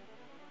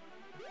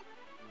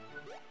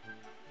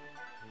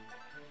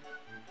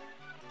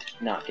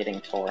 Not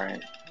getting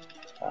Torrent.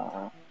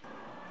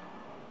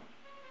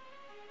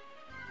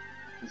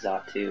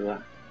 Zatu.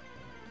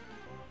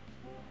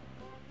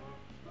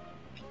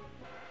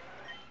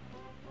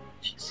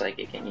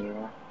 Psychic in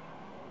you.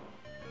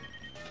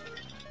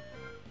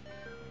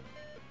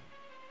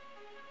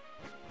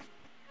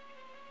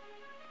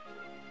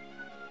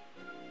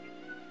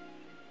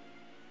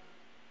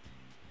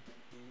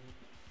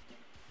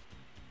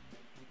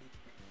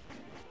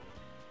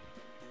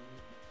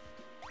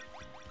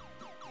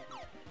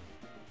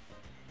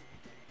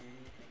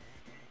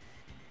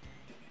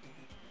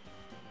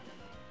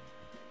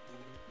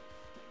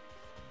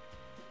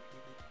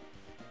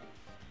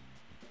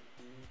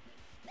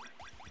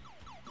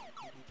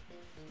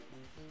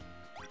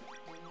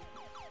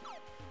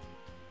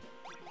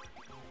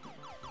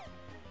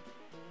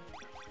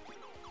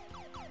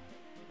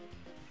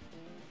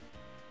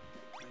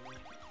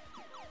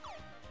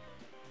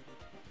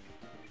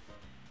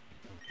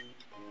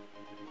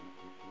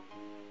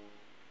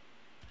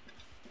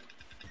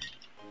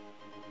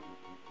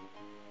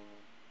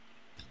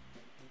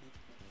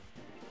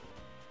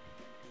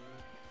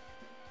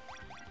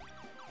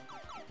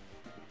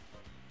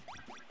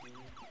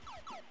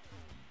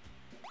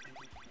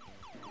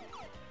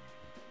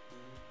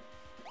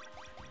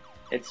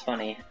 It's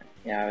funny,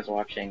 yeah, I was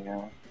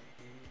watching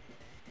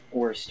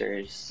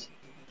Worcester's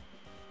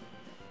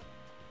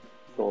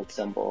gold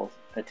symbol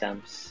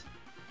attempts.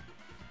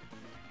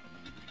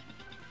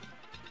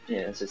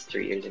 Yeah, this is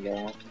 3 years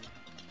ago.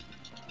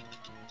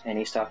 And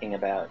he's talking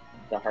about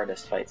the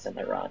hardest fights in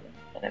the run.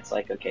 And it's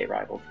like, okay,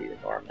 Rival 2,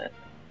 Dormant,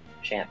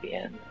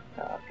 champion,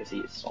 because he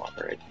used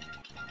Swampert.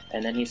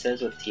 And then he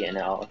says with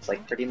TNL, it's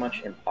like pretty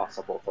much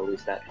impossible to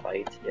lose that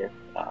fight if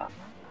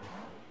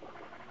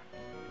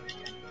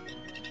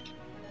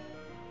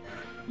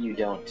you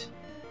don't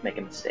make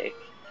a mistake.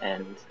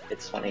 And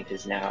it's funny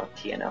because now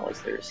TNL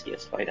is the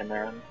riskiest fight in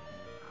their run.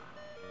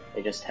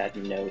 They just had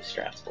no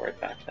strats for it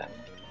back then.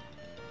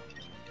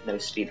 No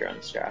speedrun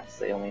strats.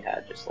 They only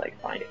had just like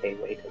find a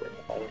way to win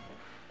the fight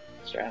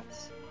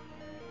strats.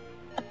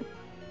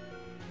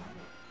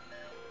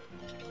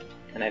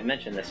 And I've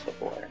mentioned this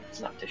before,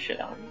 it's not to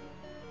shit on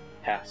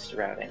past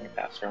routing or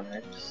past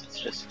runners, it's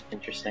just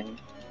interesting.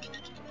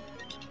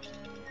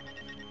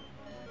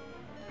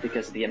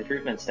 Because the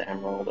improvements to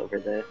Emerald over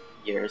the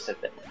years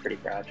have been pretty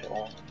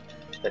gradual,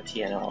 but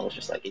TNL was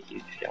just like a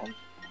huge jump,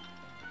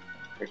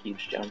 or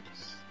huge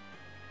jumps.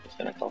 There's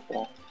been a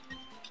couple.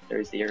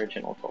 There's the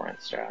original Torrent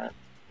strat,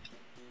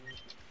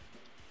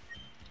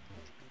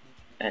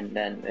 and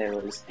then there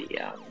was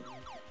the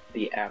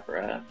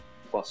Abra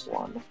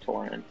 +1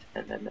 Torrent,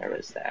 and then there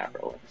was the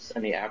Abraless,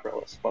 and the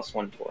Abraless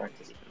 +1 Torrent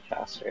is even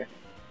faster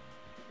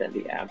than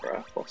the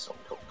Abra +1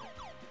 Torrent.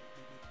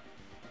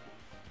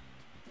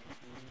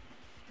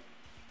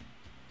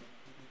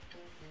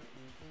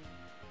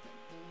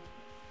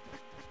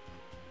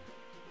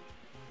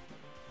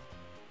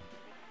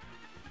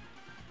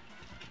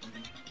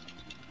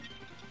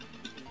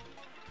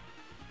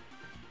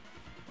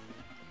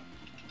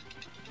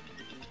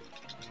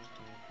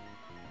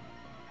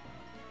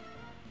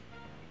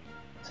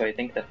 So I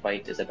think the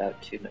fight is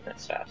about 2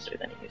 minutes faster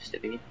than it used to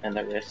be, and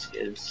the risk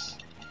is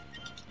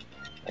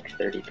like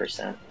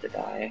 30% to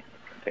die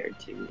compared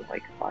to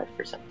like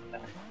 5% to die.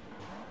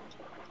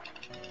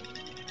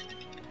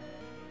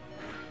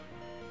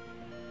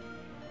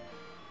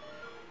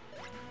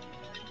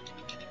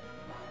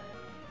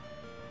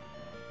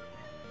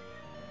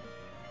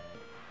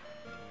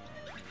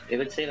 It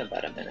would save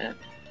about a minute.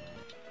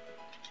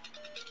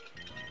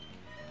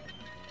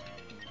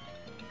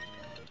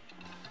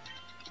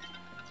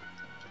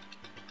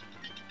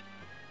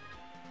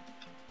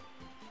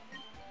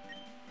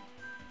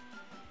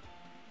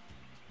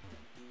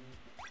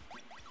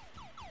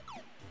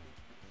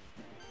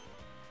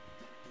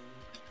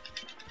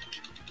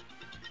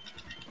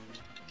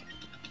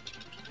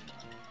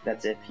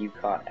 That's if you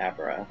caught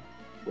Abra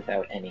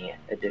without any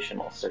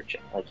additional searching,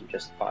 like you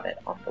just caught it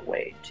on the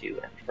way to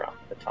and from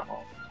the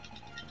tunnel.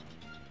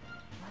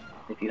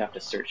 If you have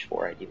to search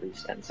for it, you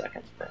lose 10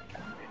 seconds per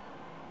encounter.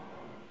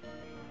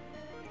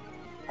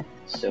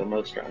 So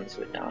most runs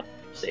would not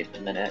save the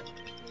minute,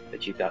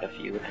 but you've got a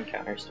few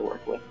encounters to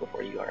work with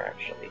before you are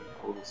actually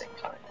losing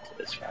time to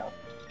this route.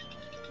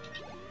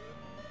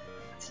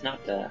 It's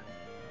not a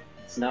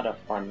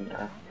fun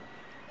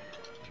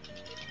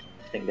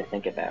thing to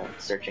think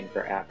about, searching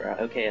for Abra.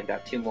 Okay, I've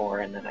got 2 more,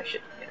 and then I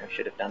should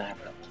have done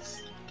Abra.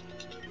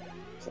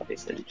 So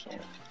obviously we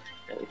can't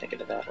really think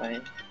of it that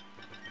way.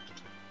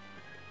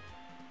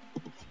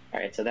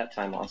 Alright, so that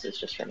time loss is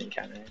just from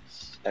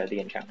encounters. The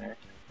encounter.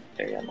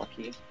 Very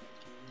unlucky.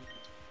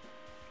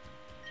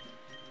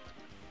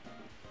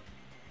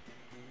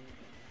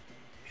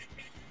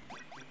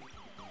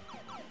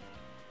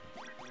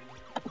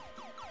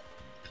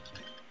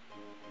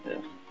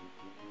 Ugh.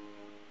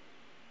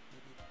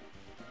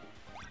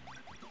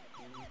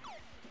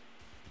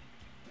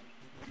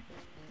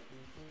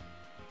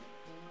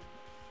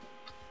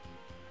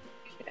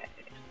 Okay.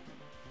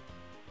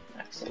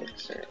 Max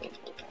elixir,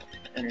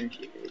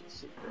 energy is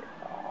super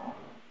high.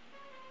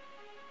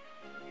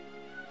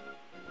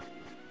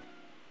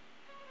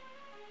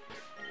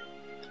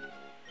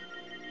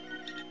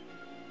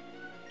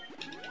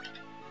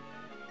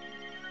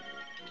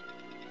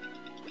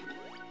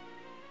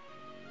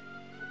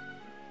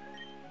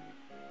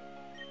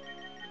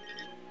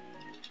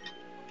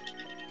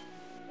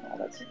 Oh,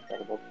 that's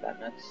incredible for that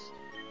mess.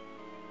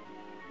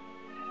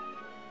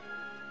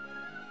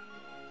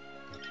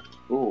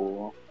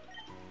 Ooh.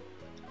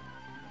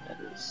 That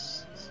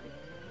is...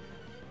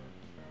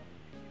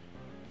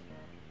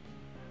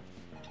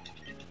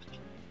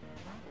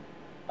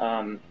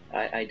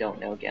 I don't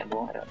know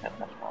Gamble, I don't have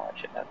enough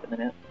knowledge at the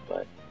minute,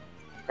 but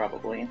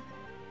probably.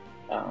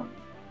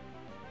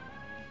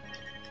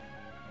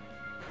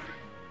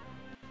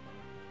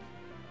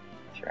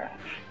 Trash.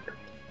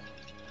 Perfect.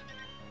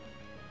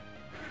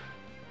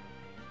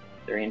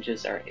 The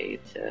ranges are A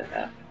to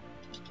F.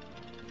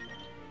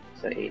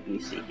 So A, B,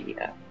 C, D,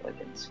 F, like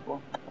in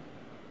school.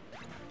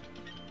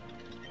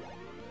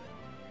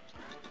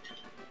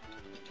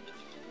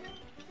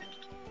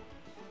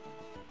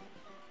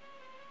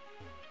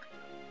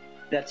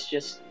 That's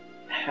just...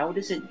 how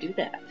does it do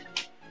that?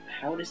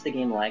 How does the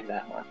game lag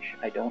that much?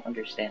 I don't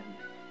understand.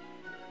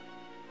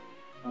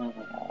 Okay,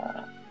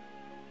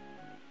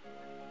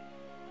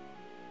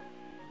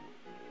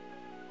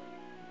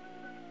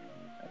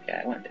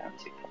 I went down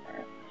too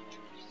far.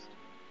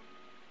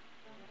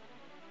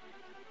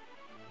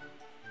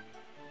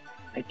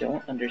 I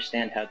don't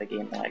understand how the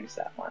game lags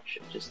that much.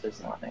 It just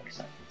does not make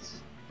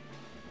sense.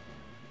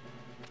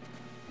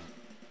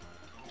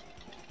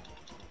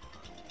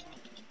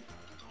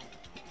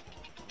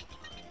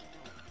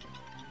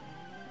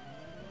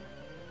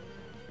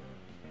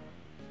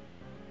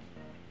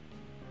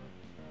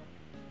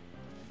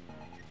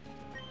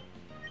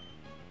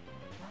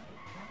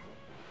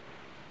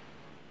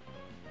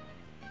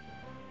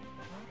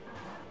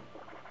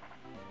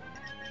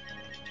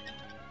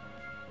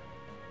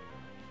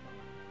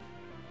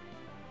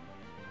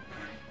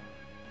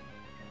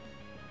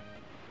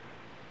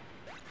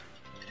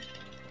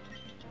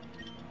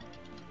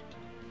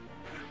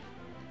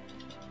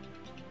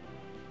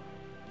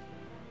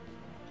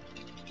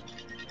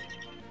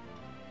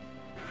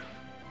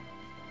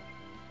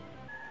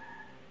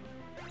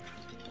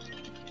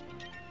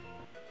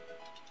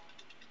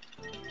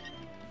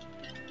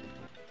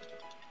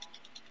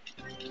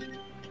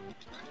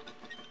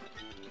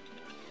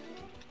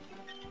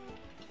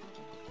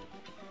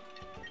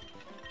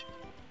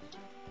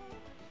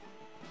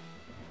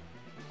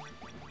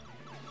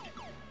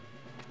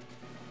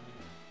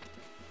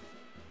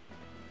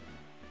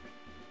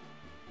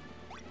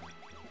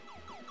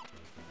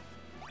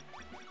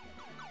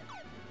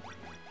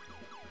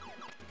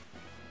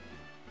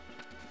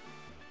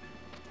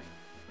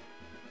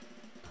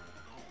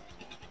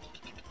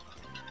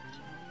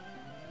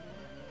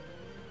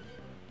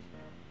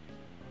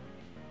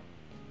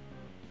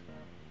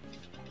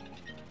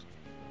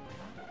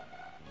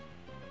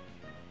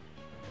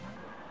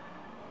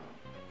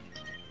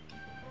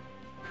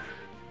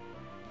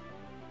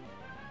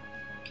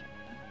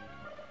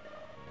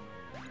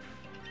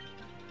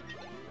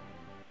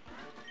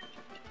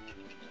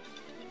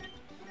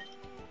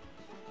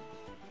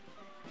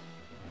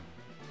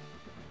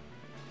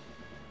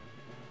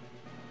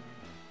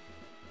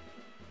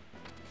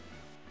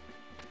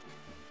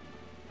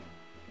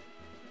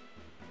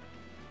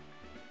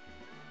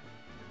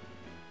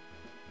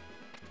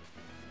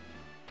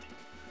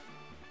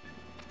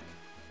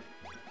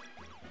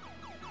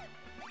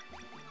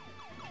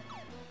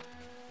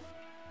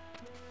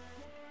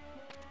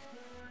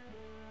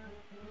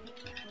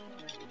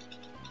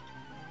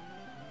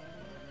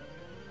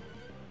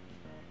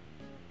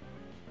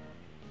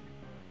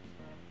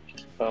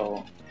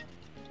 Oh.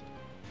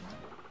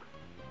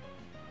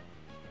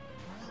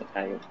 So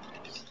I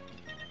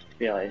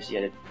realized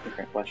you had a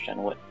different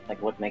question.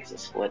 What makes a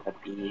split a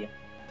B?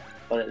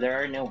 Well, there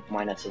are no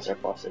minuses or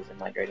pluses in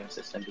my grading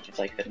system because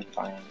I couldn't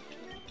find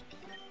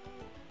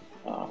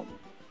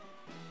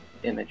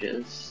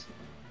images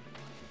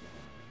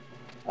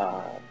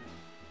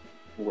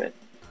with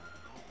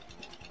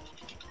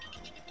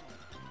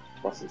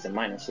pluses and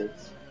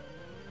minuses.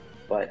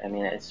 But I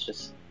mean,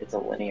 it's a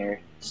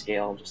linear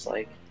scale, just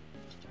like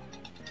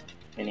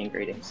any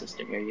grading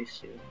system you're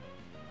used to.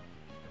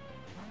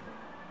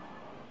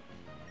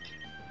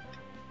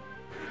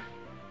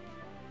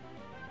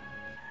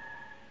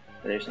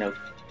 There's no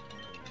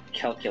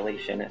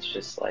calculation, it's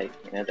just like,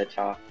 you know, the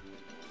top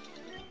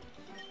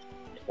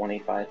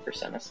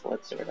 25% of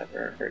splits or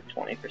whatever, or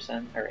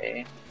 20% are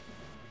A.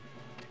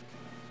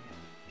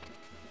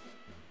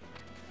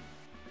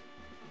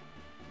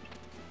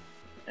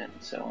 And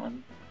so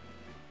on.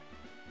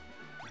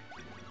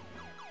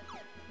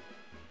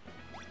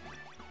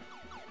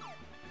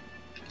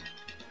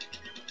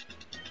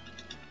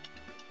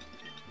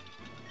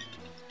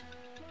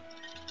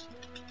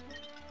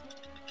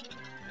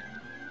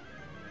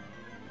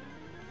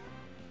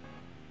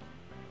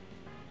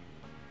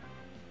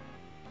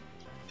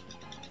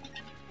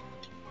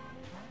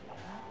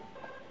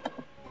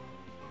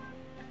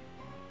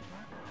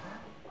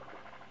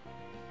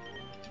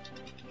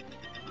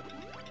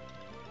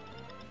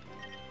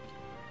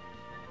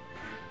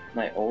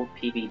 My old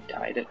PB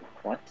died at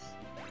what?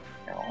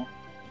 No.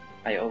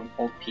 My old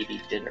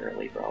PB did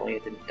early brawly,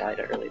 it didn't die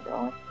to early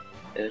brawl.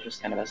 It was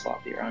just kind of a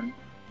sloppy run.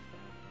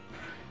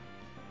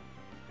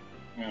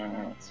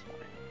 That's fine.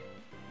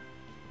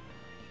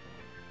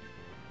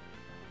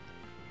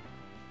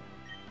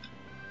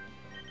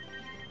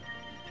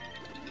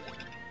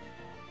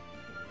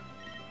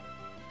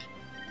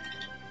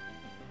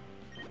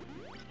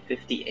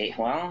 $58.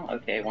 Well,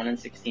 okay, 1 in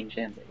 16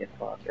 chance I get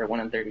fucked, or 1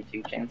 in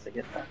 32 chance I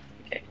get fucked.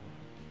 Okay.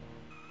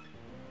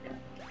 Yeah.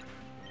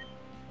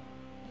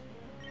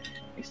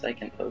 At least I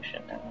can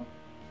potion now.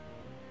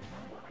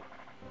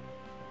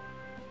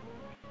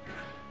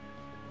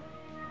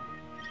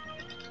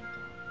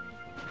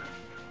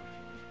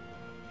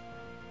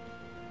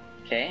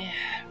 Okay,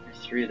 we're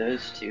through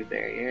those two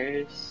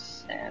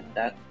barriers, and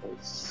that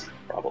was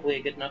probably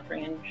a good enough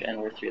range, and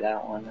we're through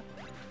that one.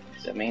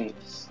 So it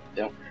means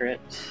don't crit.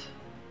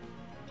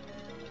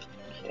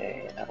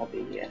 Okay, that'll be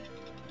okay.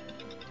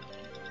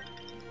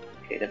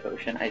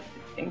 Devotion. I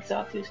think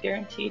Zatu's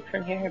guaranteed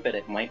from here, but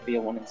it might be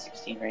a 1 in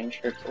 16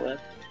 range for it to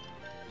live.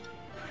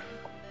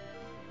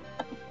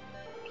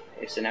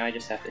 Okay, so now I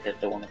just have to hit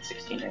the 1 in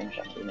 16 range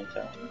on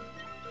Lumito.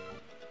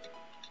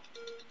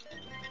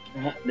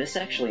 This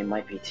actually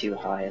might be too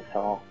high of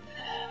health.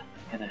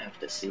 I'm gonna have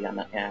to see on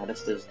that. Yeah,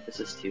 this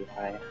is too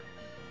high.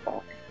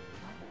 Fuck.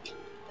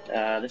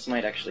 This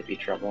might actually be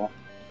trouble.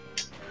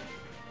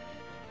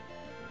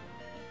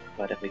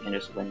 But if we can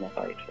just win the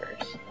fight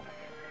first.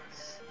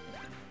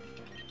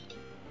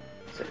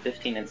 So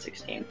 15 and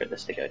 16 for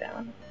this to go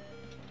down.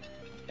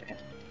 Okay.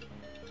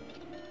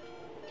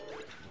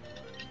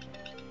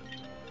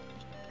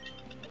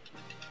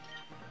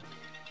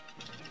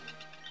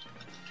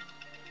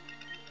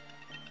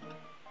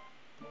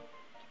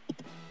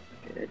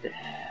 Good.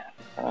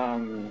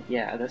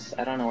 Yeah,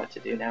 I don't know what to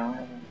do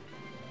now.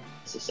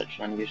 This is such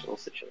an unusual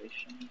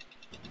situation.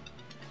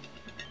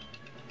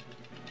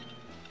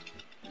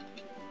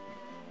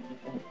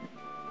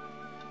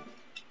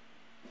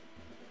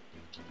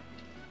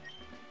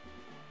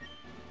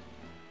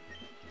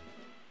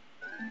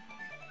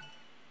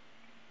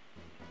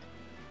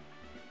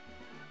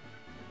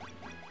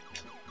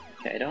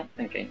 Okay, I don't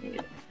think I need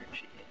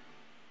energy.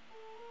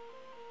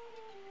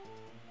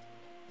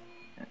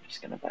 I'm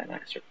just gonna buy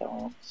max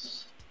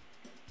repels.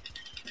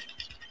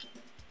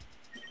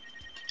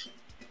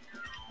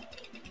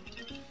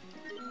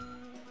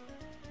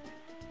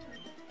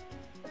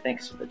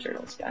 Thanks for the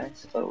turtles,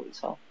 guys. It always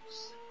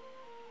helps.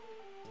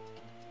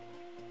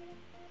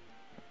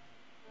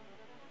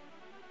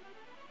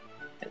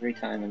 Every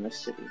time in this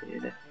city,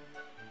 dude.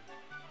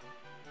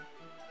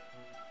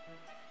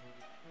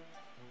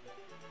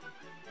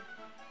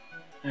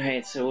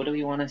 Alright, so what do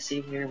we want to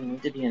see here? We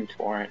need to be in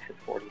Torrent for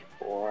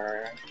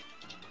 44.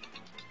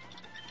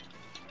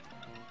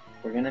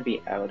 We're gonna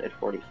be out at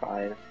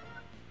 45.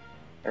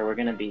 Or we're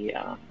gonna be,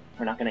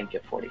 we're not gonna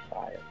get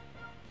 45.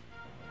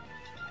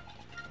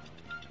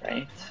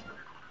 Right?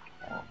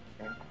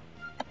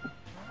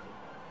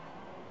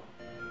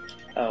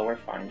 Oh, we're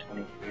fine,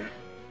 23.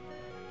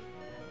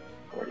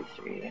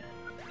 43.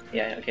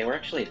 Yeah, okay, we're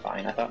actually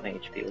fine. I thought my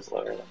HP was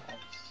lower than this.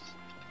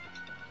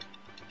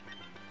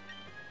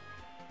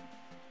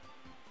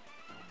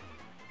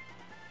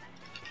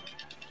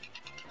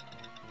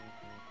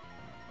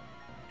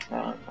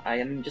 I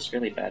am just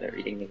really bad at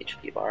reading the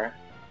HP bar,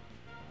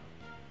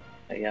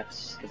 I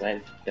guess, because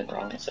I've been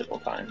wrong several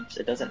times.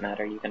 It doesn't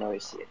matter, you can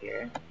always see it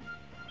here.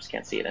 Just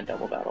can't see it in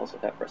double battles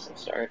without pressing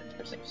start.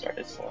 Pressing start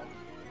is slow.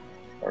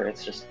 Or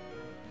it's just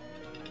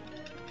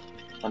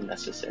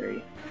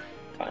unnecessary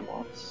time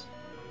loss.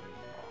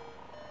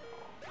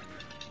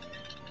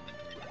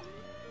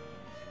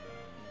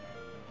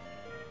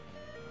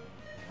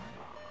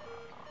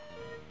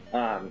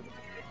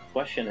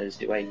 Question is,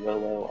 do I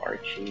YOLO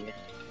Archie?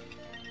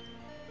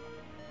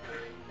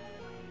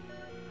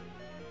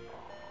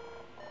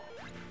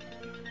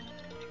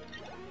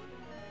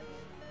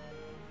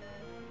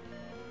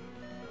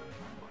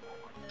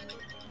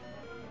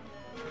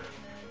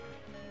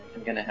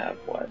 I'm gonna have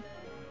what?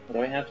 What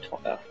do I have?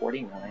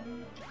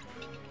 49?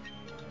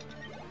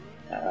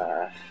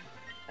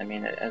 I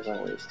mean, as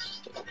always, it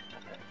just doesn't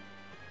matter.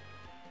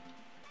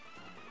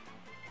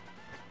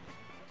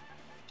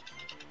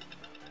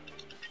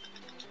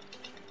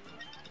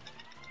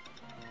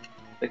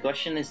 The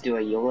question is, do I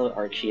YOLO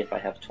Archie if I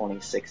have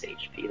 26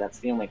 HP? That's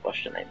the only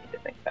question I need to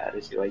think about,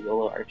 is do I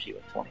YOLO Archie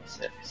with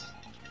 26?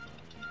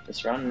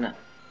 This run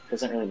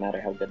doesn't really matter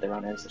how good the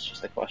run is, it's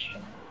just a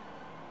question.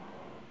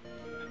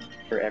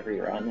 For every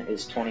run,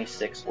 is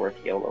 26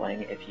 worth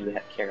YOLOing if you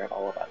care at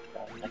all about the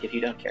run? Like, if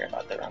you don't care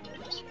about the run,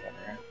 then just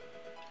whatever.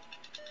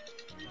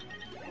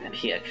 And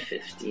he had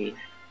 50.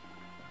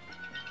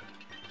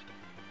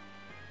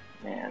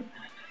 Man.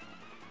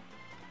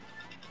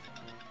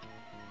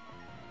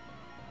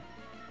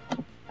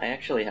 I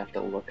actually have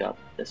to look up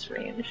this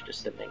range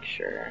just to make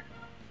sure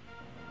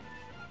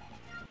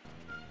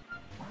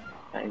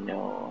I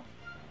know.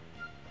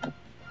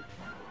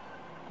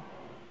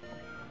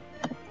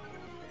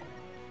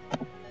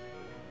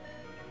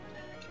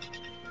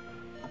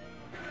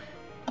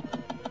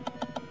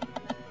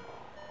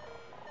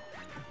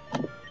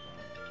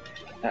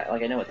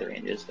 Like, I know what the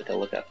range is, but to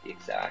look up the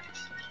exact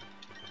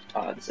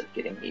odds of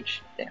getting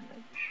each damage.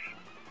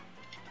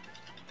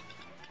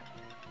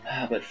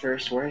 But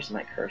first, where's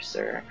my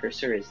cursor?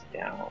 Cursor is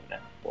down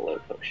below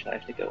potion. I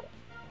have to go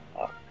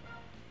up.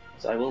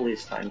 So I will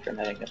lose time from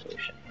having a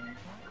potion here.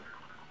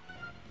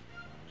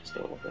 Just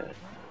a little bit.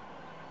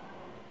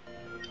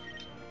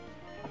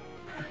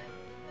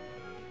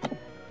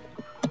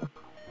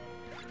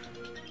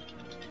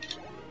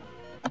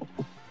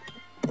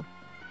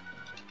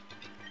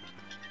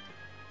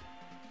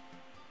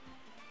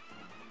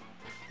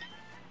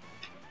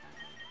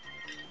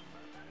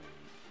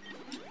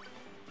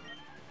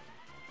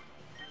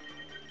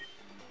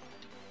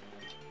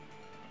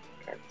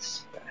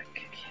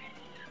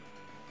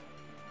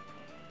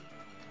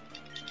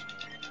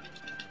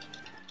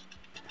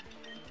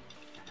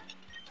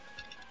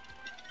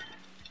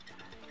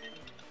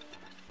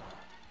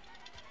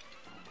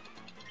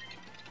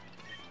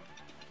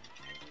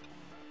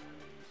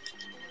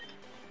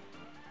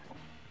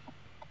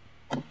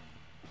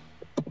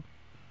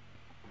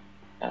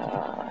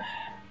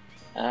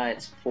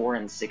 It's 4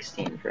 and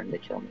 16 for him to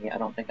kill me. I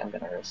don't think I'm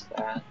gonna risk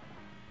that.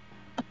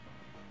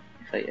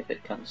 If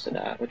it comes to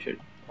that, which would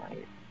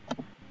might.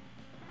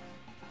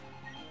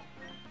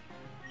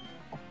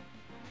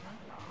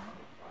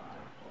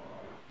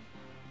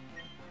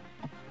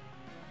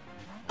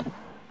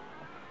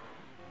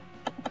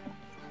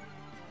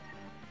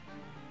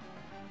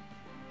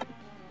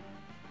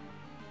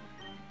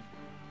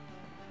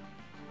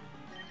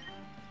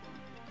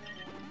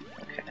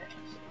 Okay,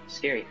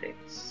 scary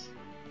face.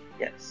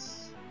 Yes.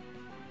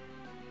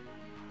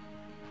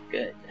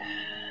 Good.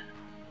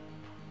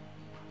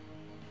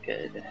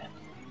 Good.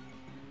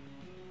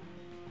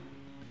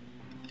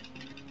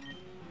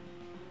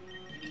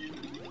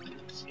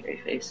 Scary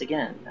face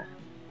again.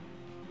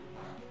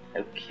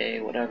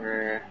 Okay,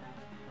 whatever.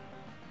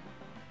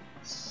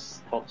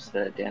 This helps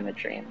the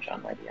damage range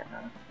on my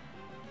Diana.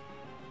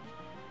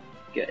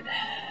 Good.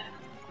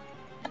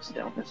 Just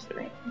don't miss the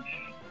range.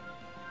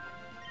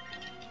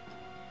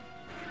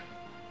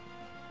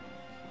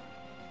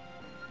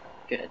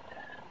 Good.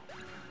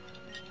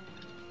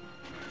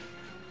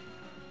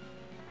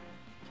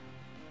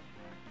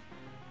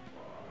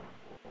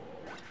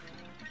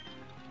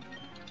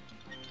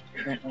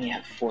 currently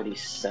have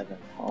 47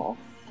 health.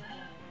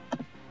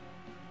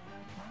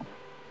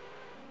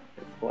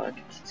 Reflect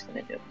is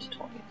going to go up to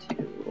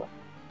 22,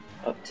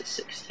 up to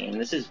 16.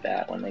 This is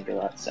bad when they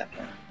go out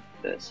second.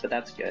 But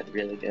that's good,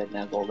 really good.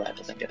 Now Golbat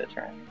doesn't get a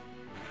turn.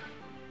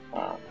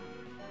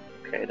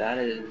 Okay, that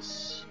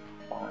is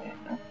fine.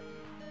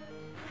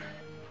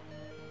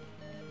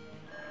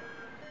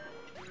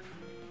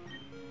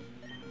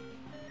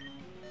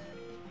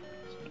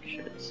 Let's make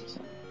sure this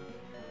isn't.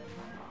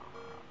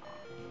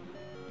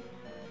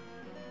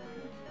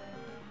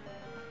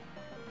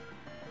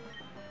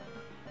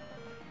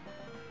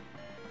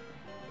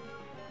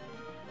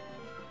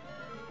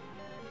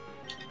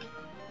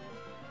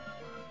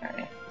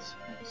 Alright,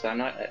 so I'm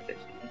not at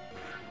 50.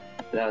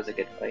 But that was a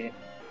good fight.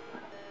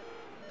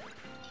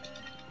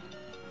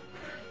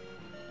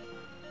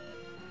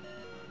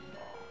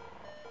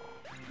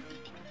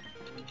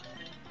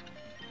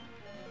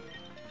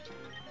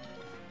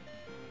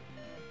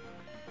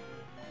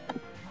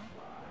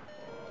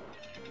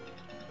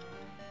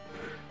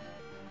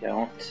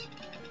 Don't.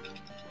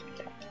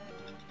 Okay.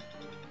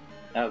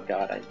 Oh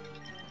god,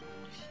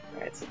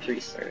 Alright, it's a 3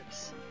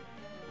 starts.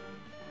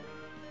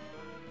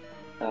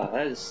 Oh,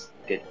 that was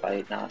a good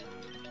fight, not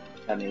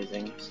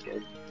amazing, just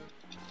good.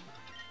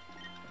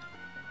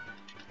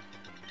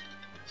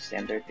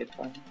 Standard good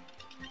fight.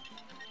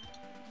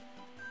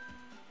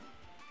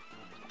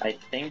 I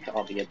think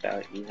I'll be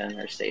about even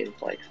or save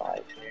like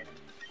 5 here.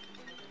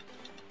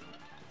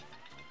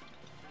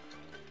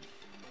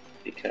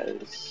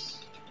 Because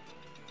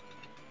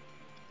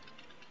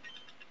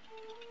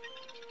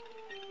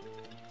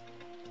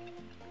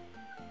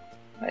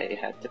I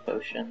had to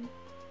potion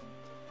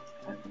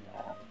and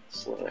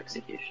slow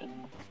execution.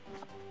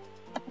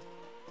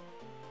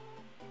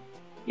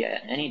 Yeah,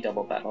 any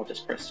double battle,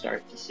 just press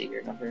start to see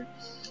your numbers,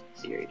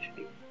 see your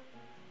HP.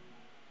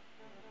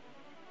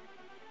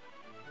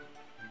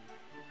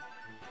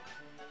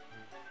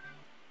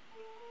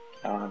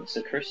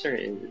 So cursor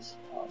is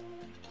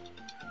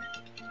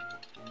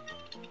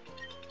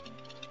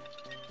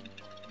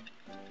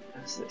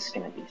is this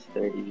gonna be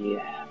 31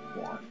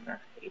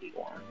 or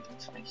 81?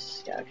 That's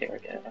nice. Yeah, okay, we're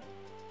good.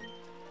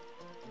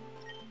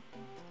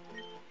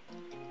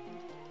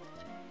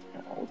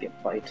 We'll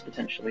get bites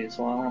potentially as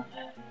well.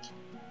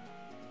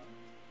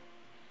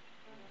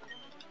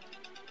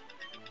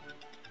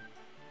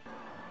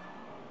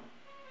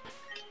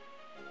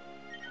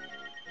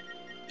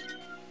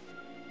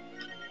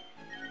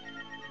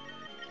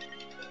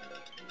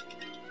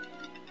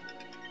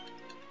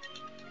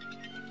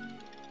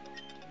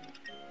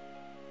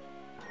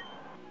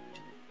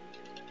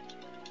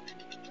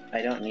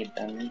 I don't need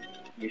them,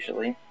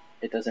 usually.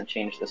 It doesn't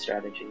change the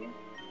strategy.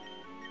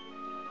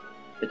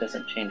 If it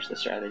doesn't change the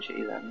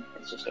strategy, then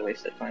it's just a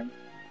waste of time.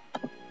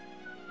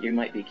 You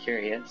might be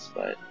curious,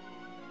 but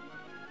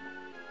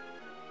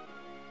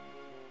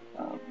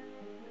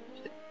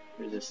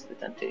resist the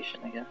temptation,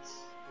 I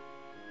guess.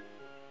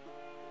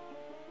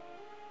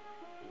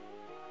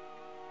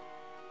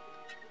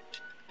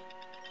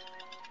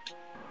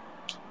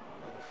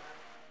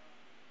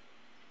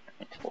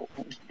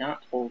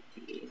 Not hold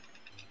B.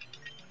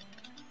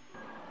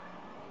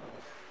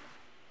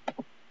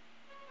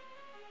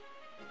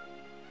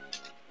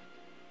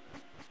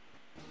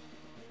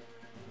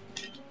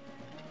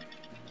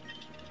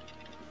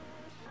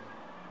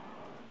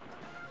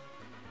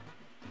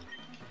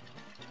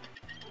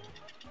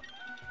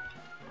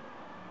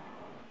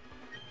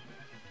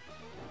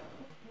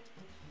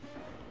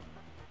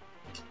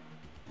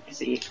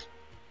 See?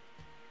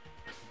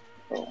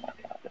 Oh my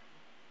god.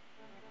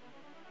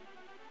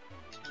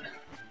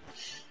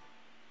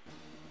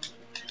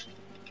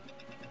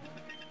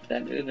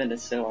 That movement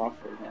is so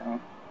awkward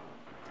now.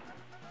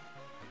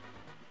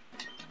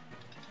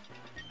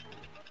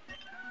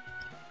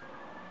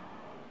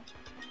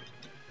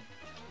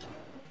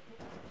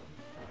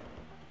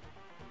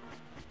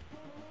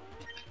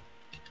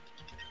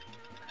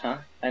 Huh?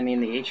 I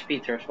mean, the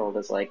HP threshold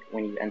is like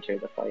when you enter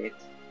the fight.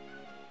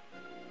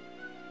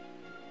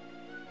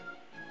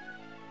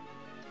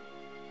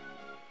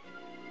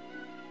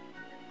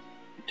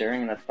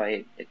 During the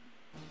fight, it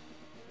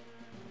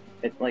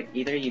like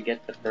either you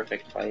get the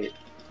perfect fight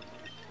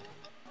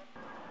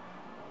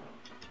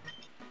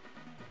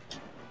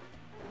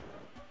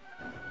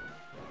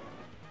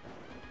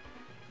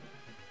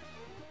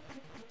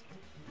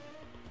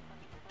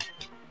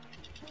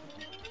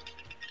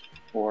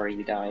or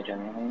you die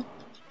generally.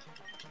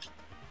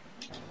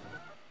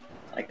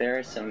 Like there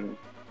are some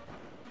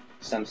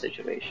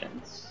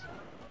situations.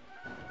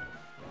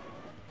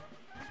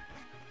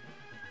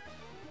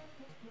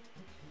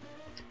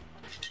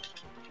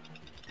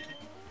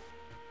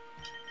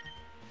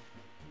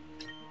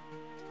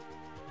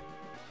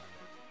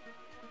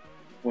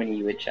 When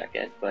you would check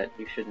it, but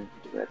you shouldn't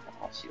do it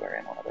unless you are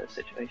in one of those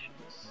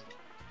situations.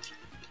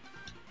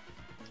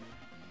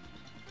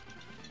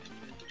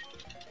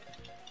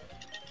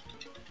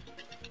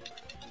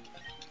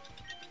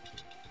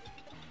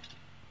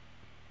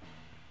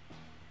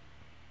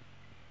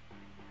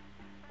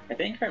 I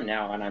think from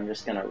now on I'm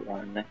just gonna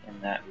run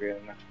in that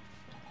room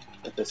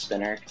with the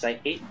spinner, because I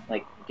hate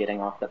like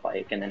getting off the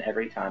bike and then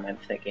every time I'm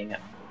thinking,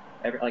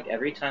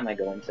 every time I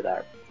go into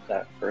that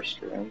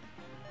first room,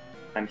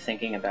 I'm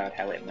thinking about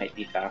how it might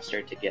be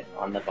faster to get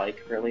on the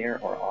bike earlier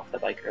or off the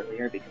bike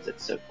earlier because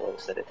it's so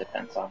close that it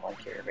depends on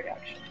like your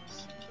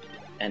reactions.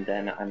 And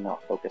then I'm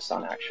not focused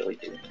on actually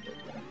doing the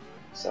movement,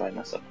 so I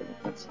mess up the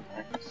movement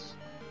sometimes.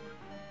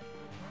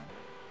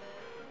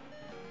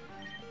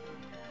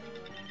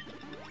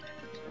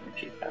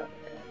 Energy powder.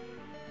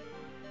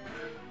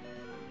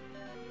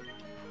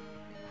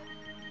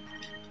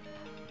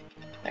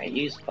 I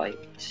use bite.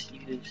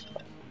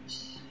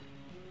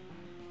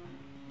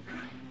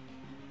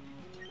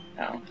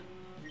 Oh.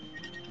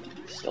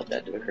 Still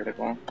dead to a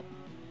critical.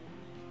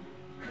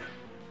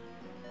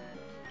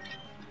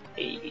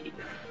 80.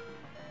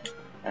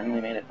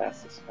 Finally made it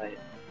past this fight.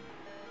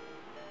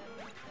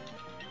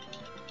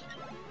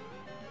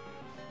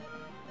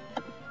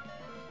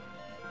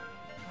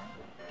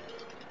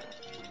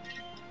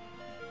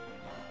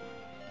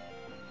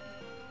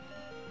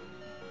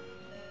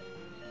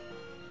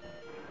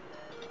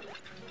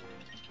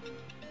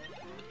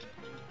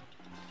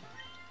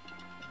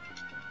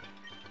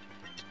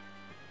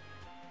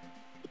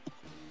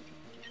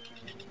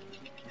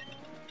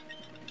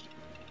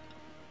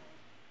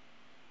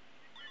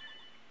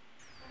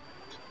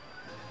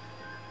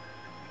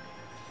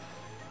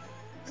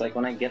 It's like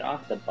when I get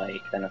off the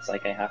bike, then it's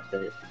like I have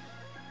to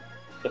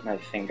put my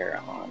finger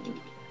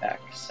on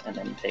X and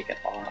then take it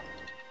off.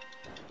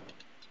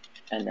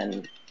 And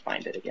then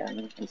find it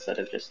again, instead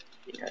of just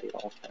being ready the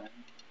whole time.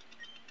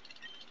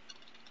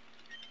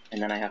 And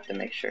then I have to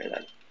make sure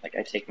that, like,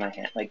 I take my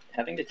hand, like,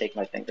 having to take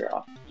my finger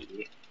off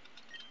E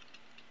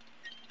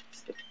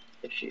is the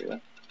issue.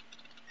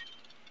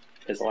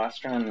 Because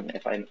last run,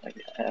 if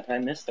I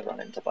miss the run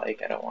into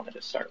bike, I don't want to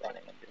just start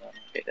running and doing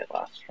like I did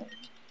last run.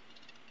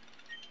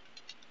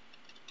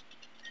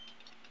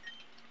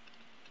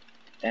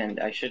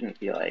 And I shouldn't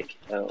be like,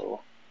 oh,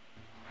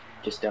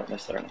 just don't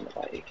miss the run on the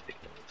bike,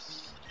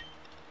 because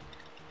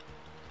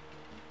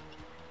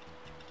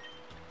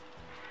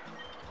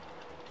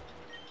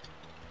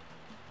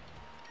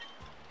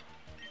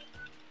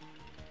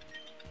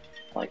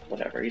like,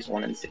 whatever, he's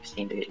 1 in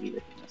 16 to hit you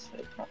if you miss it,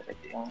 it's not a big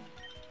deal.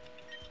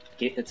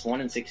 It's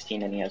 1 in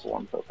 16 and he has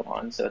 1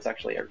 Pokemon, so it's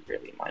actually a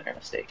really minor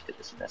mistake to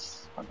just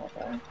miss on that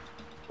guy.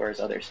 Whereas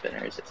other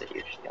spinners, it's a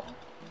huge deal.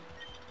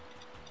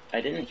 I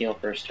didn't heal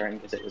first turn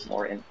because it was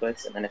more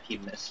inputs, and then if he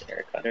missed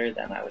Air Cutter,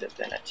 then I would have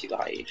been at 2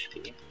 high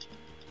HP.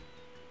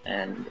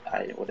 And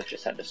I would have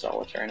just had to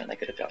stall a turn and I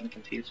could have gotten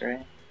confused,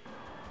 right?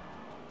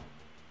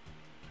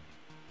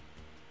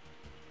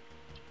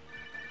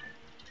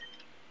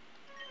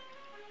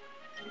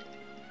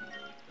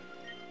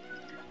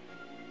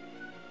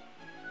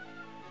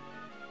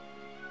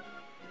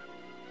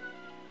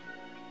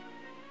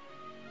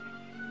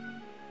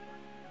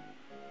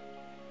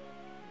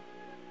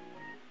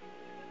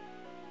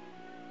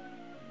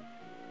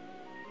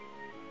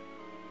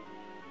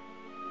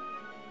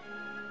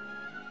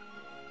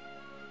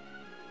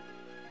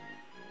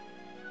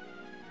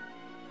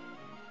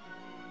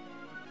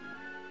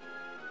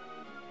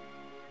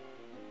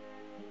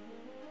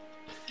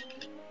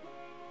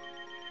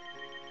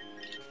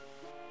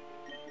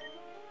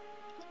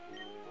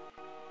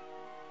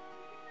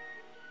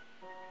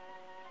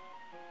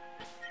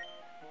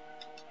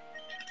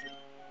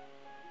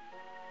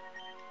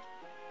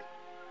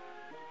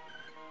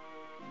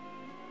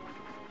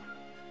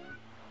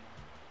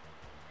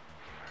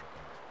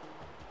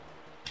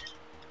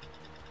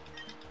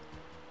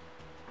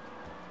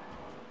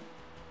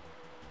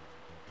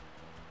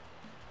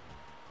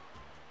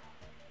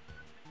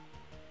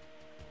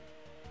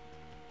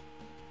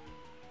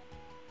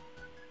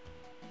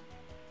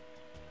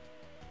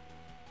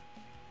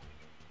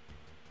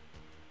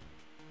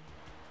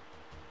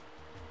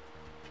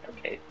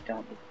 Okay,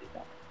 don't need to do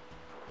that.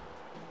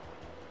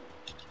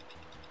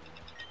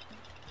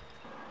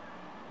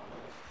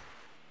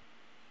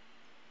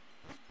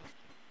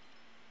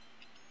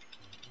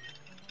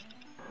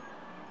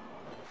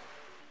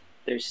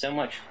 There's so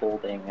much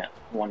holding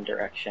one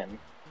direction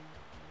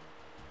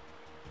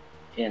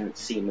in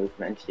C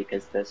movement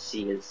because the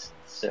C is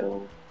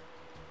so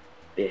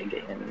big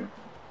in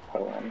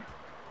Poem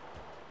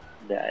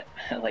that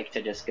I like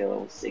to just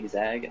go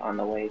zigzag on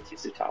the way to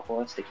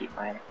Sootopolis to keep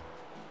my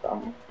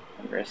thumb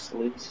and wrist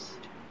loose,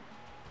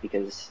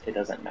 because it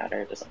doesn't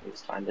matter, it doesn't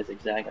lose time to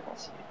zigzag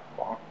unless you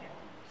block.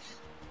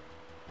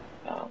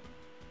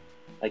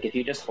 Like if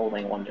you're just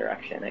holding one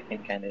direction, it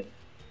can kind of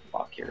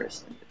lock your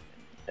wrist and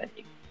then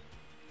you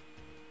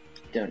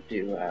don't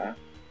do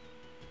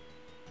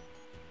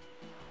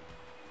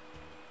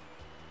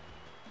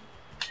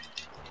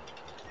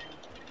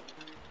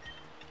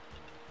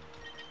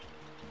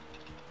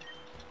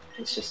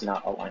it's just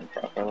not aligned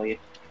properly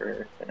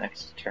for the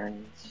next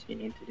turns you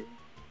need to do.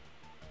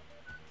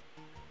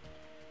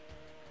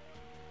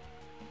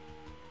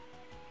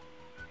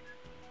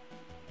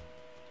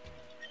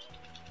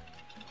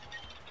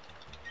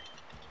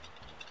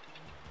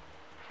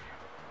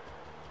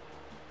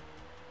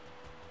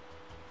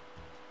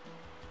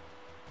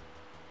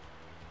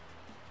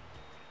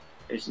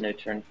 There's no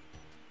turn.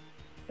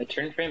 A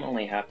turn frame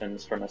only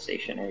happens from a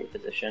stationary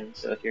position,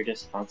 so if you're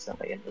just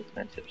constantly in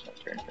movement, there's no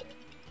turn frame.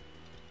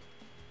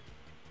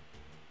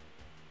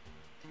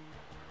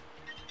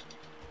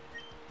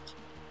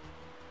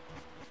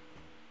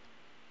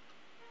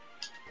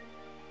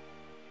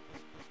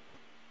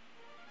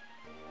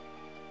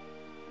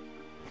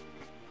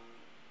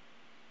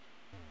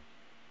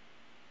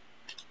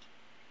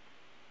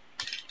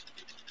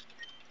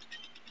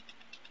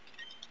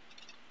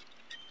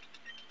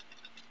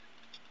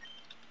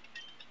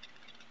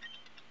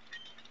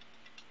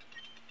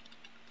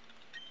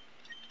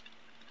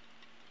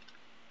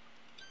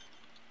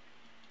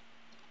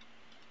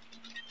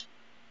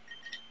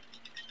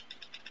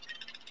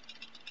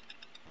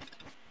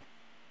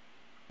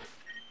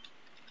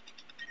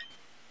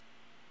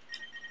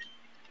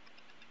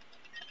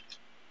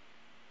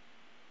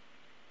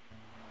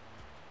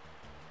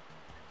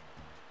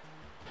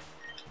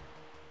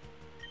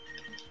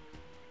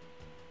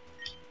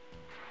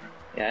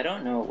 Yeah, I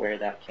don't know where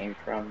that came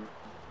from,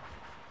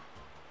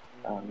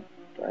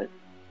 but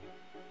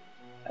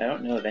I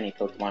don't know of any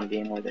Pokemon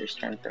game where there's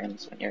turn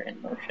frames when you're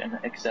in motion,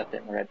 except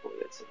in Red Blue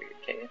it's a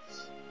weird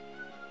case.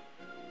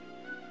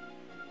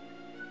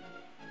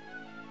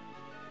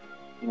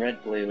 In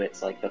Red Blue,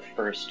 it's like the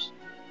first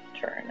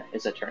turn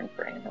is a turn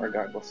frame,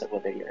 regardless of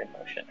whether you're in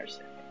motion or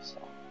standing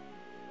still.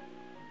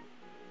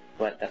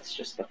 But that's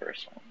just the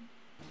first one.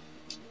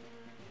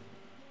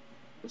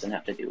 Doesn't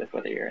have to do with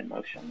whether you're in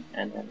motion.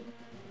 And then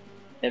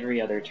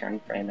every other turn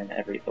frame in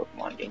every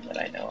Pokemon game that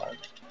I know of,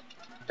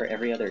 or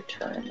every other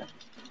turn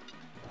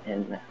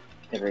in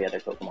every other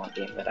Pokemon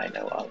game that I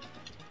know of,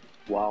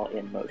 while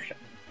in motion,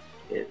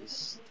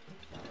 is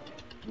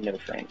no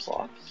frames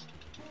lost.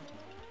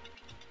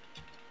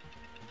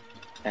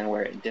 And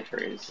where it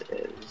differs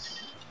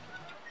is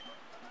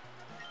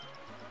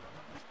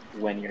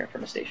when you're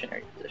from a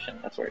stationary position.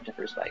 That's where it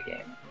differs by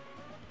game.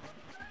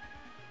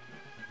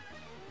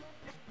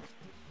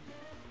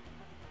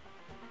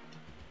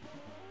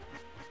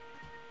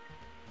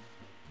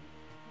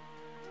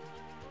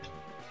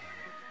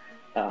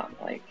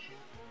 Like,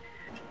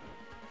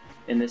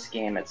 in this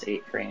game it's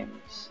 8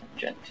 frames, in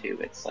Gen 2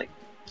 it's like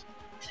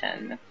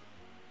 10.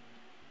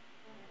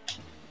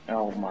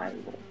 Oh my,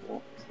 what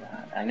was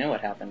that? I know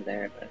what happened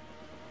there, but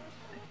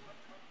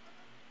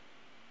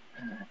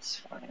that's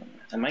fine.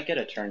 I might get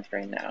a turn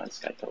frame now in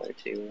Skypillar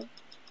 2.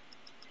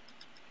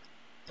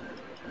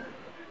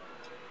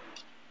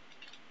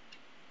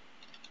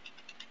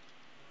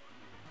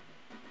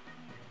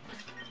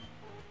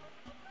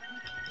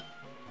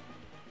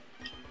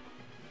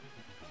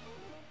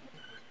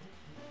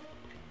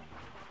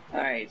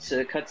 Alright, so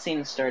the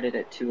cutscene started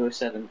at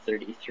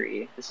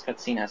 2:07:33. This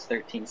cutscene has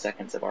 13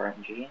 seconds of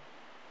RNG.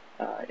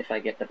 If I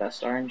get the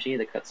best RNG,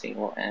 the cutscene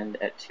will end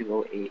at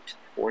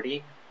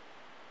 2:08:40.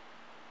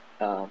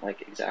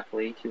 Like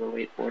exactly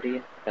 2:08:40.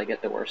 If I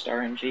get the worst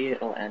RNG,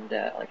 it'll end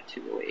at like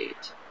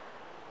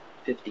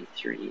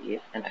 2:08:53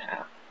 and a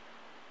half.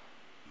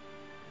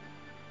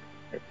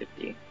 Or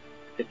 50.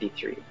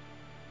 53.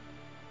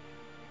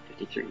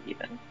 53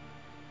 even.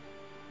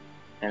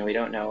 And we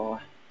don't know.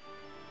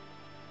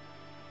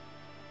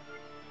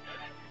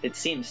 It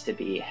seems to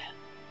be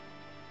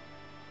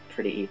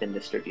pretty even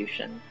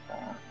distribution,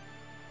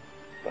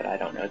 but I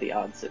don't know the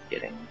odds of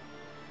getting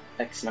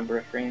X number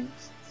of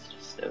frames. It's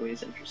just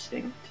always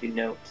interesting to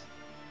note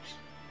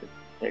that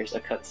there's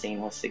a cutscene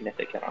with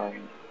significant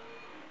RNG.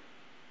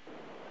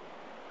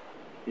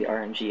 The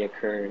RNG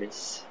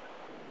occurs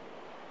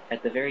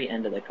at the very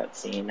end of the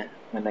cutscene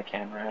when the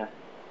camera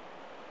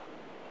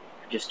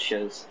just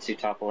shows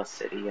Sootopolis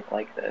City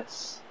like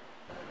this,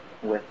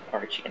 with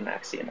Archie and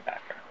Maxie in the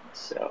background.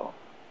 So,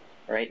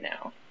 right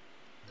now.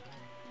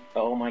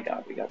 Oh my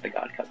god, we got the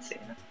God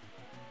cutscene.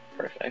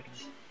 Perfect.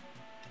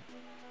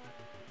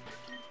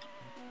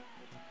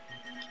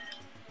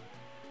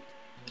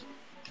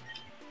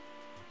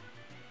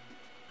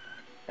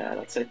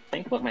 That's, I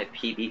think, what my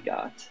PB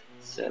got.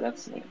 So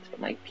that's neat. But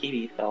my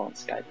PB fell in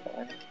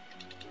Skypillar.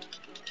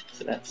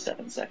 So that's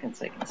 7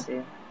 seconds I can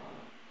see.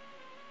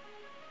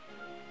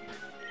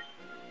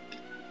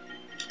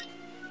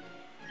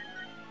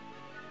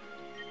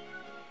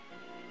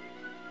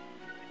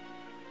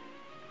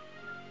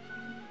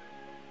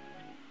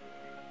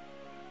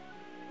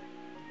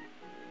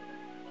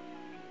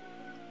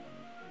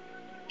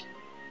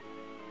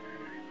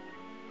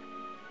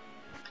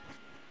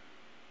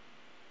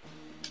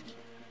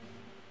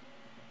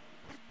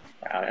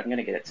 Wow, I'm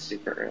gonna get it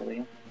super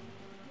early.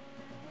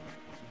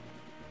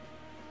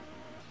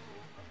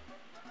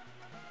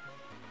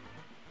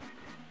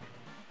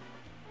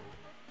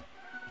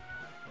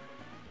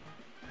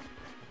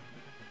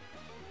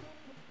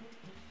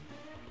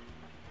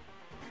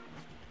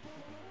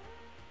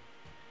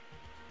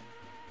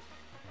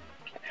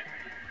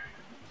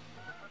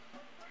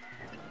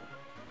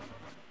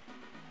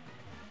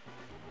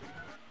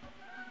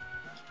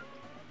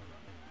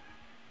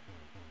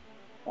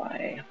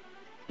 Why?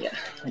 Yeah,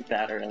 like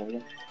that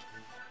early.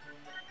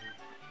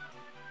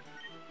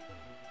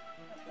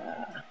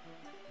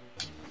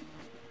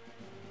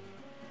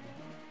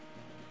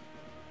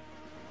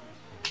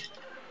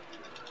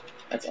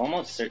 it's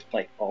almost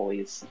like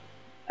always.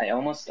 I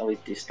almost always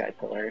do Sky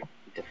Pillar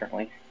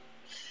differently.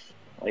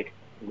 Like,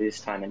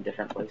 lose time in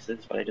different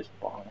places, but I just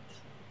bomb it.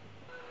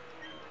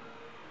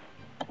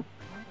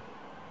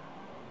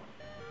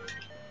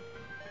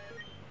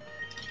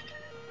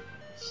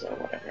 So,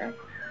 whatever.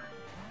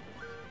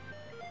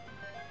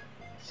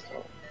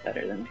 Still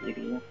better than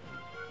PB.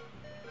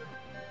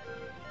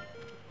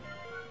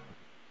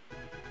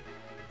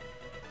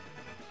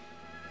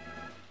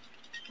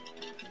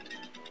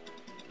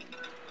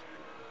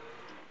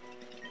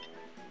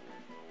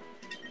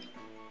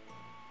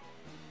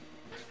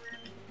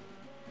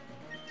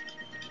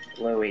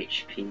 Low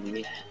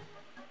HP,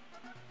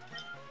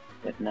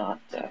 but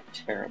not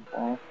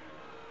terrible.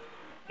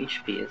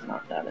 HP is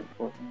not that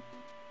important.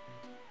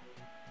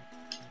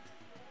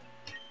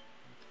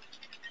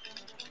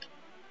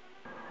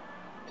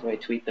 Do I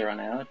tweet the run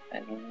out? I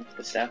mean,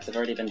 the stats have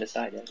already been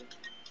decided.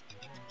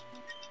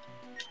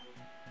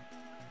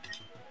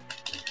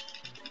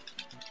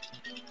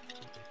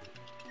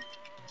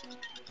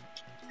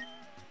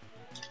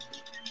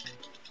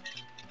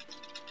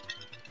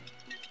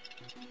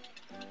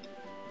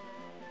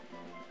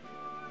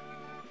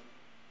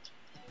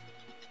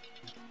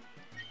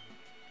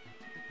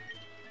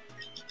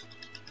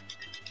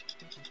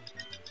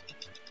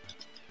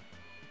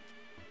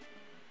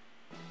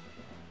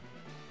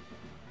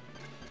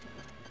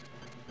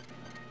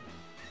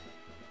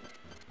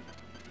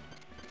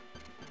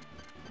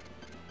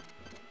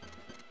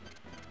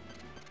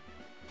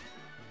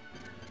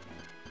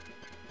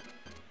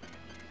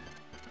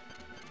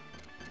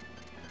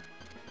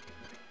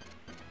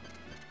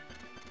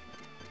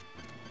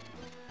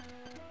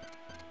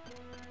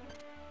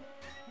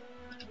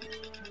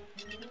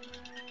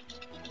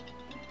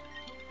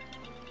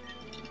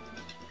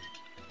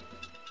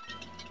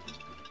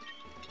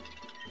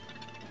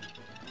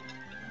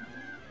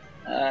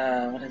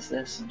 What is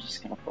this? I'm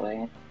just gonna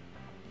play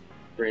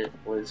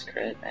Blizz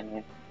Crit, I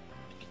mean.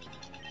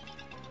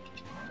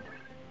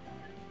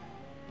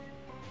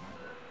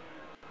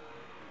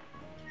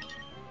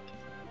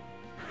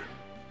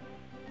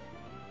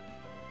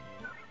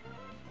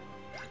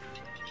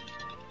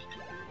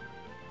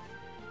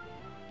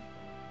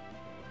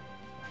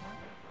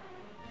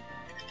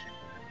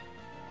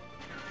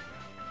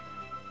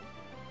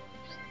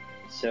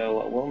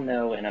 So we'll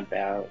know in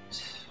about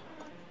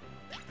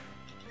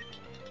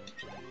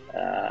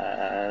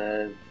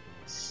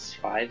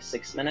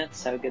 5-6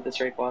 minutes how good this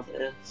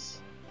Rayquaza is.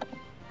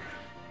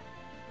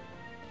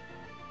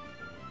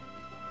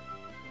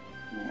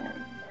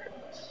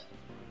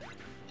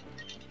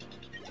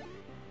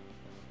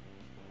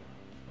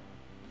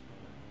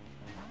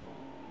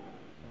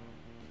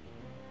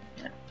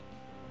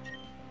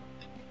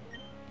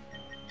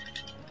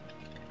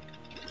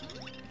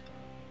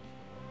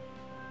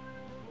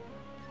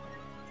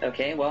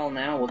 Okay, well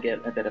now we'll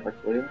get a bit of a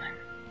clue.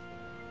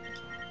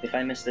 If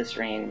I miss this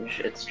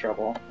range, it's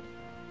trouble.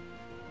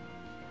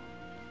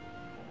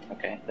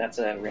 Okay, that's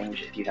a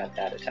range if you have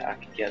bad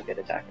attack. If you have good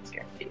attack, it's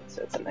guaranteed,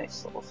 so it's a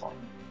nice little song.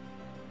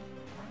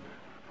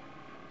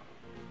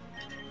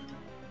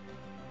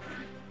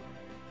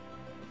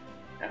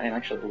 I'm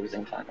actually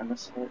losing time on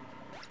this split.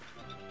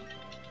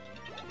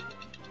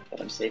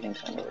 But I'm saving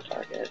time over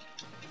target.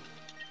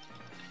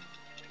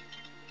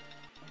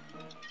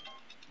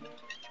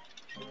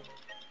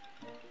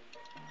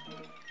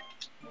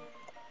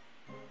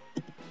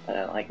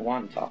 Like,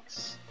 one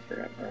talks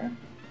forever.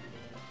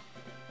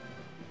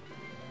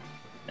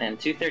 And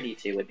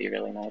 232 would be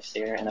really nice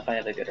here, and if I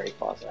have a good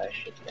Rayquaza, I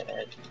should get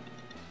it.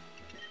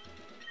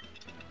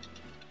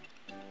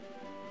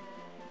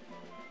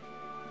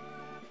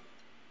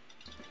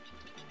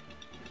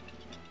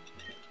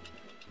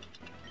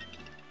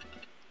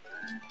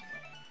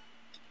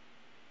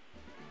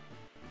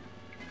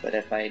 But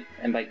if I,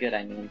 and by good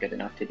I mean good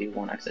enough to do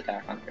 1x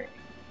attack on Drake.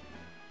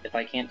 If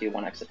I can't do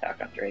 1x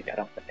attack on Drake, I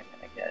don't think I'm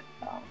gonna get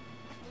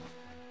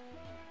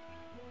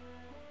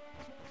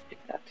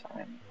that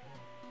time.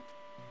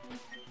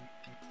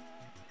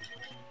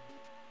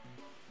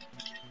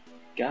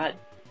 God,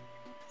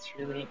 it's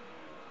really...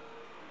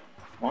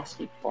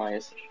 Mosky Fly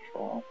is such a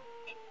troll.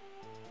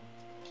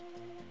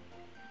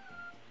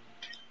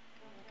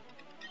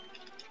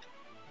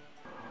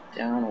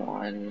 Down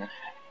 1.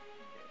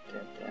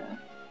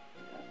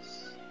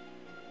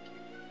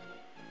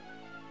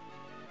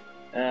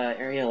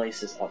 Aerial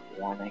Ace is up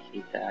 1, I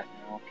hate that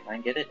now. Can I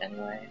get it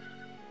anyway?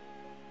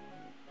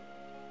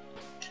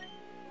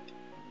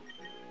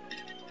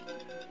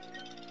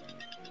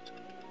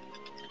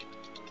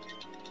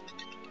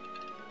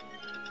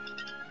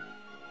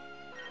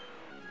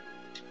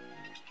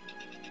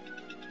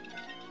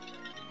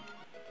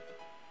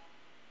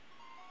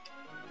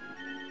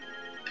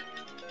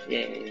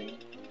 Yay.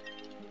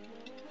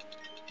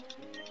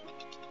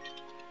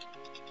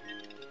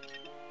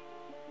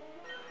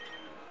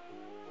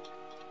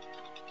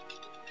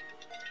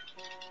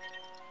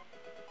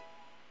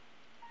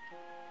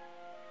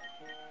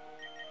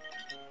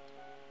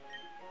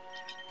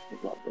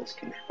 I love this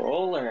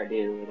controller,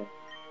 dude.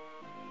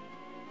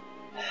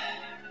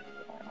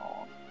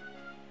 Final.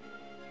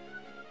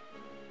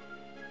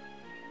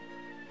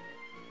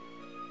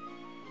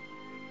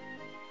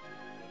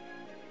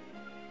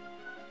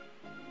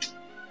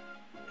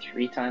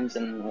 3 times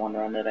in one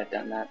run that I've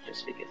done that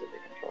just because of the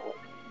controller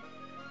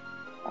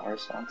being not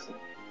responsive.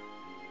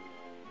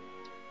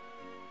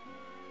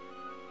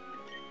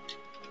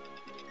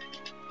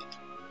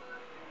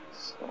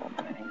 So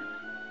annoying.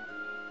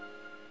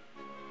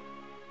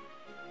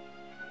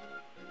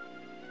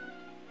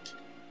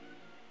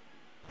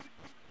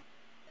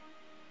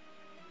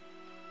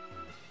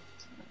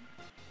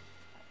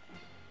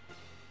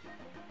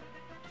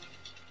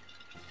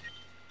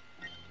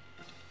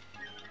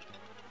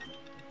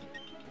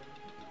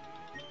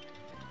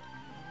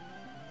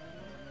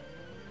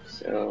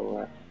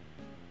 So,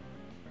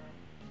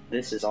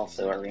 this is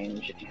also a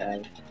range if you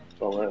have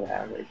below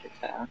average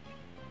attack.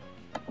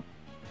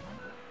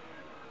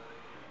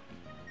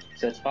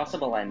 So it's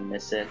possible I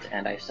miss it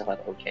and I still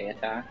have okay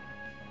attack.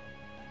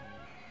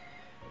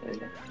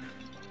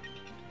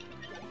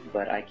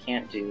 But I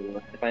can't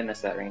do, if I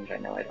miss that range, I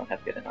know I don't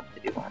have good enough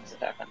to do max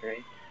attack under 8.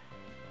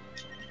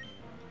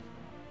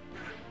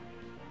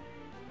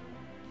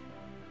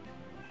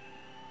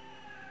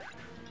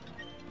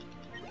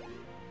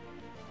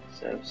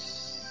 So,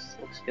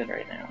 looks good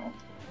right now.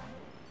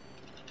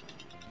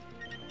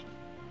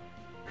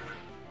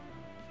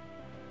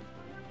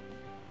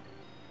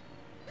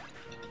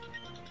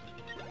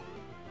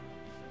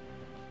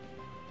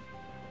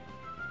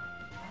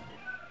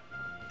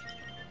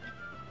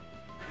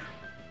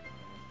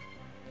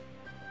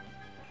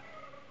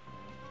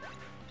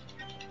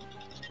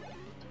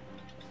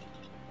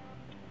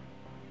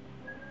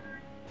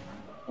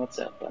 What's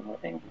up? I'm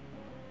living.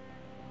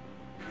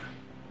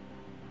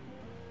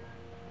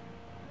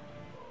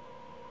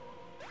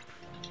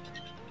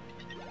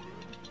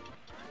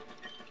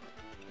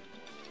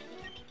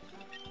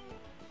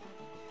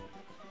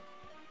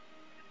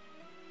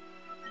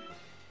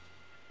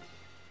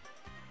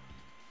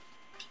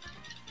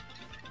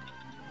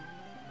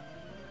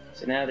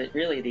 So now that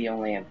really the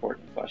only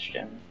important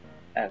question,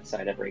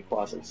 outside of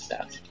Rayquaza's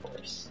stats of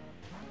course,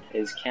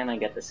 is can I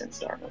get this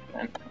in-star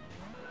movement?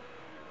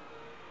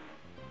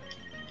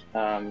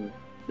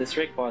 This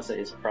Rayquaza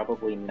is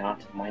probably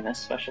not minus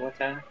special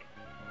attack,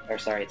 or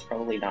sorry, it's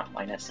probably not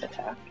minus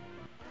attack,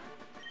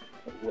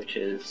 which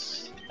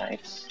is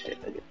nice,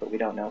 but we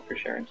don't know for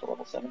sure until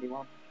level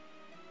 71.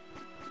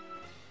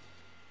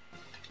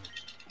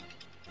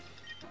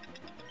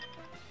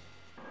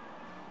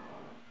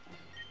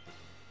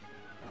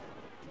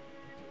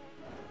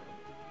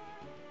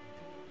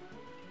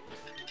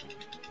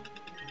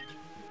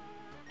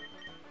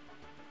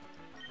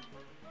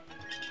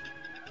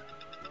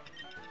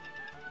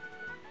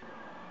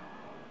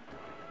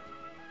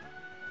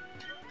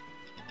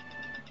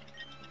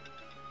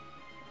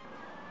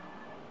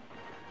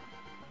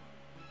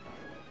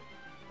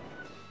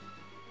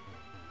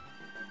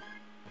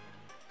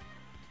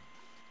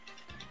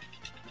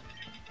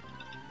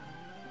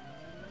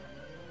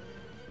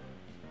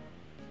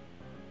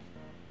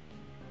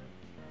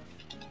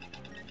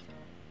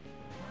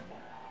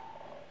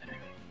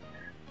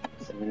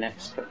 So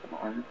next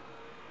Pokemon,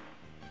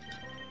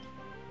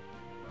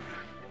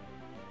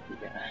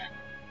 yeah,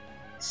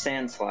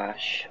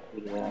 Sandslash.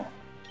 We will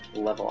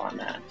level on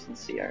that and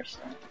see our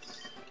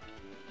stats.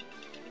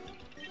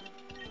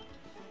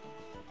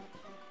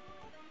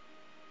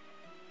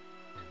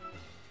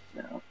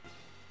 No.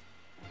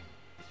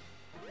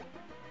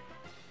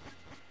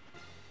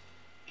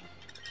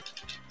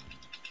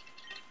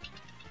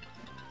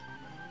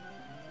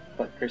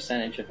 What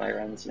percentage of my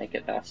runs make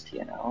it past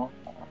TNL?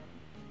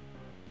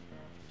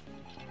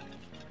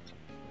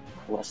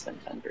 Less than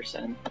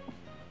 10%.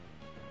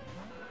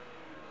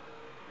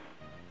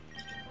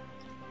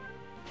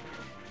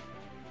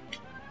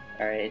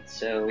 Alright,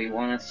 so we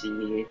want to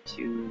see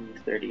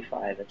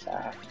 235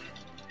 attack.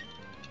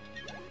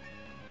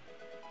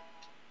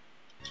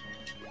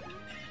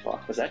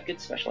 Fuck, was that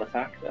good special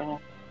attack though?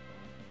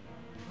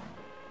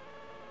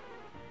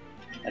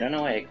 I don't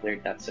know why I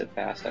cleared that so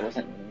fast. I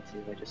wasn't meaning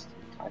to, I just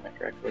didn't time it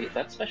correctly. If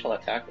that special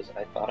attack was what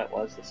I thought it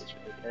was, this is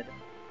really good.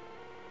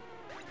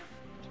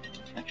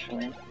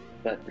 Actually,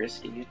 but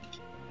risky.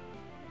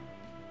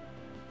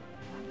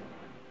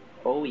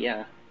 Oh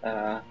yeah,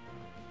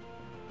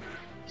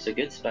 so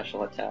good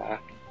special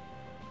attack.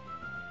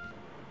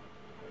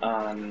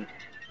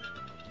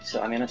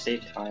 So I'm gonna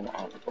save time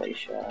on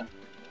Glacia,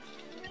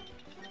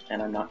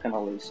 and I'm not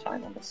gonna lose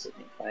time on the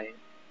Sydney fight.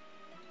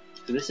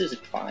 So this is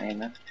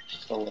fine,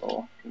 just a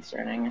little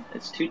concerning.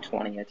 It's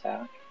 220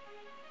 attack.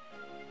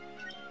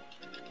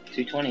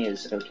 220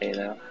 is okay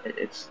though.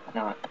 It's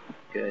not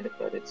good,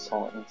 but it's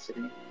all it needs to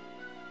be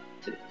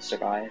to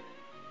survive.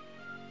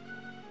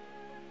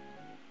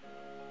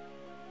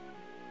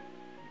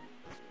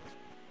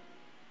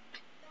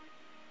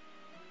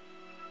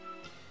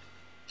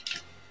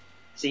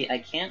 See,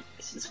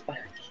 this is why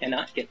I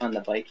cannot get on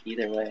the bike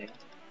either way.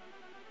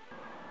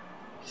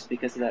 Just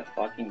because of that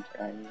fucking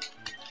turn.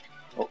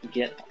 Well,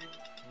 get...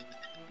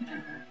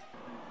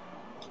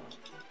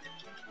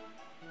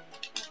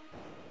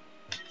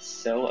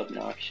 So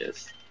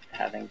obnoxious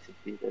having to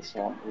do this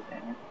while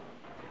moving.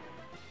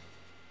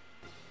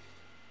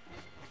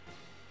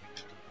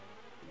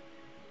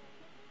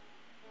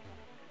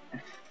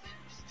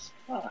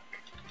 Fuck.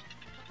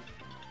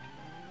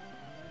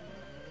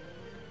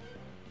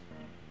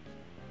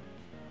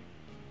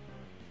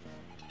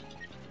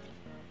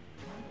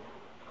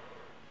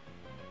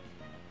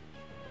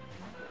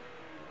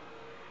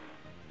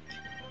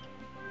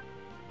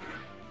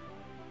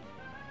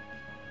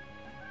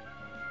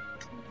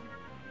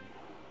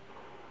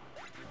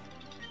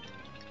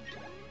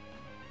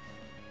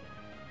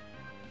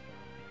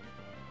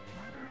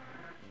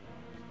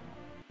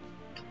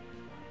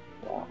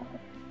 Wow.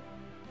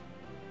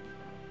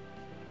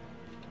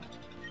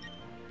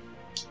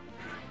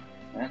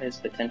 That is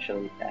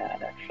potentially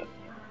bad, actually.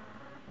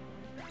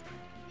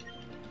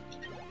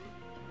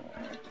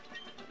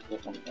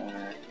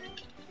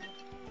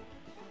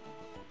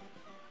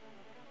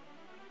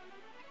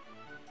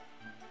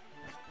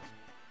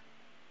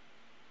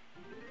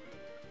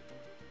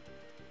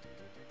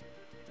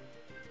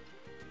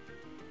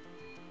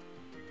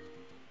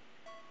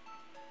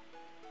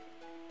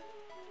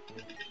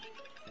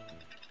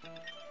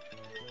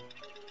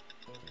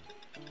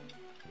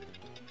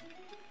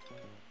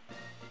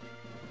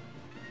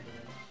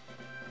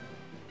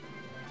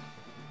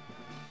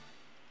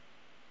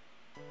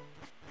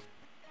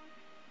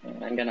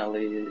 I'm gonna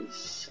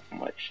lose so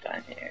much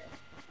time here.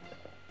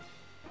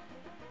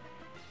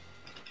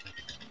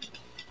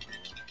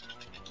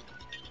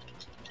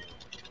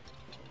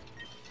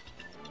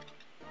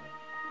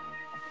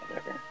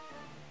 Whatever.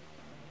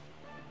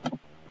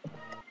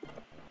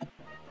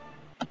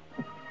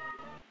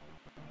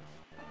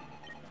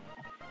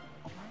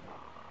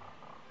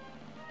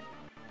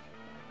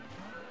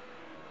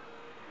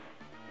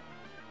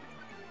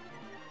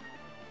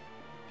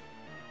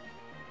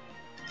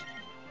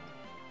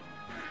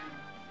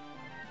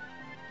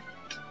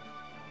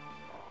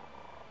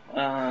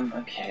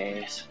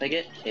 Okay, so if I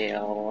get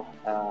Kale,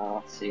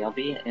 let's see, I'll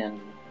be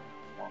in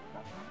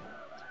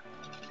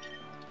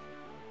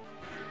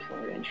kill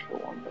range for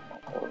one, but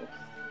not both.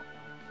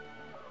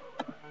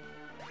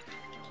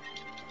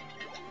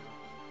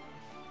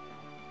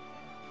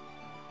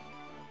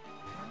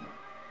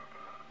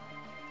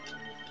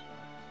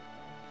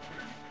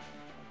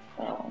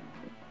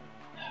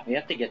 We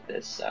have to get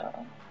this,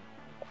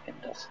 fucking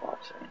dust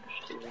box range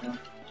too.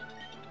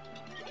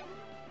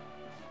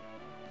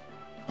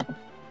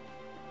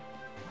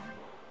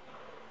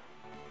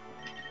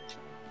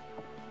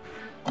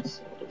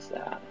 So what is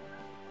that?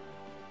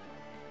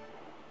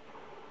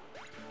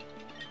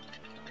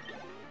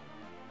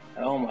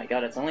 Oh my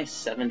god, it's only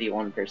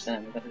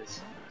 71%. That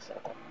is so.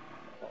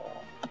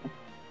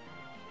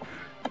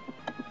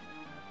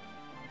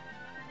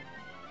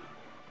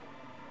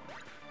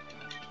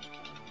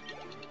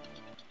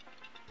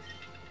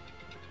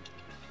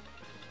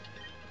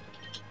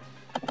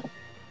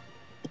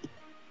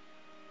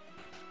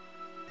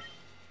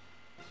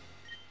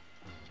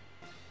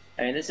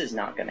 I mean, this is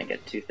not gonna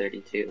get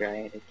 232,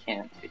 right? It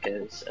can't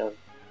because of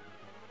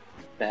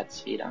bad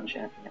speed on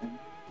champion.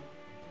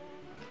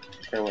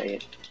 Or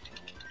wait.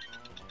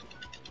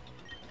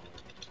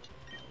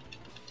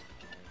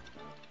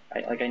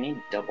 I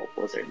need double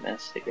Blizzard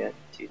Miss to get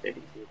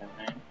 232, don't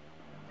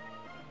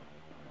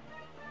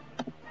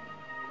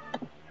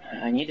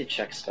I? I need to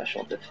check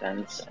special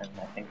defense, and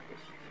I think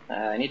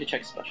I need to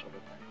check special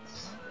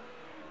defense.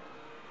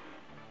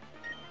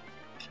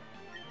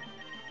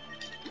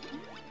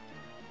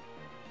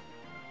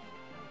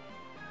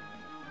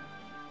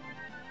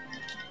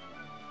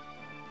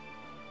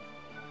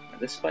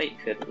 This fight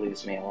could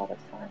lose me a lot of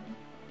time.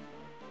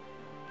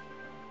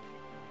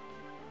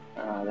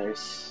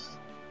 There's...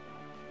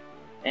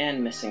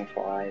 And missing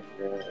 5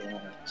 really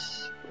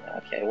hurts.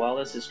 Okay, well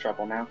this is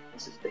trouble now.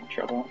 This is big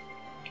trouble.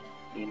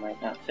 He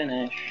might not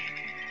finish.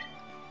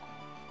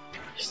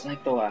 Just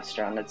like the last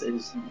round, it's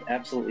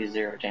absolutely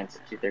zero chance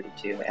at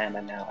 232, and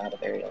I'm now out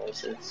of aerial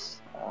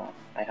aces.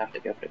 I have to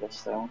go for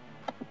this though.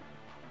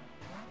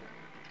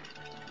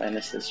 If I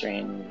miss this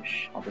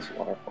range, I'll just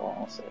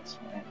waterfall, so it's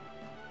fine.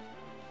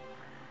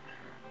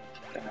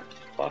 God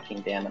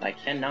fucking damn it, I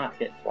cannot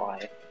hit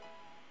fly.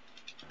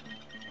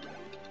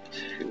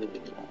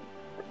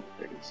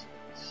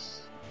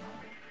 36.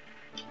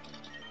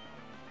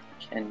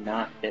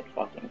 Cannot hit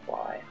fucking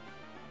fly.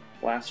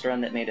 Last run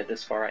that made it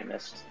this far, I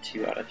missed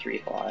 2 out of 3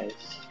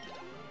 flies.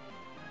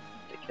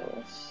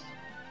 Ridiculous.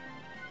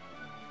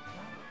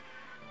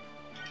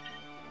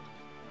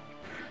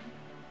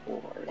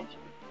 4.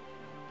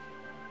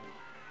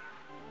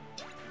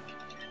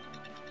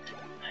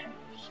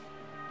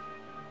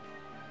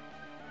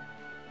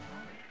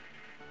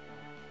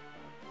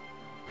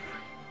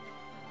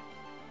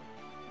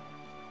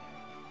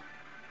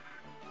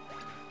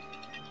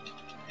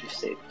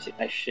 Save 2.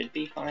 I should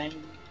be fine.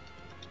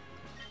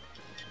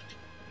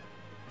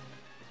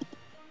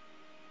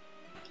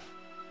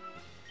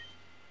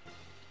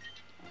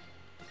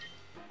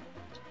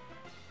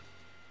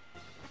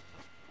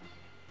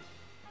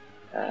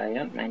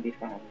 Yep,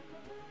 95.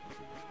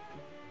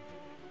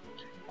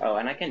 Oh,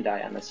 and I can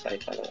die on this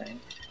fight, by the way.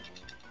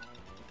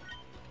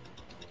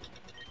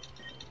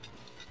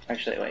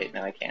 Actually, wait,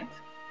 no, I can't.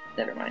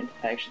 Never mind.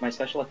 My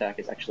special attack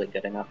is actually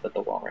good enough that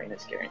the wall rain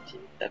is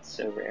guaranteed. That's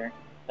so rare.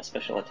 A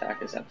special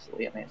attack is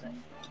absolutely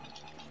amazing.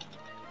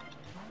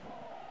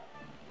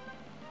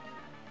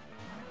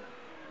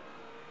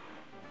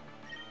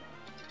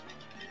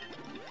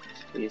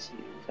 Please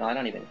use. Oh, I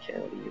don't even care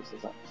what he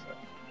uses, honestly.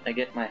 I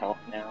get my health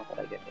now, but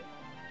I get it.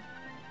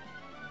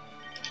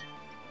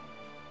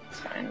 It's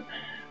fine.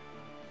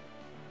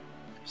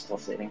 Still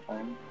saving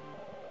time.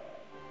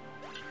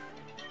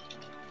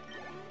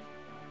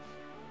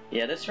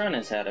 Yeah, this run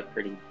has had a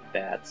pretty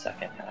bad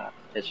second half.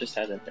 It just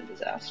hasn't been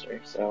disaster,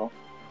 so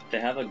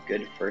to have a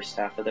good first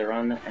half of the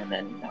run and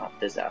then not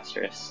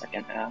disastrous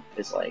second half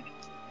is like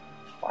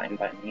fine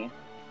by me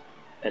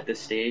at this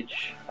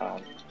stage.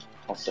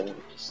 Also,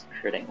 just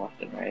critting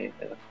left and right.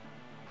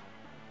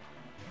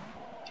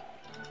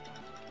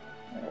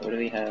 What do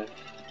we have?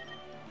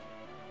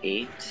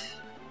 8?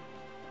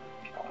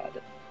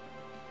 God.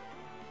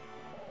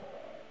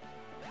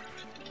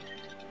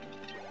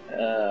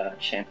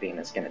 Champion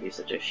is gonna be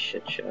such a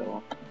shit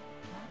show.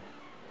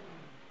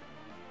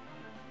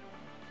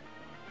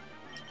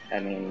 I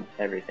mean,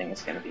 everything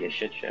is gonna be a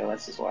shit show.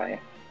 This is why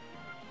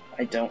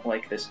I don't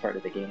like this part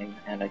of the game,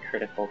 and I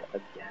critical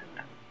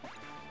again.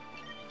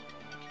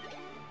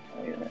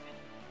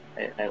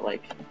 I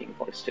like being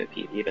close to a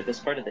PV, but this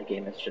part of the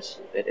game is just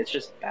stupid. It's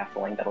just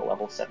baffling that a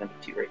level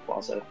 72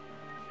 Rayquaza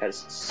has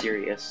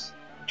serious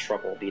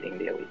trouble beating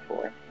the Elite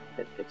Four.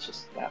 It's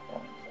just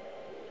baffling.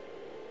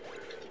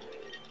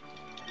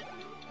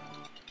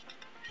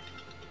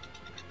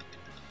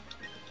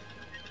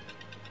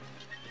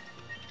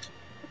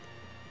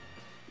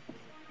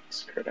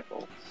 It's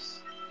criticals.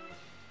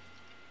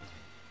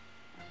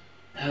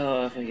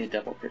 Oh, if we get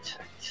double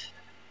protect.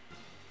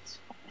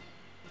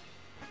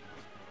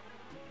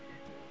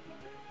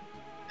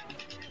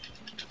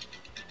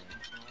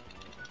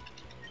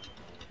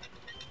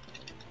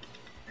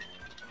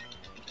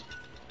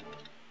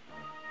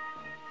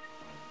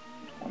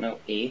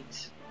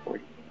 108,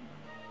 40.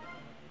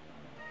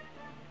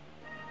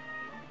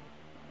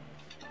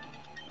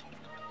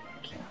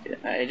 Can't do it.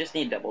 I just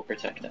need double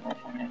protect now.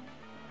 Fine.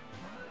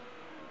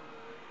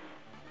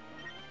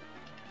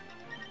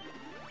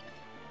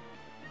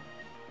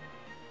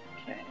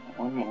 Okay,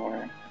 one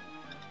more.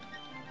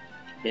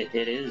 It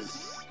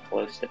is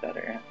close to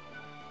better.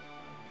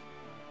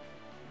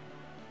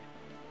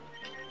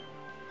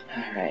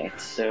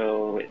 Alright,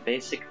 so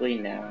basically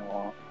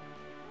now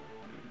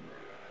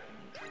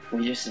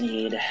we just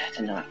need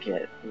to not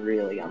get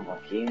really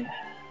unlucky.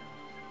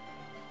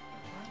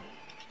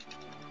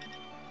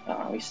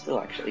 We still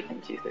actually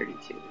can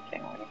 232,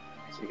 can't we?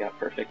 Because we got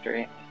perfect,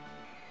 right?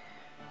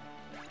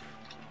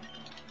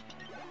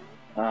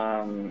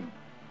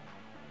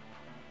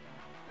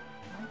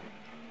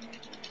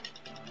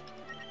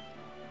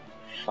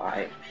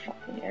 5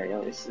 fucking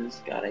aerial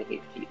aces. God, I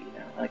hate PB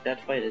now. Like,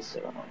 that fight is so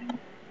annoying.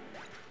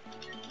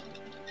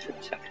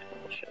 Protect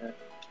bullshit.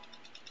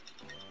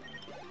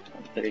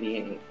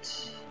 138.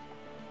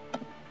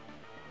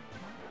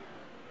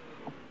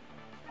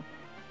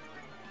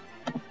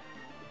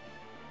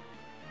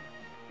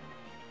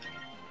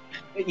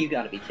 You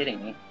gotta be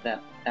kidding me.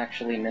 That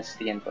actually missed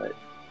the input.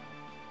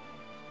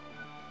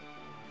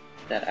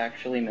 That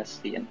actually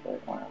missed the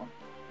input. Wow.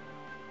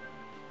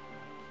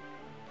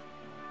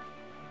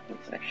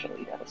 It's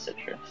actually got a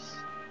citrus.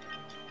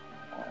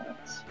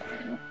 That's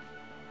fine.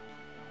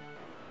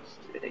 Let's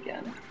do it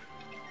again.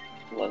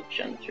 Love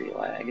Gen 3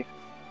 lag.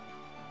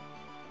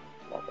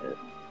 Love it.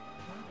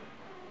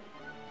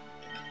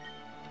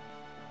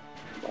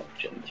 Love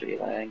Gen 3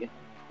 lag.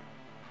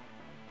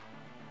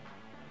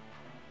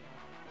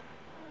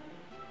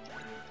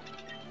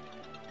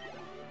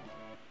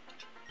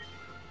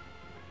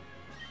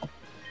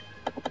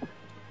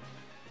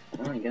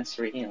 Well, I guess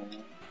we're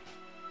healing.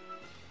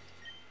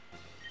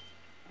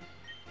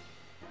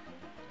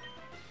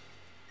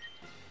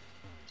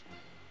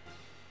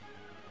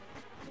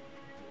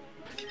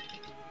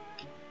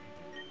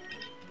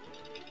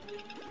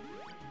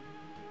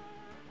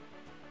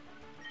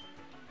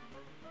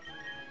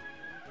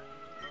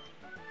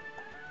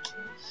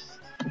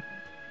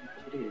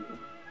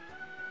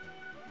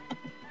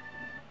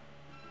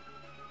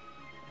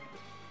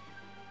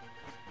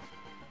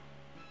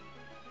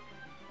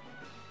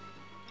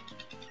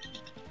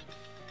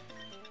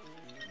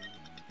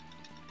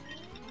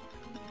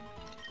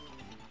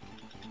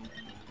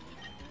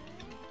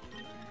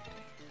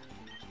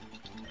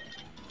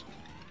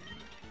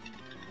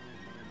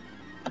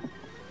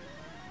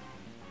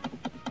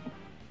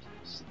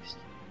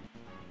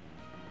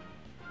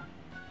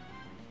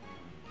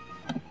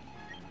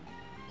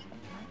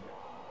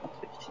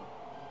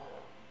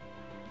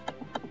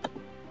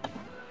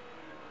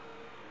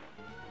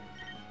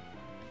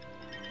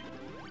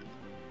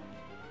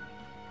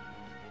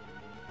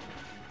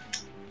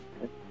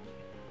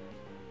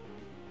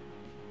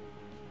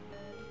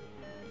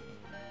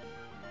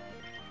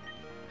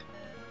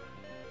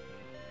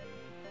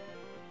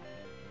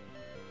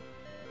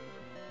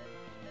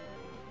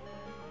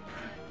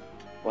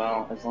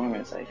 Well, as long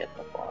as I hit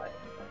the fly.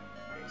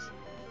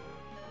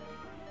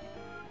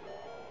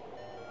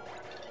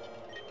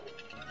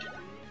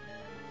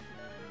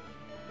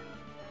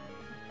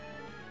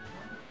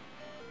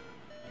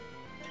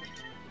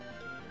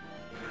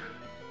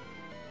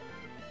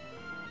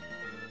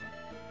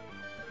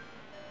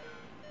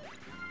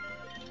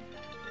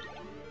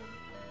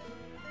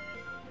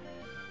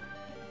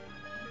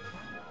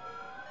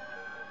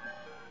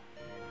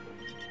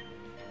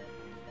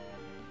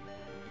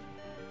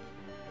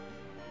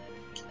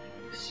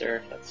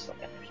 surf, that's still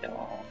gonna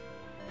kill.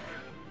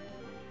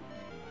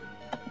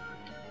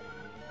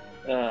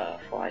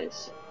 Fly is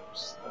so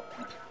slow.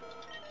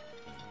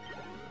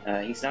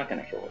 He's not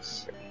gonna kill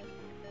us surf.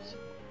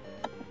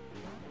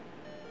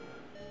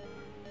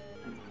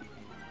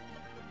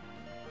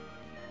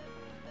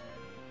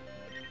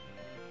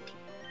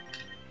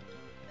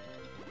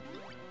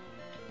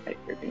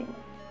 Hyper beam.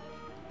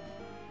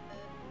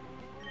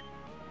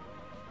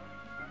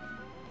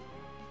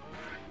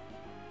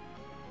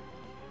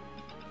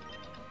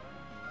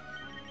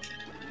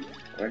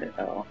 Where did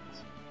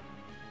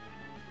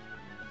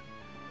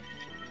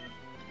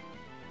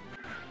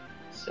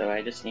So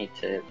I just need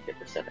to get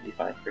the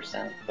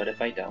 75%, but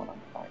if I don't,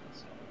 I'm fine.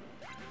 So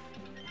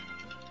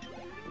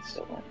I can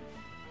still win.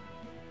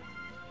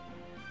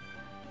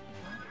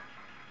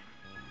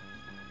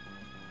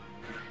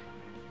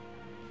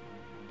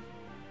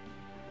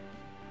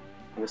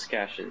 This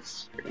cache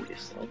is pretty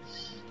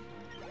useless.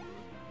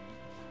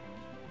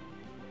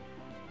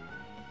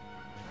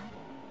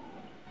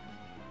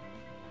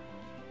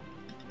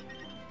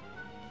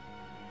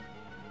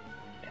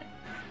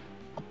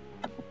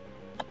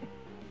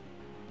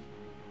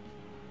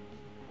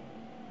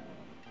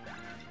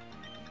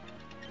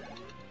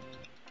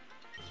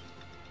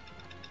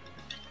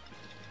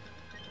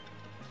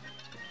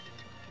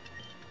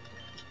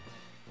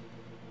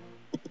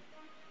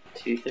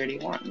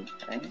 $231,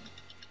 right?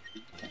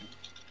 Okay.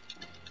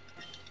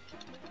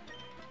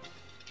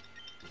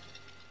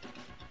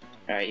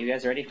 Alright, you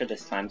guys ready for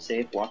this time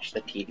save? Watch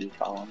the TV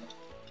column.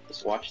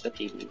 Just watch the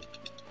TV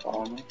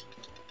column.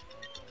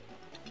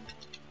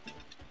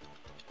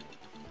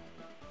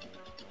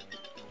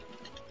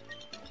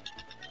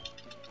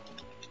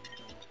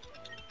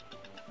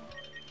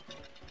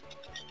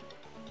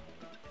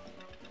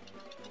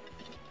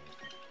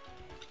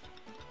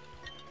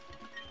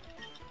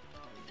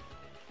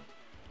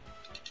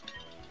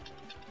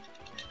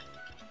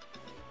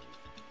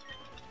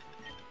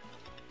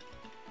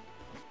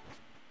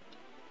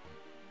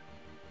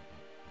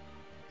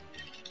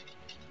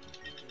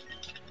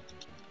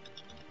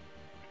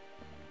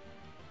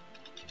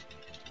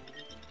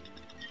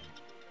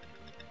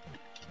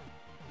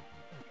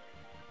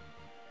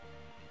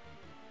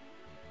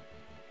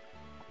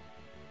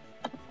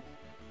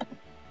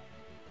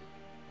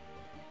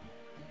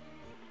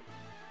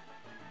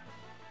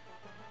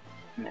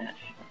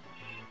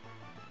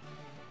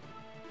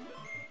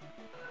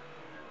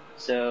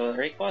 So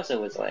Rayquaza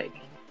was like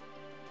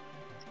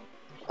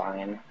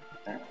fine.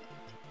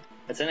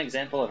 It's an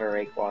example of a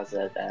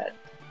Rayquaza that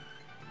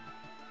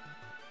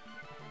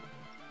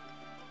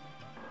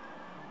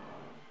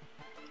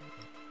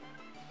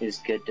is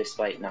good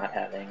despite not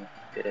having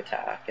good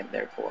attack, and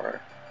therefore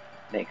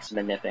makes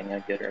manipping a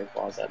good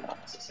Rayquaza not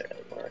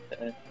necessarily worth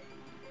it.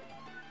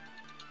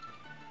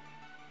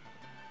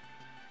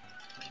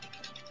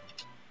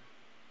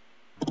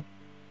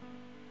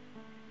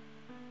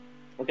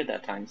 Look at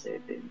that time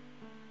save, dude.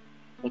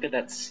 Look at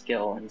that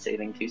skill in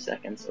saving 2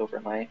 seconds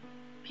over my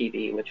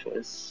PB, which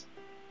was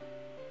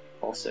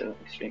also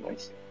extremely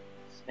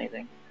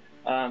amazing.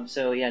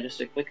 So yeah,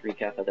 just a quick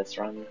recap of this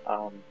run.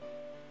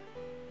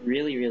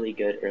 Really, really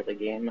good early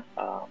game.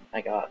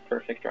 I got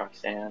perfect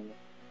Roxanne,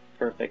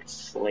 perfect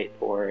Slate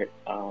Port,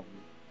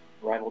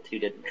 Rival 2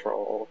 didn't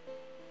troll,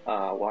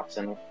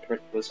 Watson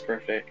was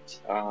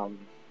perfect, the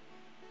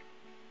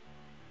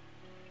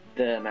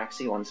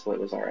Maxi 1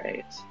 split was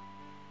alright.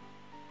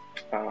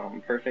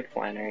 Perfect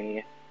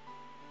Flannery,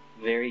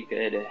 very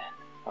good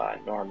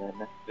Norman,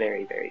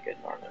 very, very good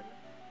Norman.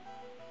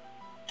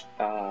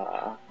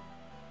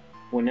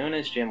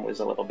 Winona's gym was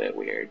a little bit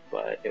weird,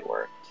 but it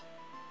worked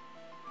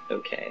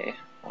okay.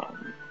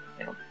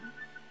 You know,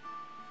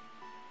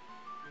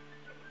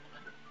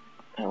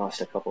 I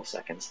lost a couple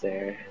seconds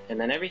there, and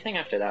then everything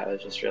after that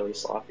was just really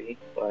sloppy,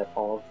 but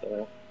all of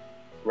the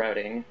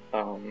routing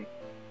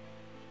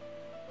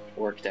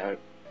worked out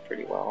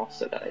pretty well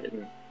so that I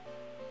didn't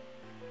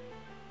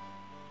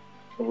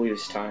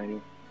lose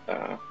time.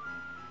 Yeah,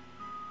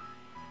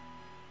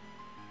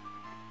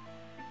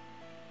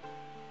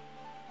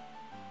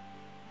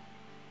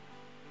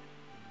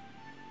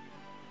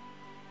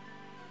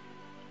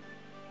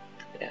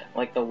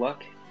 like the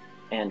luck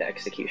and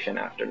execution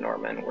after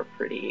Norman were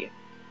pretty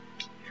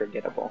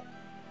forgettable.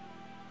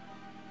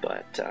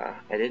 But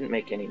I didn't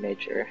make any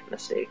major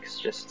mistakes,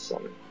 just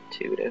some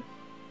to.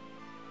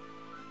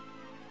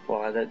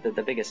 Well,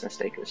 the biggest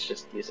mistake was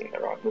just using the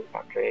wrong move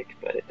on Drake,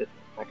 but it didn't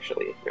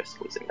actually risk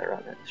losing the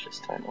run, it was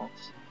just time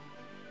loss.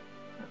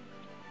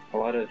 A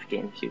lot of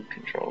GameCube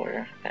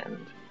controller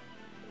and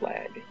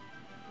lag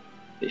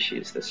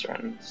issues this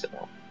run, so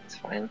it's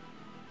fine.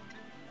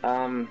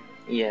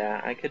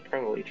 Yeah, I could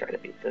probably try to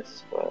beat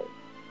this, but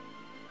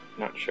I'm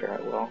not sure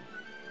I will.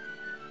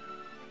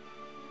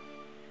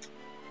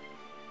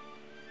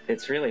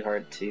 It's really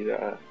hard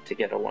to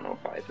get a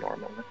 105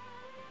 Norman.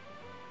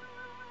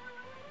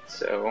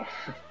 So,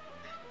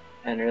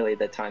 and really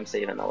the time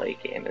save in the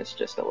late game is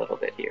just a little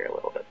bit here, a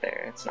little bit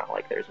there. It's not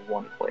like there's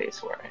one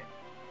place where I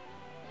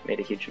made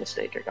a huge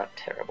mistake or got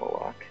terrible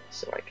luck,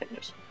 so I can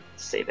just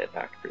save it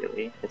back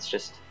really. It's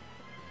just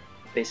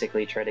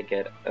basically try to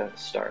get a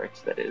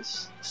start that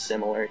is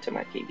similar to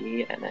my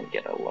PB and then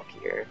get a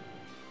luckier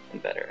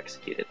and better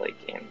executed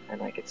late game,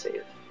 and I could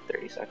save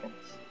 30 seconds.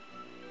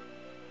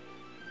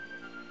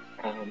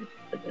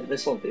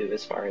 This will do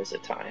as far as the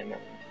time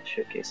and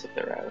showcase of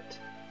the route.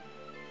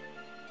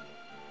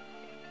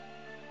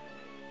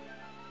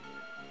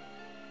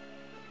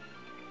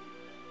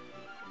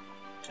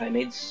 I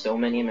made so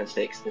many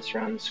mistakes this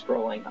run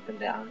scrolling up and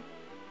down.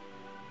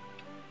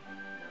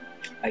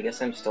 I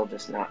guess I'm still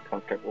just not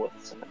comfortable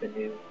with some of the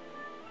new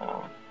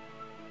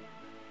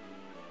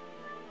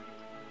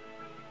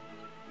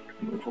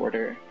move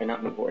order, or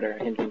not move order,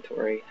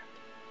 inventory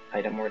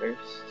item orders,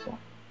 so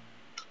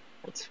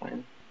that's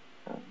fine.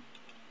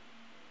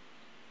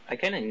 I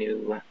kind of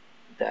knew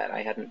that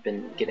I hadn't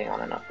been getting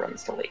on enough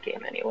runs to late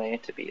game anyway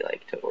to be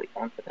like totally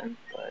confident,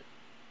 but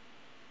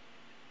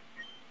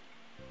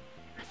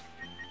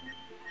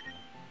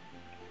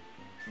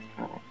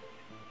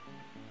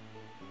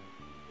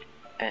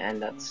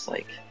and that's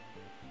like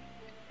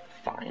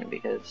fine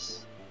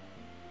because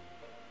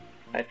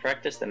I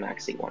practiced the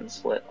maxi one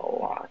split a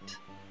lot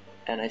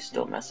and I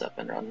still mess up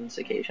in runs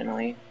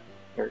occasionally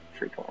or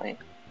frequently,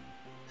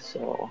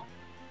 so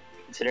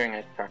considering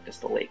I've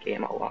practiced the late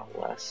game a lot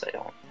less,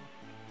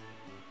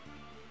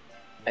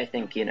 I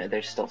think, you know,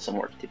 there's still some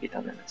work to be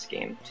done in this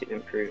game to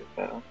improve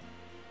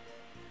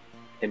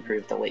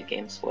the late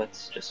game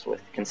splits, just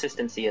with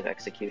consistency of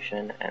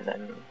execution and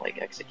then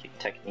like execute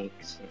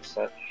techniques and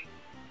such.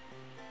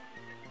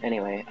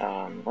 Anyway,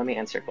 let me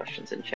answer questions in chat.